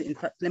point is, in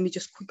fact, let me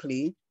just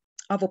quickly,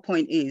 other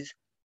point is,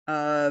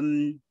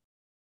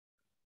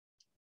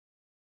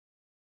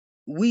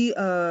 we,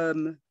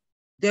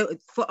 there,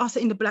 for us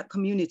in the Black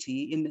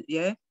community,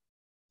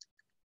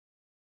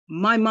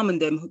 my mum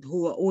and them,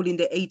 who are all in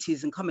their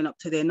 80s and coming up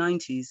to their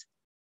 90s,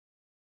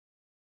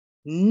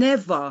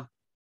 never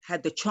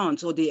had the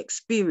chance or the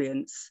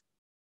experience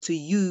to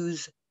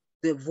use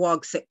the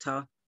VAWG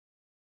sector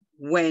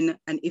when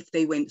and if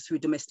they went through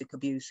domestic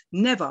abuse.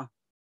 Never.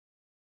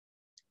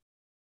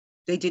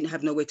 They didn't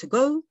have nowhere to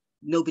go.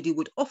 Nobody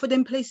would offer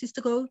them places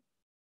to go.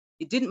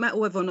 It didn't matter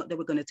whether or not they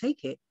were going to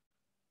take it.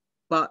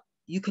 But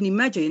you can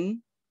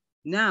imagine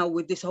now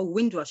with this whole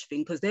Windrush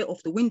thing, because they're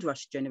of the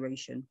Windrush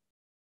generation,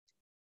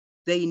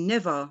 they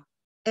never,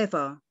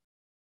 ever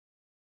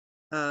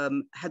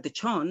had the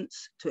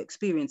chance to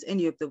experience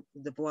any of the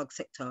VAWG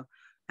sector.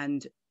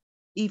 And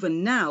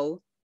even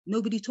now,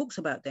 nobody talks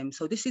about them.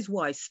 So this is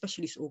why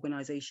specialist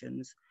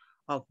organizations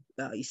are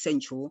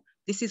essential.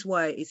 This is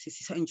why it's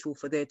essential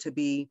for there to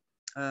be,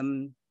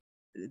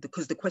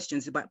 because the question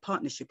is about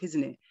partnership,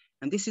 isn't it?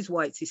 And this is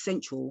why it's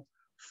essential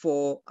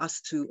for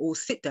us to all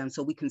sit down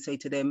so we can say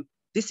to them,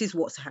 this is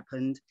what's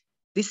happened.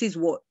 This is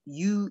what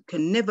you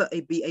can never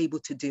be able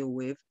to deal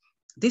with.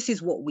 This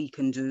is what we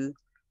can do.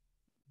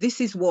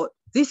 This is what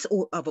this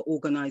other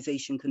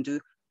organization can do,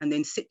 and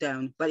then sit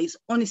down. But it's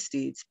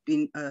honesty. It's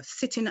been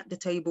sitting at the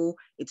table.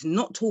 It's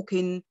not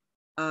talking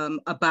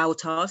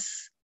about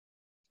us,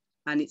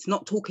 and it's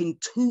not talking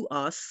to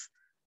us,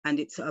 and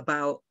it's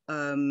about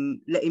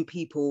letting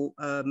people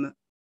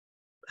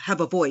have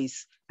a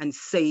voice and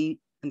say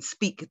and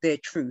speak their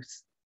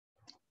truth.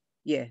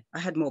 Yeah, I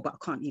had more, but I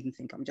can't even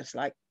think. I'm just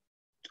like,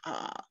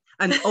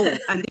 And oh,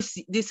 and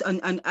this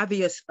and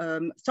obvious.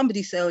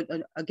 Somebody said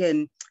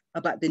again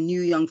about the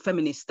new young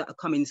feminists that are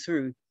coming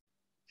through.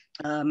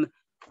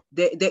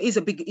 There is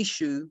a big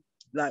issue,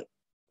 like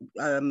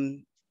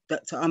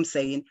that I'm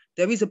saying.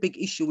 There is a big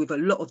issue with a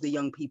lot of the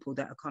young people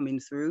that are coming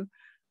through.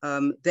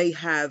 They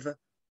have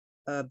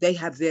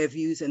their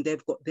views and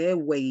they've got their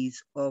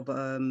ways of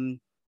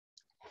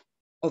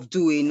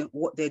doing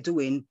what they're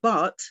doing,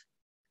 but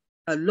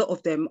a lot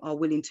of them are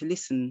willing to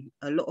listen.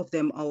 A lot of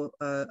them are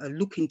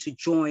looking to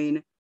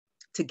join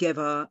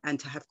together and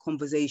to have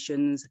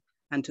conversations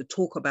and to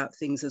talk about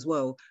things as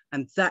well.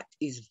 And that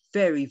is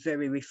very,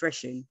 very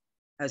refreshing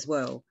as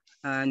well.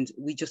 And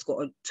we just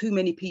got too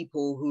many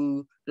people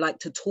who like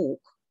to talk.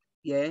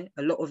 Yeah,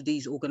 a lot of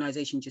these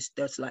organizations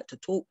just like to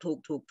talk.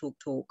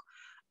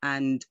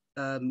 And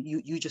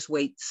you just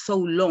wait so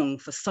long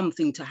for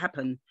something to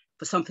happen,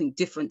 for something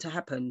different to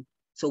happen.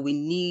 So we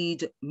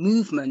need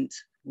movement.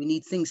 We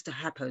need things to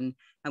happen,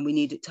 and we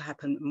need it to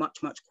happen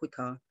much, much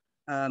quicker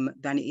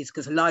than it is,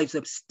 because lives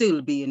are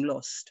still being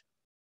lost.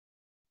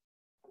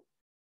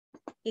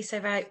 You're so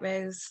right,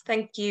 Rose.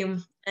 Thank you.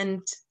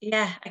 And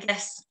yeah, I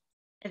guess,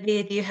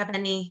 Evie, do you have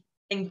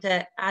anything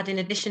to add in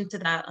addition to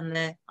that on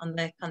the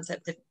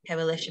concept of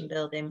coalition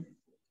building?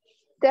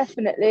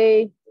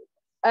 Definitely.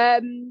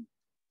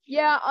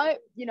 Yeah,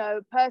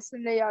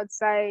 personally, I'd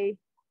say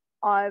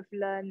I've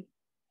learned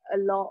a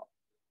lot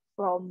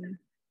from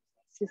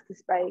Sister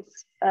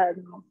Space.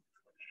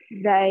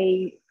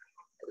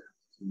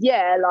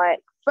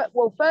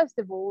 First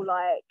of all,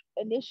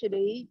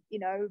 initially,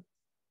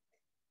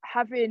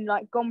 having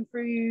gone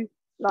through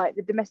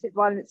the domestic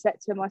violence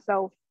sector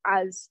myself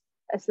as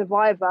a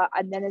survivor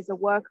and then as a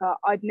worker,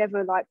 I'd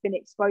never been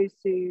exposed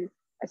to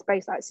a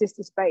space like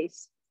Sister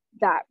Space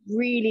that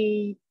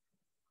really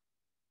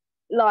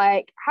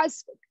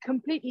has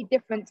completely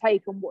different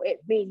take on what it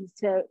means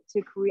to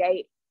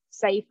create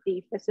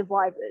safety for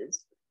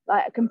survivors.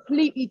 A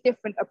completely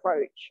different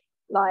approach.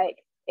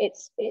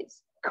 It's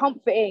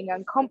comforting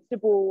and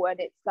comfortable, and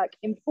it's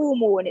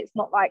informal, and it's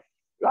not like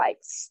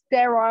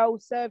sterile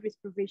service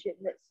provision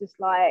that's just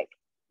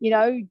you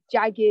know,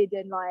 jagged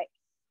and like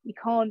you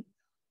can't,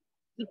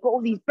 you've got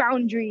all these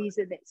boundaries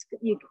and it's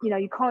you know,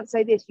 you can't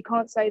say this, you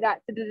can't say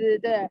that, da, da, da,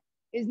 da.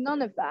 There's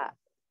none of that.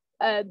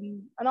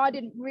 And I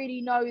didn't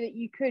really know that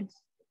you could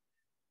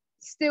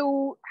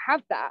still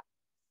have that.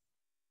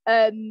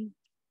 And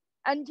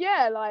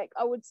yeah, like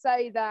I would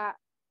say that,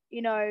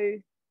 you know,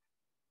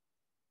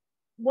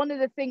 one of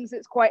the things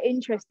that's quite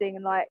interesting,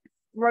 and like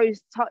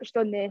Rose touched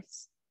on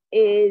this,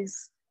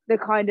 is the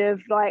kind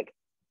of like,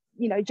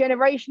 you know,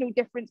 generational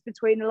difference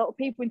between a lot of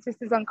people in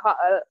Sisters Uncut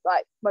are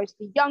like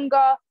mostly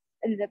younger,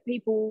 and the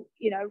people,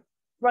 you know,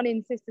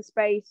 running Sister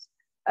Space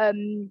are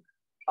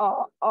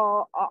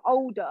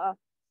older.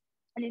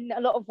 And in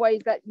a lot of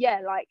ways that,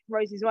 yeah, like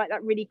Rose is right,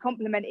 that really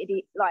complemented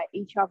like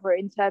each other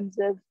in terms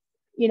of,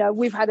 you know,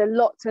 we've had a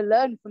lot to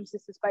learn from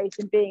Sister Space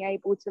and being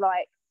able to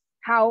like,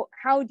 how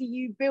do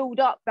you build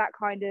up that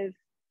kind of,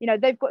 you know,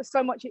 they've got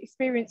so much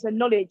experience and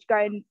knowledge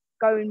going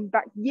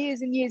back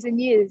years and years and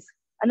years,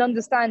 and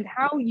understand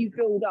how you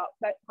build up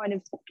that kind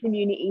of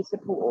community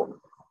support.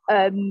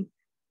 And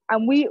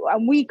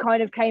we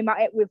kind of came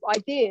at it with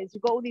ideas.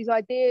 We've got all these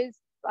ideas,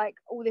 like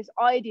all this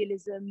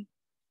idealism,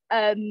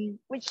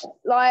 which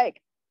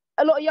like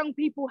a lot of young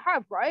people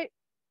have, right?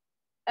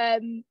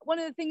 One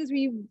of the things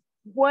we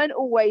weren't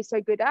always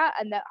so good at,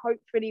 and that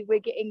hopefully we're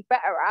getting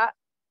better at,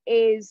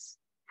 is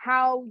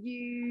how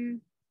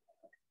you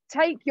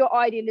take your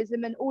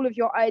idealism and all of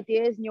your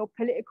ideas and your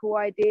political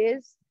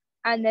ideas,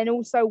 and then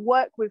also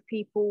work with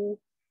people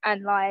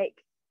and like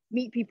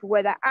meet people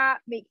where they're at,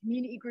 meet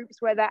community groups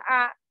where they're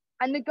at,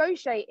 and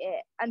negotiate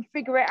it and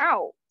figure it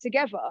out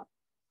together.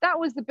 That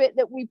was the bit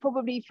that we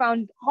probably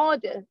found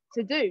harder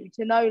to do,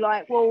 to know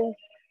like, well,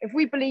 if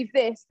we believe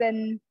this,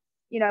 then,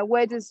 you know,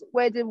 where does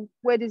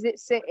it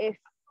sit if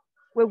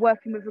we're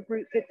working with a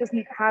group that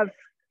doesn't have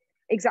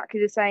exactly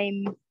the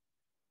same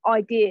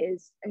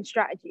ideas and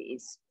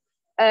strategies.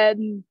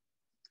 And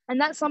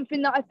that's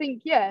something that I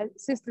think, yeah,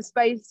 Sister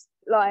Space,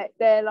 like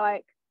their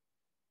like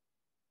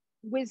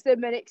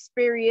wisdom and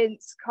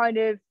experience kind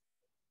of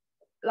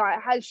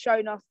like has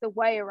shown us the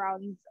way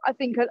around. I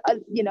think,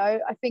 you know,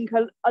 I think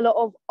a lot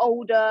of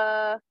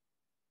older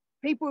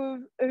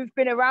people who've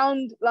been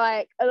around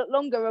like a lot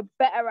longer are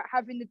better at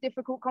having the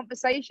difficult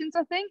conversations,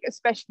 I think,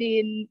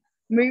 especially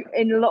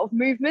in a lot of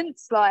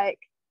movements. Like,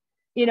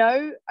 you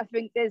know, I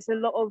think there's a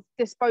lot of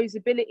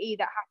disposability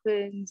that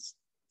happens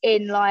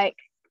in like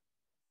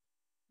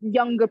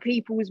younger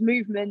people's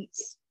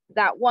movements,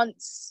 that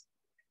once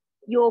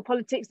your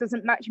politics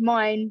doesn't match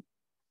mine,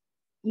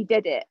 you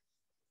did it.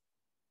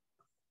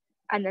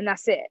 And then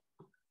that's it.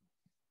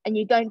 And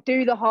you don't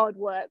do the hard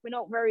work. We're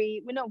not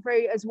very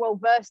as well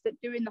versed at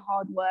doing the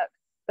hard work,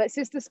 but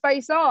Sister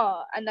Space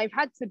are, and they've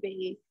had to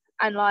be.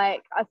 And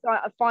like, I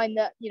find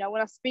that, you know,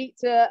 when I speak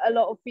to a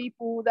lot of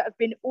people that have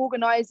been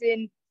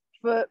organizing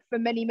for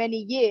many,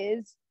 many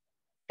years,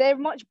 they're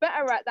much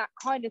better at that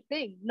kind of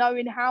thing,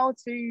 knowing how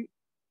to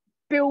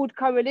build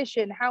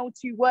coalition, how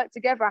to work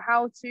together,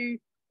 how to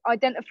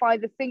identify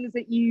the things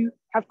that you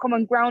have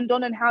common ground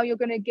on, and how you're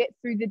going to get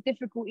through the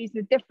difficulties,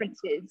 the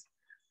differences.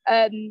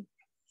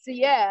 So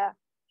yeah,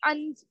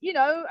 and you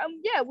know,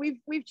 yeah,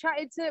 we've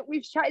chatted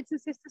to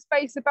Sister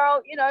Space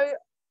about, you know,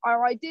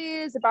 our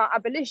ideas about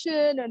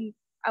abolition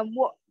and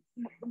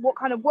what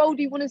kind of world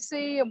we want to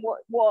see, and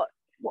what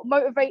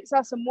motivates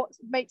us and what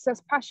makes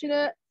us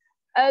passionate.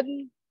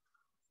 And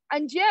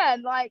yeah,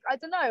 like, I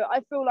don't know,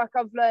 I feel like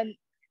I've learned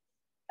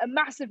a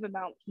massive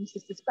amount from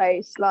Sister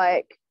Space,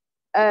 like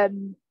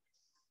in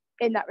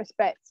that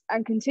respect,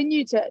 and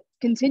continue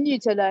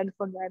to learn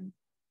from them.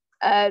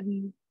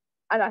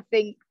 And I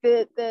think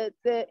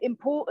the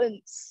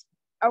importance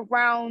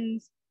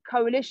around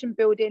coalition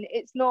building,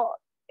 it's not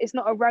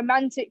a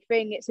romantic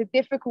thing, it's a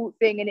difficult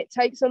thing, and it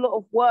takes a lot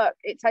of work,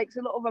 it takes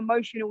a lot of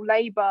emotional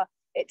labor,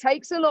 it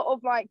takes a lot of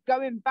like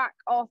going back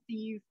after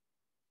you've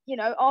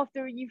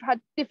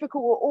had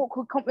difficult or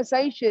awkward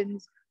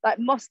conversations, like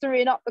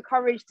mustering up the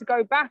courage to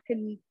go back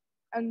and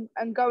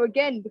go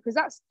again, because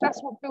that's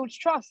what builds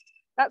trust,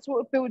 that's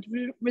what builds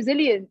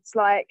resilience.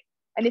 Like,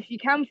 and if you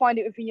can find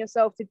it within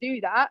yourself to do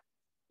that,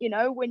 you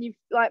know, when you've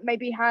like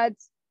maybe had,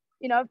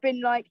 you know, I've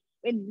been like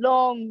in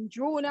long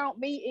drawn out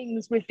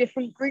meetings with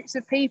different groups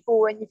of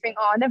people, and you think,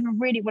 oh, I never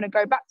really want to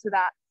go back to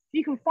that. If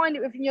you can find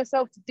it within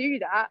yourself to do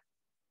that,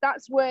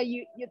 that's where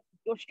your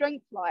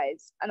strength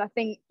lies. And I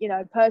think, you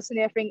know,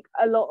 personally, I think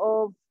a lot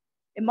of,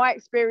 in my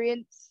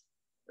experience,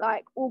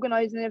 like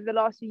organizing over the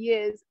last few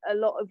years, a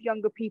lot of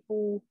younger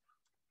people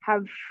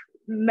have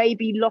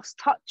maybe lost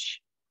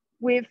touch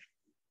with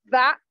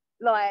that,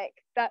 like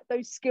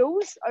those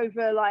skills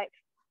over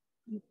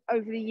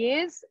the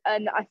years.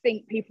 And I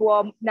think people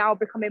are now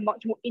becoming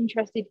much more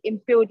interested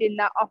in building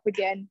that up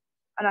again.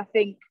 And I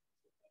think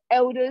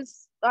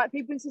elders, like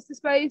people in Sister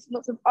Space,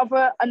 lots of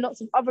other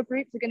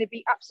groups are going to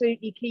be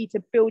absolutely key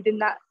to building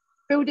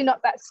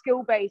up that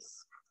skill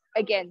base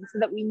again, so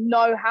that we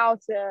know how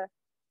to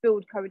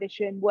build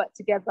coalition, work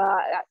together.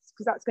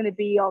 That's going to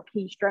be our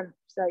key strength.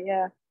 So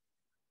yeah.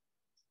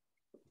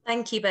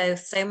 Thank you both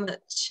so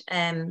much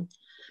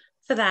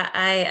for that.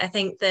 I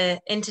think the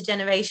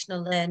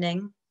intergenerational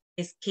learning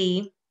is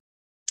key,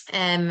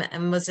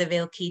 and was a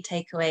real key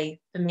takeaway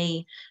for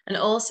me. And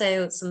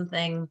also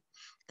something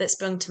that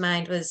sprung to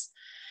mind was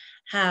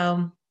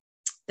how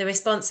the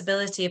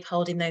responsibility of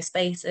holding those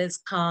spaces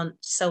can't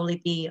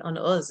solely be on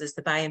us as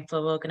the buy-in for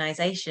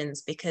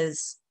organisations,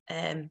 because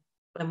when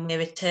we're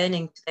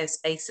returning to those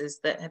spaces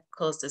that have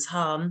caused us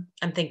harm,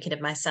 I'm thinking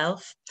of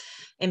myself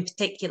in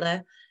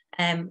particular,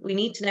 we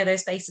need to know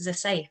those spaces are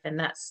safe, and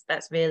that's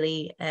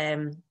really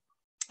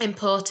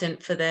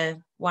important for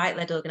the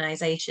white-led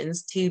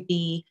organisations to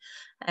be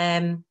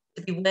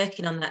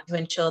working on that, to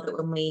ensure that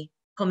when we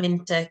come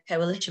into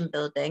coalition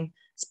building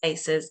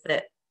spaces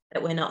that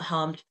we're not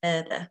harmed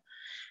further.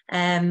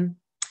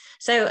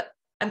 So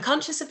I'm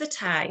conscious of the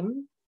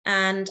time,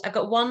 and I've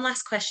got one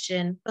last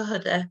question for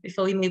Huda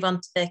before we move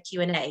on to the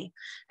Q&A.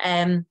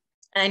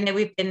 I know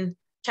we've been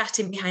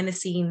chatting behind the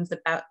scenes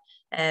about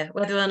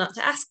whether or not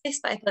to ask this,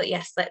 but I thought,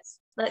 yes,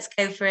 let's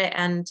go for it,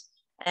 and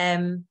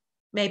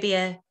maybe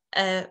a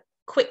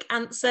quick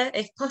answer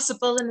if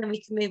possible, and then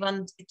we can move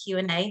on to the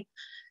Q&A.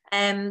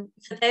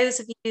 For those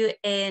of you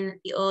in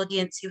the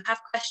audience who have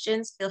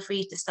questions, feel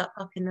free to start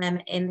popping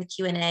them in the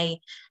Q&A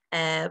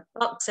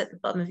box at the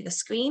bottom of your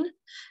screen.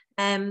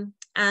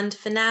 And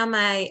for now,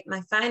 my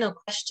final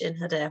question,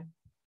 Huda,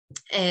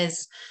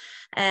 is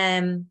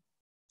in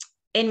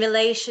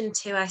relation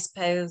to, I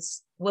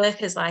suppose,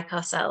 workers like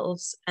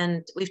ourselves,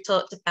 and we've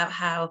talked about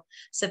how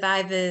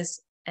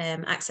survivors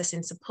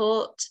accessing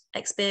support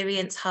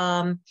experience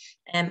harm,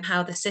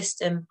 how the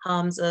system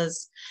harms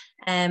us,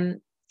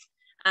 and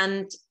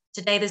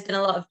today there's been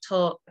a lot of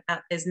talk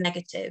about those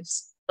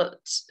negatives. But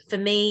for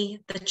me,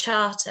 the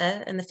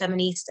Charter and the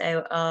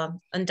Feministo are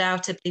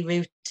undoubtedly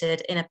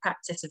rooted in a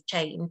practice of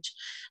change.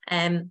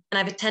 And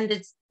I've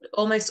attended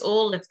almost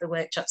all of the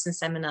workshops and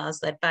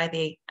seminars led by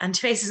the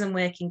Anti-Racism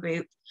Working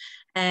Group.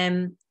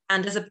 And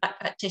as a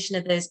Black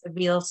practitioner, there's a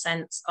real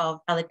sense of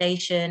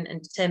validation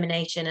and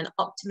determination and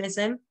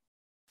optimism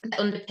that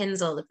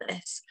underpins all of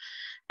this.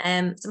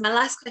 So my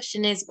last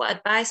question is, what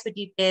advice would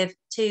you give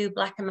to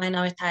Black and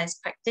minoritized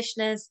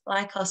practitioners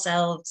like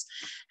ourselves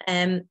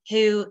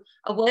who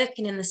are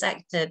working in the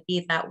sector,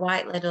 be that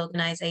white-led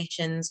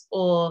organisations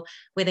or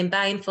within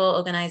buy-in for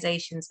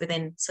organisations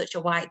within such a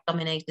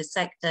white-dominated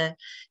sector,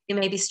 who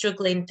may be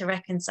struggling to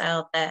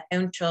reconcile their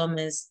own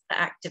traumas, their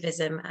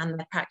activism and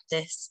their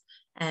practice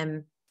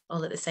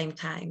all at the same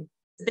time?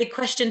 It's a big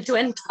question to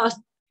end on.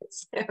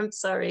 So I'm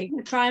sorry.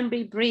 I'll try and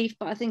be brief,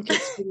 but I think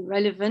it's really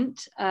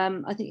relevant.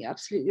 I think you're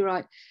absolutely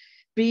right.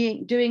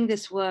 Doing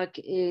this work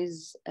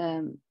is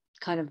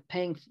kind of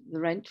paying the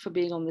rent for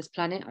being on this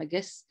planet, I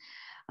guess.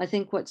 I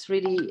think what's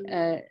really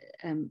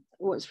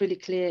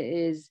clear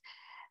is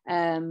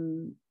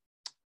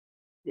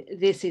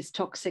this is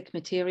toxic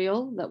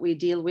material that we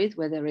deal with,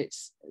 whether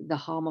it's the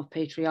harm of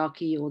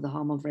patriarchy or the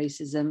harm of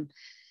racism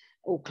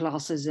or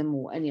classism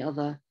or any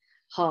other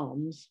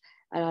harms.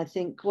 And I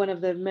think one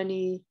of the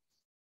many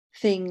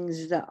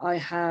things that I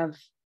have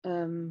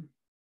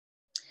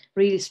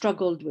really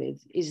struggled with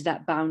is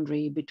that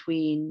boundary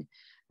between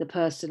the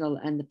personal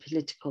and the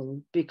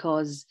political,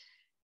 because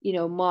you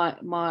know my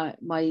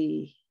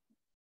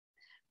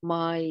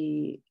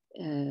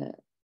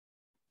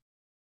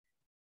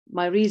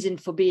reason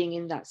for being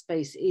in that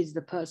space is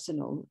the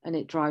personal, and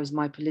it drives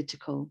my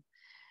political.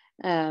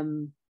 For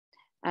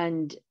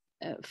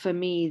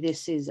me,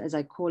 this is, as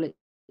I call it,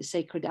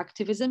 sacred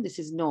activism. This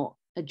is not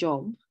a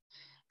job.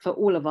 For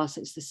all of us,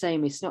 it's the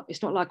same. It's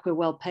not like we're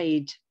well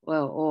paid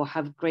or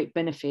have great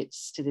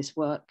benefits to this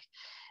work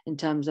in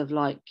terms of,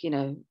 like, you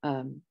know,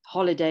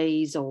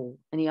 holidays or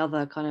any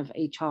other kind of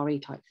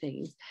HRE type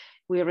things.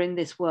 We are in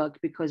this work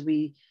because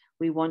we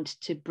want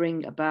to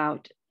bring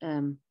about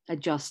a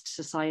just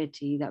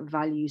society that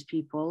values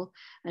people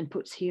and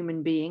puts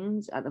human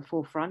beings at the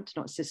forefront,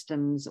 not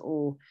systems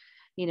or,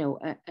 you know,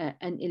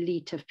 an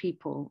elite of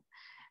people.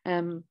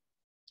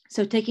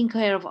 So taking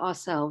care of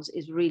ourselves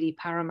is really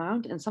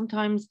paramount. And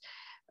sometimes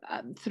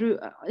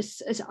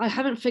I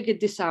haven't figured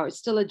this out, it's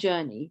still a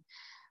journey,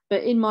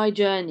 but in my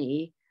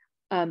journey,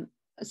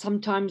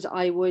 sometimes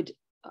I would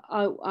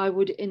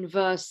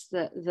inverse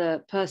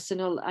the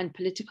personal and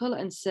political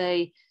and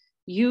say,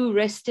 you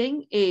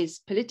resting is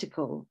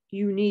political.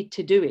 You need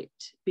to do it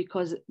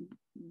because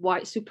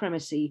white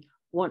supremacy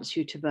wants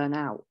you to burn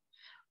out.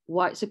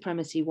 White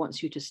supremacy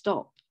wants you to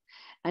stop.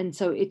 And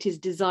so it is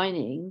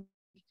designing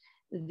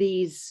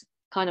these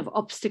kind of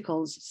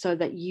obstacles so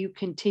that you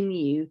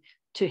continue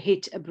to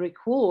hit a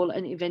brick wall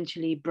and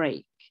eventually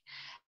break.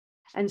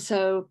 And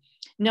so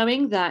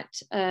knowing that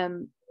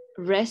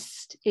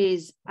rest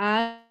is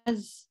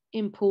as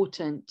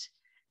important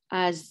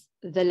as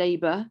the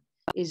labor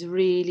is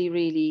really,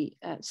 really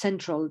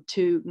central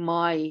to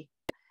my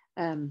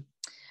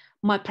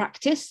my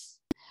practice.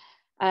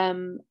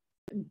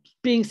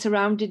 Being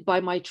surrounded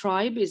by my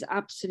tribe is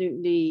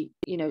absolutely,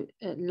 you know,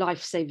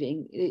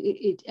 life-saving.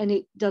 And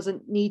it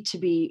doesn't need to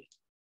be,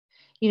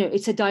 you know,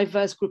 it's a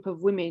diverse group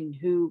of women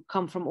who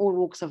come from all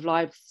walks of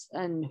life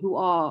and who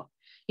are,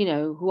 you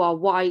know, who are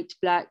white,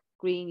 black,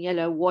 green,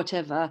 yellow,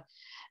 whatever.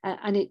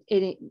 and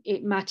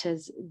it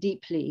matters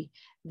deeply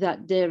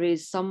that there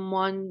is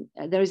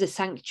a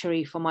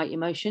sanctuary for my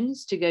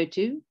emotions to go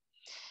to,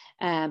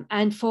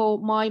 and for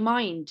my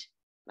mind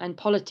and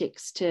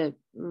politics to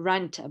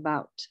rant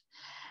about.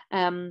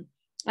 And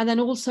then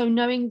also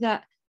knowing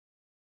that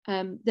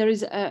there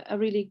is a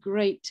really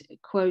great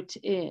quote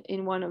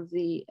in one of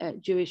the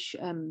Jewish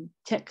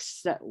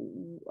texts that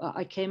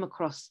I came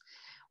across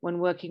when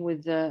working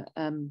with the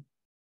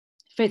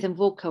Faith and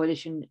VAWG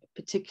Coalition,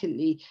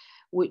 particularly,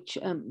 which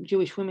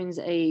Jewish Women's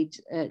Aid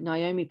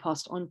Naomi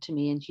passed on to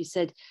me. And she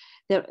said,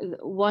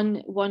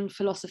 one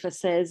philosopher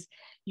says,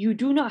 you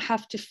do not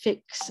have to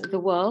fix the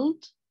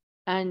world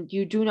and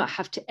you do not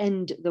have to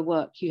end the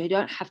work. You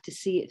don't have to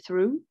see it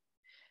through,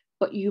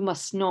 but you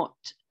must not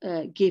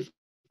give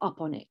up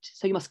on it.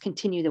 So you must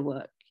continue the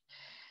work.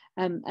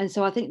 And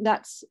so I think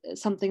that's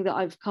something that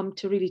I've come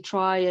to really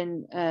try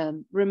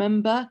and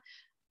remember.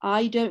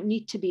 I don't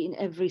need to be in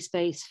every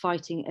space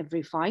fighting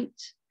every fight.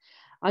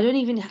 I don't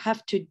even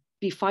have to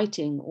be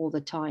fighting all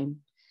the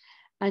time.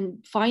 And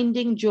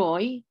finding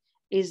joy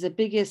is the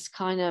biggest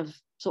kind of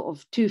sort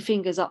of 2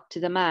 fingers up to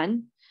the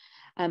man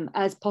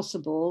as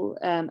possible,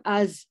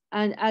 as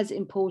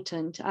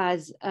important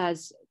as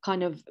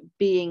kind of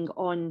being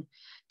on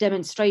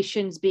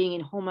demonstrations, being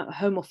in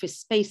home office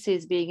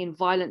spaces, being in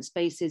violent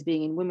spaces,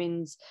 being in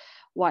women's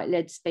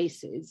white-led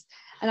spaces.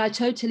 And I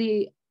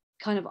totally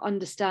kind of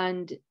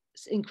understand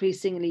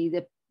increasingly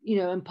that,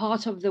 and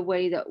part of the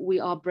way that we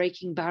are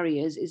breaking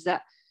barriers is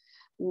that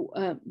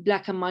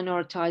Black and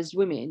minoritized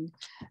women,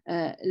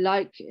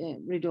 like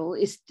Riddle,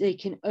 is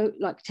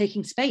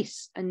taking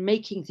space and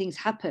making things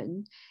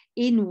happen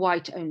in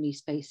white-only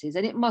spaces.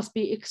 And it must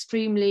be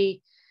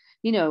extremely,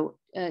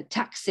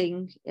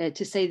 taxing,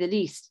 to say the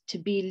least, to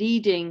be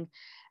leading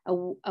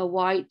a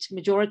white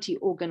majority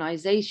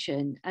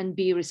organization and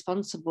be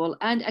responsible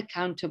and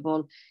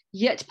accountable,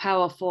 yet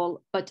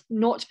powerful, but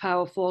not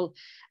powerful,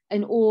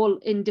 and all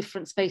in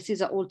different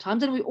spaces at all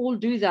times. And we all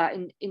do that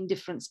in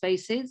different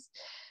spaces.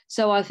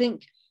 So I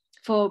think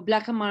for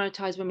Black and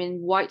minoritized women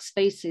in white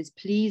spaces,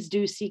 please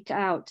do seek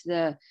out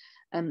the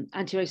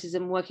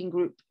anti-racism working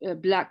group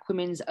Black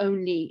Women's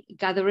Only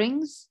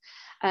gatherings,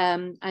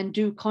 and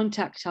do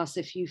contact us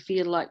if you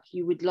feel like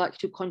you would like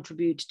to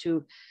contribute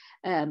to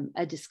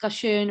a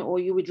discussion, or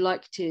you would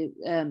like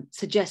to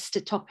suggest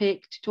a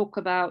topic to talk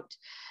about.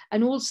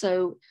 And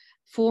also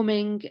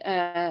forming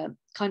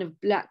kind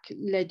of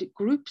Black-led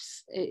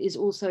groups is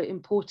also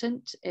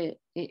important in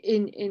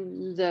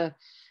the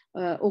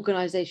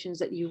organizations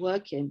that you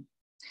work in.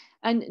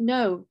 And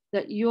know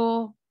that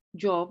your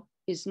job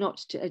is not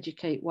to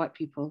educate white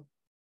people.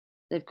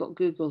 They've got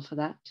Google for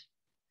that,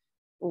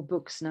 or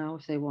books now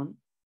if they want,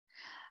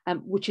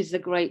 which is the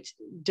great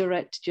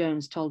Dorette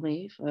Jones told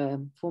me,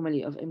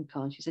 formerly of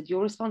IMCA. She said,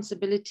 your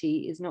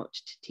responsibility is not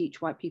to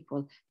teach white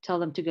people, tell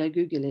them to go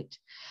Google it.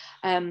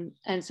 And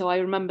so I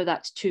remember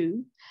that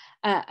too.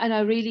 And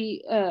I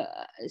really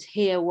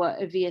hear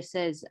what Evie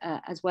says,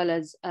 as well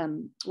as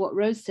what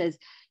Rose says.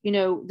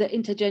 The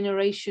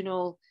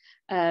intergenerational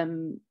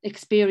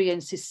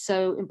experience is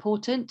so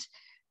important.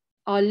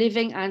 Our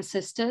living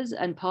ancestors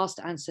and past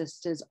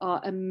ancestors are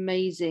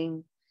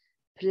amazing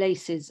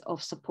places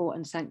of support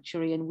and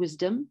sanctuary and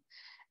wisdom.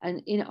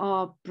 And in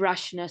our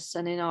brashness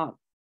and in our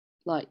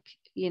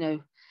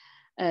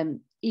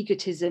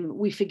egotism,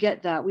 we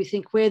forget that. We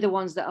think we're the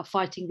ones that are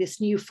fighting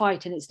this new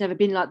fight, and it's never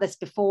been like this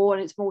before,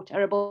 and it's more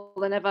terrible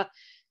than ever.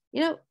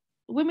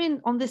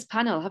 Women on this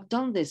panel have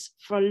done this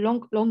for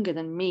longer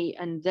than me,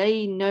 and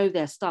they know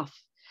their stuff.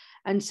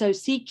 And so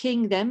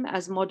seeking them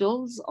as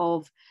models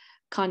of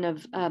kind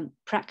of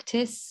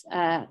practice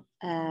and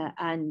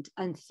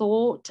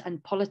thought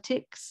and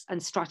politics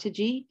and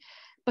strategy,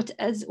 but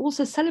as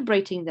also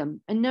celebrating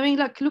them and knowing,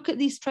 look at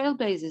these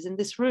trailblazers in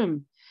this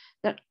room.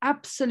 They're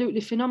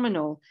absolutely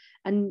phenomenal.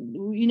 And,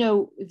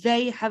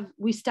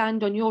 we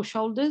stand on your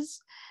shoulders.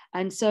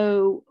 And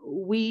so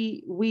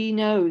we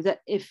know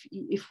that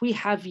if we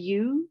have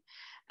you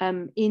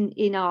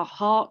in our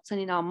hearts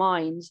and in our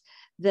minds,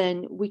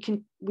 then we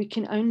can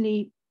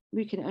only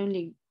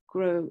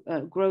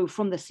grow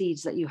from the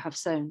seeds that you have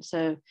sown.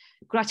 So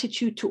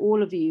gratitude to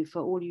all of you for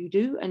all you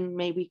do, and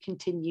may we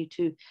continue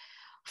to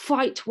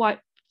fight white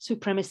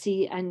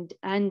supremacy and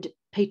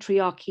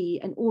patriarchy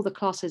and all the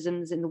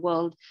classisms in the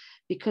world,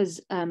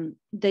 because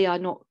they are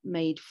not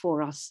made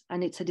for us,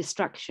 and it's a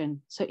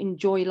distraction. So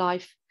enjoy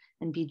life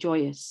and be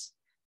joyous.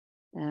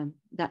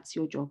 That's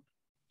your job.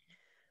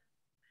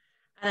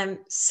 I'm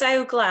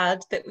so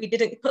glad that we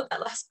didn't put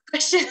that last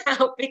question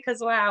out,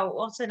 because wow,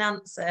 what an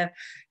answer.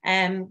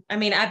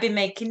 I've been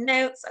making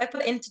notes. I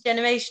put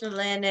intergenerational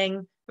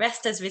learning,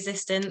 rest as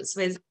resistance,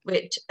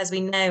 which, as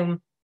we know,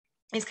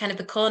 is kind of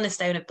the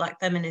cornerstone of Black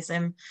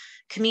feminism.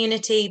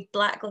 Community,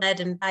 Black-led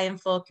and by and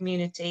for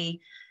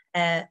community.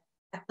 I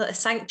put a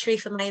sanctuary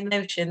for my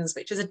emotions,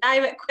 which was a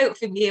direct quote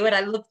from you, and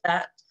I love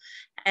that.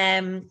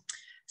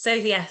 So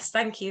yes,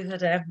 thank you,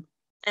 Huda.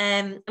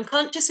 I'm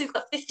conscious we've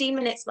got 15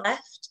 minutes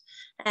left.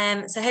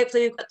 So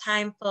hopefully we've got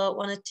time for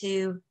 1 or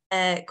 2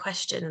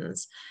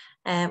 questions.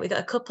 We've got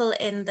a couple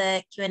in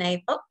the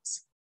Q&A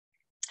box.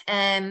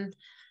 And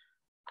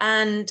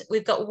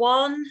we've got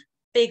one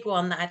big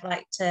one that I'd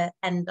like to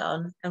end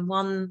on, and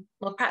one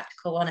more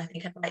practical one I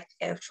think I'd like to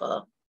go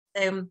for.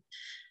 So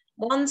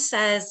one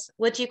says,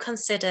 would you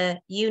consider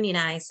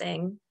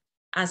unionising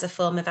as a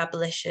form of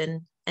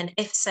abolition? And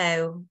if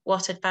so,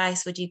 what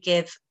advice would you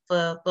give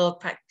for VAWG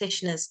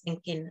practitioners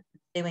thinking of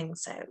doing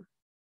so?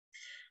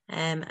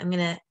 I'm going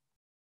to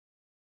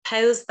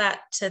pose that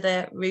to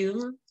the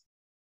room.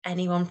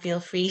 Anyone feel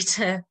free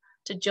to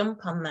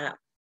jump on that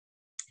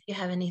if you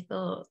have any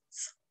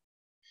thoughts.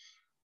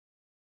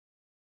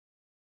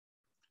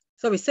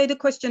 Sorry, say the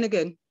question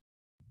again.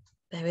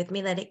 Bear with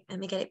me, let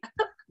me get it back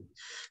up.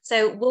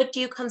 So would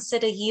you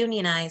consider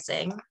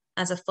unionising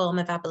as a form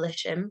of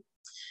abolition?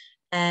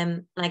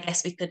 And I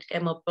guess we could go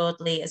more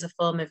broadly as a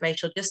form of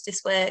racial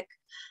justice work.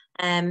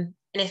 And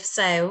if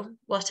so,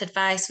 what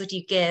advice would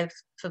you give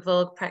for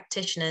VAWG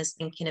practitioners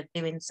thinking of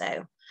doing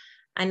so?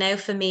 I know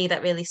for me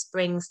that really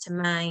springs to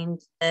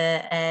mind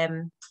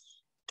the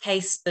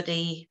case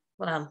study,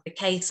 well, the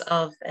case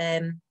of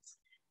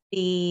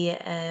the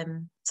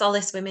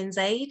Solace Women's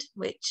Aid,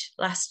 which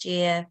last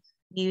year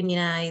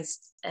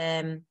unionised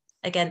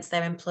against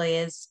their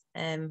employers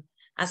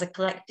as a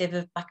collective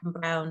of Black and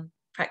Brown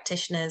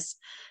practitioners,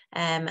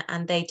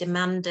 and they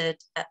demanded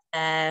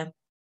that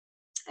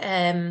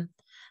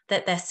their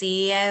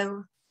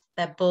CEO,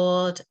 their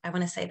board, I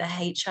want to say their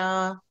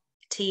HR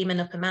team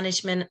and upper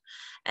management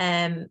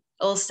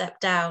all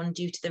stepped down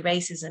due to the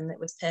racism that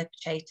was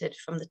perpetrated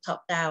from the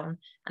top down,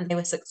 and they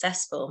were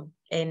successful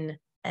in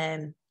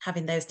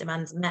having those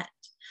demands met.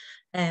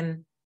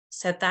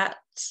 So that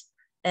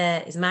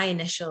is my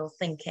initial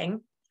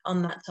thinking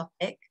on that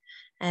topic.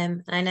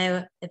 I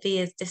know Evie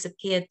has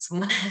disappeared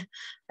somewhere,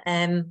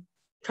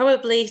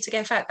 probably to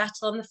go fight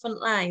battle on the front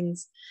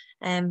lines.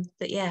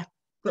 But yeah,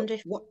 but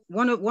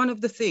one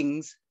of the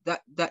things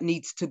that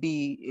needs to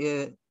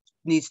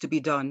be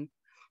done.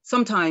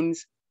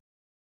 Sometimes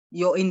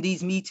you're in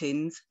these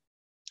meetings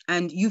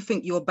and you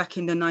think you're back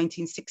in the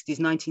 1960s,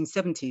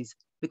 1970s,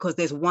 because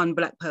there's one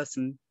Black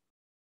person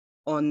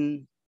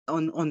on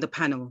the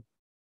panel.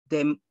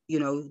 There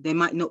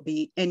might not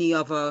be any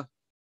other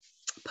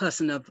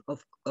person of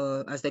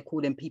as they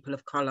call them, people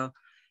of color,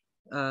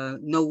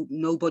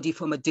 nobody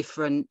from a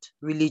different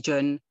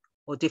religion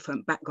or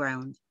different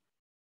background.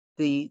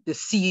 The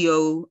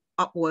CEO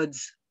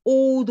upwards,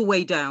 all the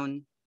way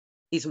down,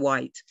 is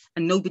white,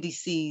 and nobody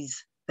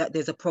sees that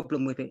there's a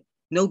problem with it.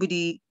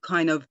 Nobody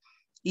kind of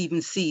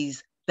even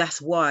sees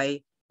that's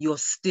why you're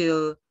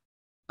still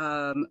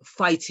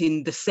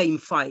fighting the same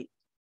fight,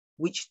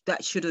 which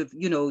that should have,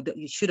 that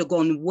you should have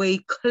gone way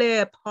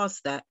clear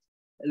past that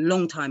a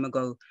long time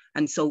ago.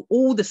 And so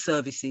all the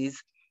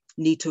services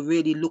need to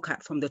really look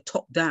at from the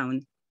top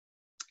down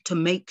to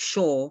make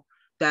sure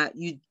that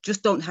you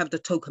just don't have the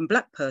token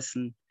Black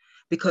person.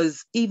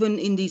 Because even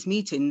in these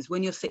meetings,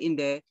 when you're sitting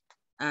there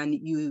and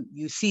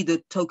you see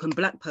the token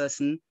Black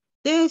person,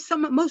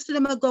 most of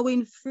them are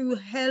going through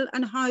hell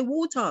and high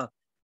water,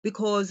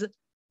 because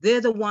they're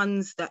the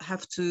ones that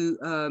have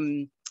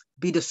to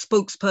be the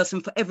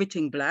spokesperson for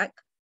everything Black.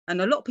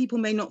 And a lot of people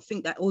may not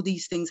think that all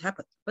these things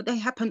happen, but they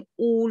happen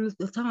all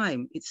the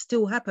time. It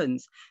still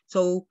happens.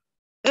 So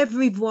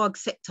every VAWG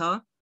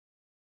sector,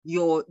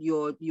 your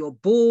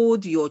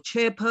board, your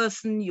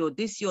chairperson, your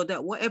this, your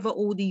that, whatever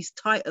all these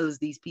titles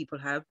these people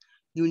have,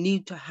 you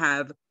need to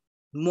have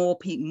more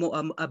people,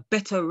 a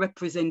better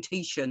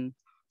representation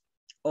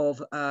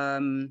of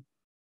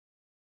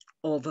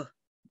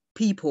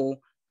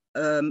people,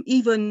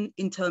 even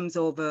in terms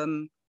of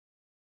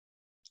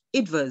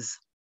IDVAs.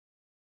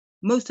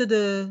 Most of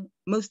the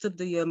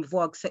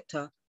VAWG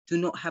sector do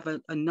not have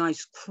a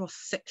nice cross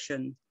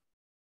section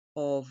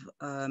of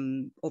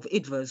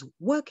IDVAs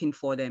working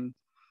for them.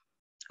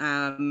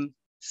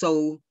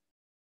 So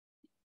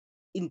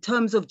in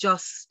terms of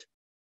just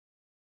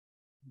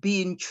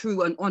being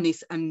true and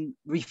honest and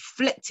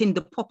reflecting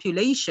the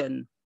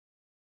population,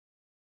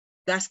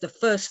 that's the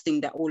first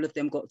thing that all of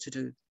them got to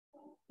do.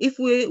 If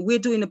we're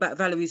doing about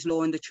Valerie's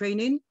Law and the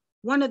training,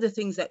 one of the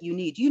things that you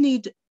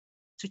need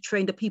to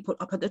train the people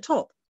up at the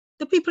top.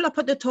 The people up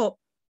at the top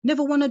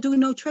never want to do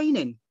no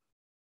training,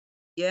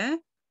 yeah?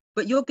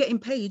 But you're getting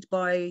paid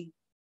by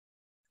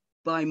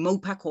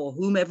MOPAC or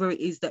whomever it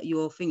is that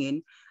you're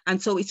thinking.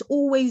 And so it's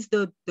always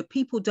the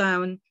people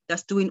down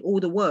that's doing all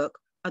the work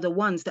are the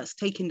ones that's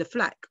taking the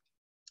flak,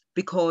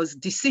 because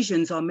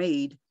decisions are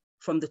made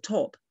from the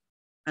top.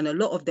 And a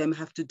lot of them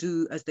have to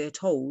do as they're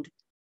told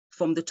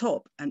from the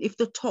top. And if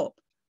the top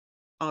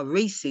are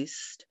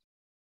racist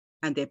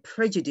and they're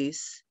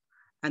prejudiced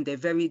and they're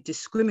very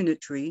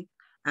discriminatory,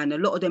 and a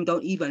lot of them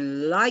don't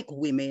even like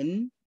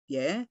women,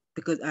 yeah,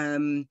 because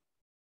of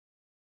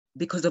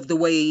the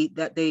way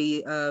that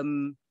they,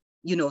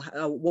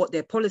 what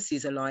their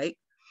policies are like,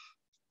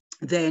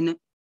 then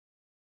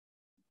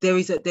there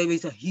is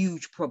a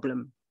huge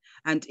problem.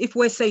 And if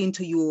we're saying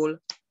to you all,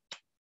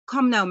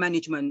 come now,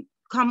 management,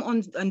 come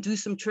on and do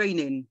some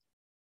training,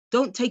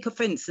 don't take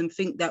offense and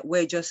think that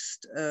we're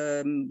just,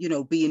 you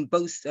know, being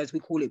as we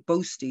call it,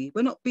 boasty.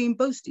 We're not being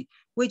boasty.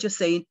 We're just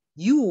saying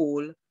you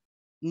all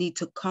need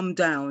to come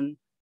down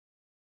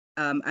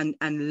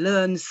and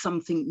learn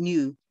something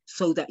new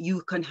so that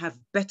you can have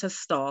better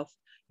staff,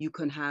 you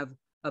can have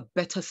a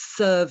better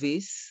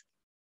service,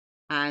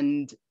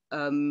 and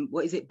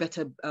what is it,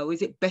 better,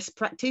 is it best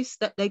practice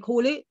that they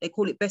call it? They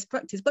call it best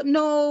practice, but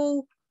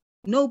no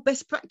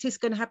best practice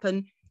can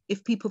happen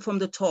if people from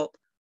the top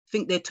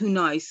think they're too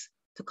nice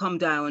to come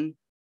down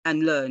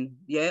and learn.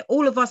 Yeah,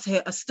 all of us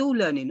here are still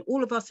learning.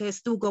 All of us here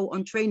still go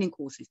on training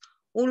courses.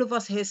 All of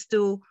us here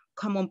still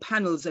come on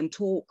panels and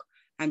talk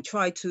and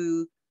try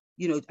to,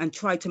 you know, and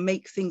try to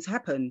make things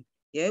happen.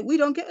 Yeah, we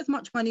don't get as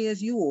much money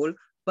as you all,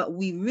 but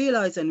we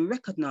realize and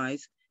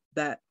recognize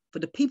that for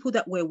the people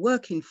that we're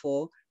working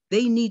for,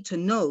 they need to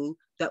know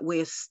that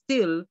we're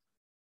still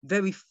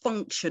very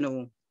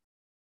functional.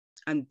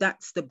 And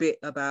that's the bit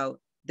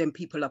about them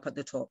people up at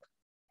the top.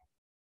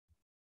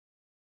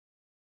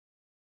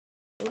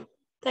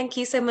 Thank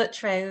you so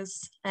much,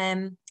 Rose.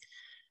 I'm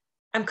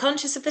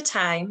conscious of the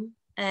time.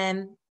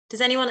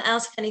 Does anyone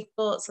else have any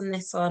thoughts on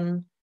this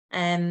one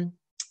in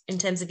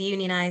terms of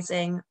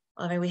unionising,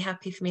 or are we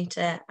happy for me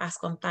to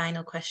ask one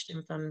final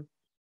question from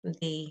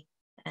the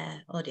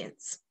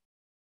audience?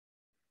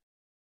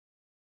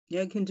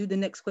 Yeah, you can do the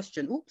next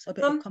question. Oops, I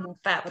better come off.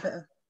 I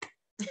better.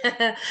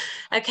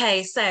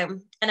 Okay, so,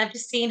 and I've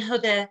just seen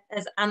Huda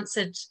has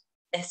answered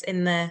this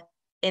in the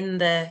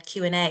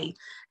Q&A,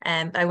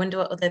 but I wonder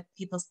what other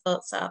people's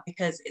thoughts are,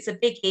 because it's a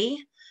biggie,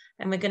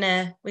 and we're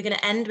gonna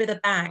end with a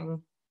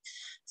bang.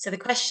 So the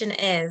question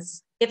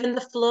is, given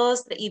the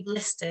flaws that you've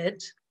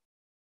listed,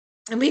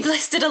 and we've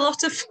listed a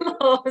lot of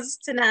flaws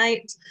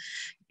tonight,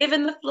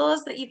 given the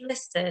flaws that you've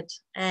listed,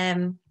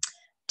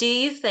 do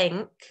you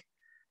think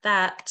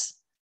that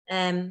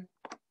the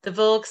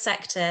VAWG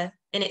sector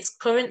in its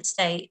current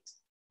state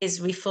is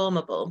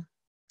reformable?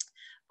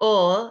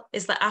 Or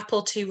is the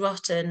apple too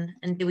rotten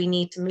and do we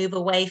need to move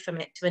away from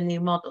it to a new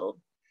model?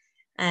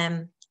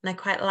 And I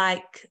quite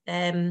like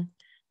the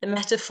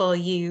metaphor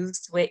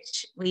used,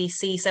 which we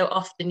see so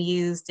often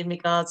used in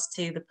regards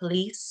to the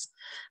police,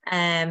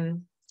 the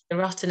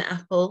rotten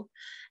apple.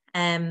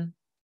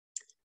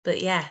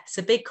 But yeah, it's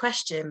a big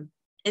question.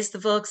 Is the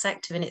VAWG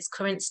sector in its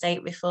current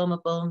state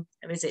reformable,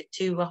 or is it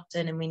too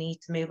rotten and we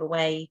need to move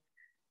away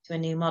to a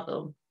new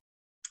model?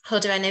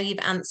 Huda, I know you've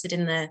answered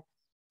in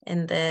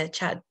the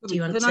chat. Do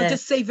you want Can I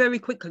just say very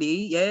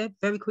quickly,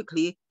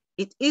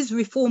 it is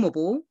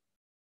reformable,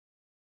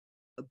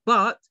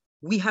 but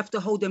we have to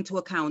hold them to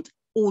account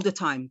all the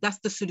time. That's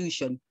the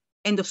solution.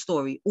 End of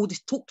story. All this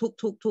talk,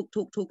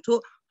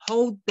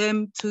 hold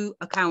them to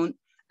account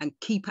and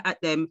keep at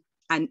them,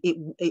 and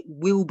it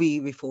will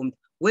be reformed.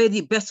 We're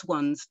the best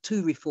ones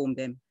to reform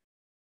them.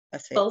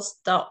 That's it. Full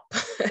stop.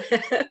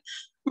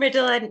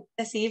 Riddle,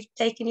 I see you've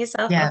taken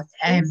yourself off.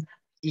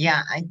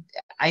 Yeah,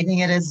 I think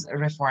it is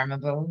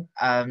reformable.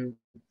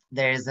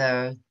 There's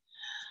a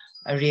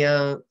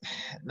real,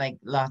 like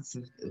lots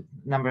of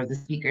number of the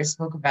speakers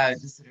spoke about,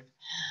 the sort of,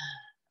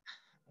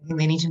 I think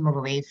they need to move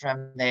away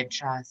from their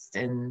trust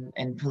in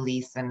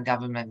police and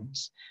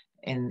government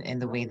in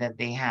the way that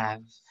they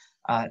have,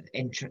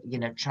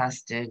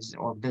 trusted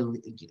or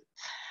believed.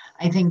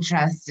 I think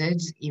trusted,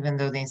 even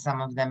though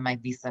some of them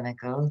might be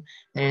cynical.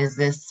 There is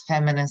this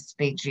feminist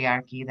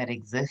patriarchy that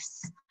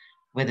exists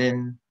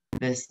within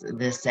this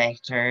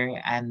sector,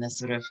 and the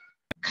sort of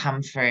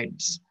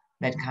comfort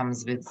that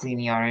comes with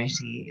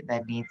seniority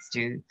that needs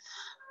to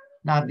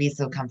not be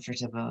so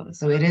comfortable.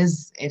 So it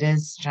is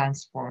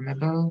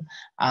transformable.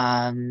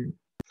 I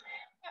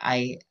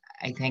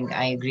think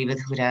I agree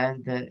with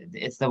Huda.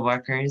 It's the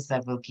workers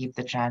that will keep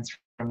the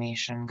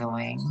transformation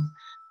going.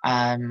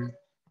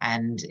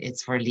 And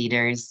it's for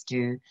leaders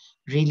to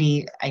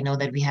really, I know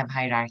that we have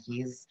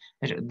hierarchies,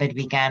 but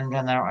we can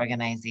run our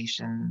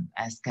organization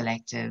as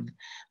collective,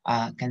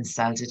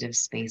 consultative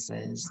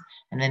spaces.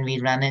 And then we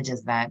run it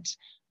as that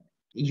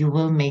you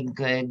will make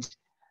good,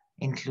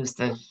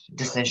 inclusive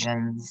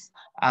decisions.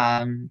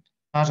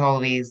 Not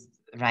always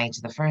right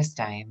the first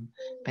time,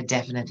 but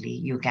definitely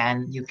you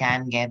can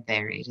get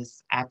there. It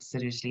is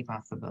absolutely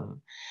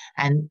possible.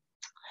 And,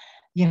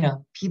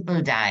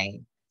 people die.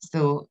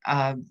 So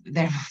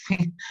there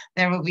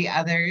will be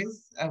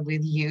others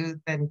with youth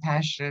and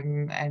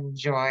passion and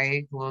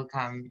joy who will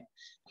come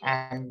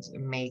and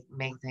make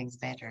things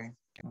better.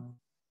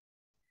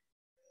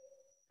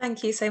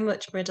 Thank you so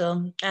much,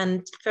 Riddle.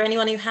 And for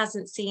anyone who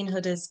hasn't seen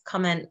Huda's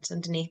comment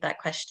underneath that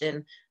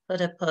question,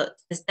 Huda put,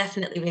 there's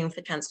definitely room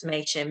for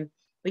transformation.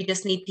 We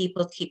just need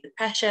people to keep the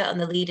pressure on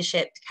the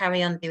leadership to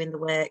carry on doing the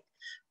work.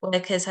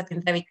 Workers have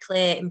been very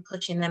clear in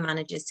pushing their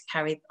managers to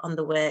carry on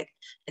the work.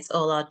 It's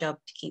all our job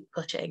to keep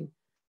pushing.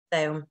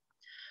 So,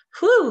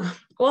 whew,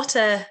 what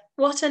a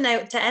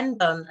note to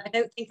end on. I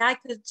don't think I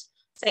could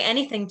say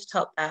anything to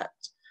top that.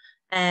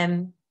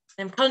 I'm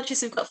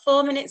conscious we've got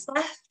 4 minutes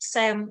left.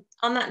 So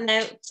on that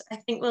note, I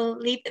think we'll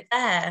leave it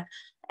there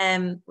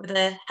with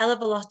a hell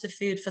of a lot of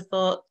food for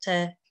thought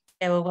to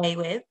go away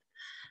with.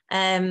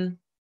 And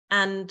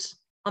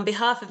on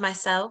behalf of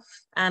myself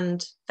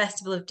and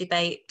Festival of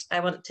Debate, I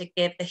want to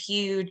give a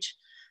huge,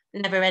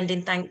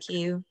 never-ending thank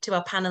you to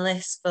our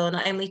panellists for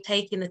not only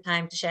taking the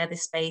time to share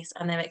this space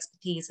and their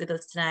expertise with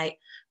us tonight,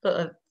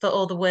 but for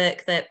all the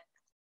work that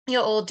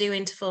you're all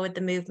doing to forward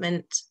the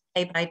movement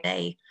day by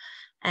day.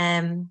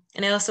 And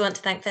I also want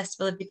to thank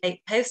Festival of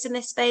Debate for hosting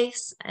this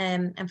space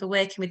and for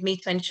working with me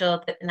to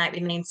ensure that the night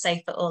remains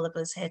safe for all of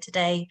us here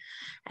today.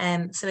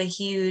 So a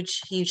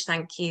huge, huge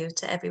thank you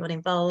to everyone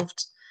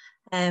involved.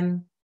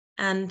 And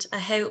I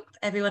hope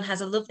everyone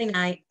has a lovely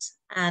night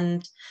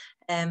and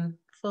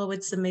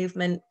forwards the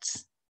movement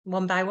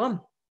one by one.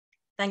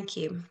 Thank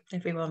you,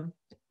 everyone.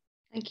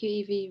 Thank you,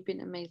 Evie. You've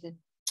been amazing.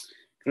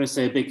 Can I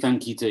say a big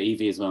thank you to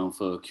Evie as well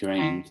for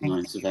curating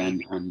tonight's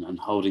event and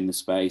holding the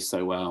space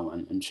so well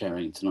and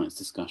sharing tonight's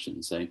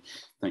discussion. So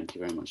thank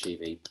you very much,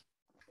 Evie.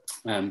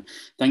 Thank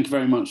you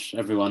very much,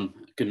 everyone.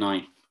 Good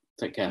night.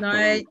 Take care. Good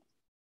night.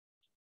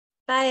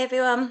 Bye,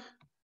 everyone.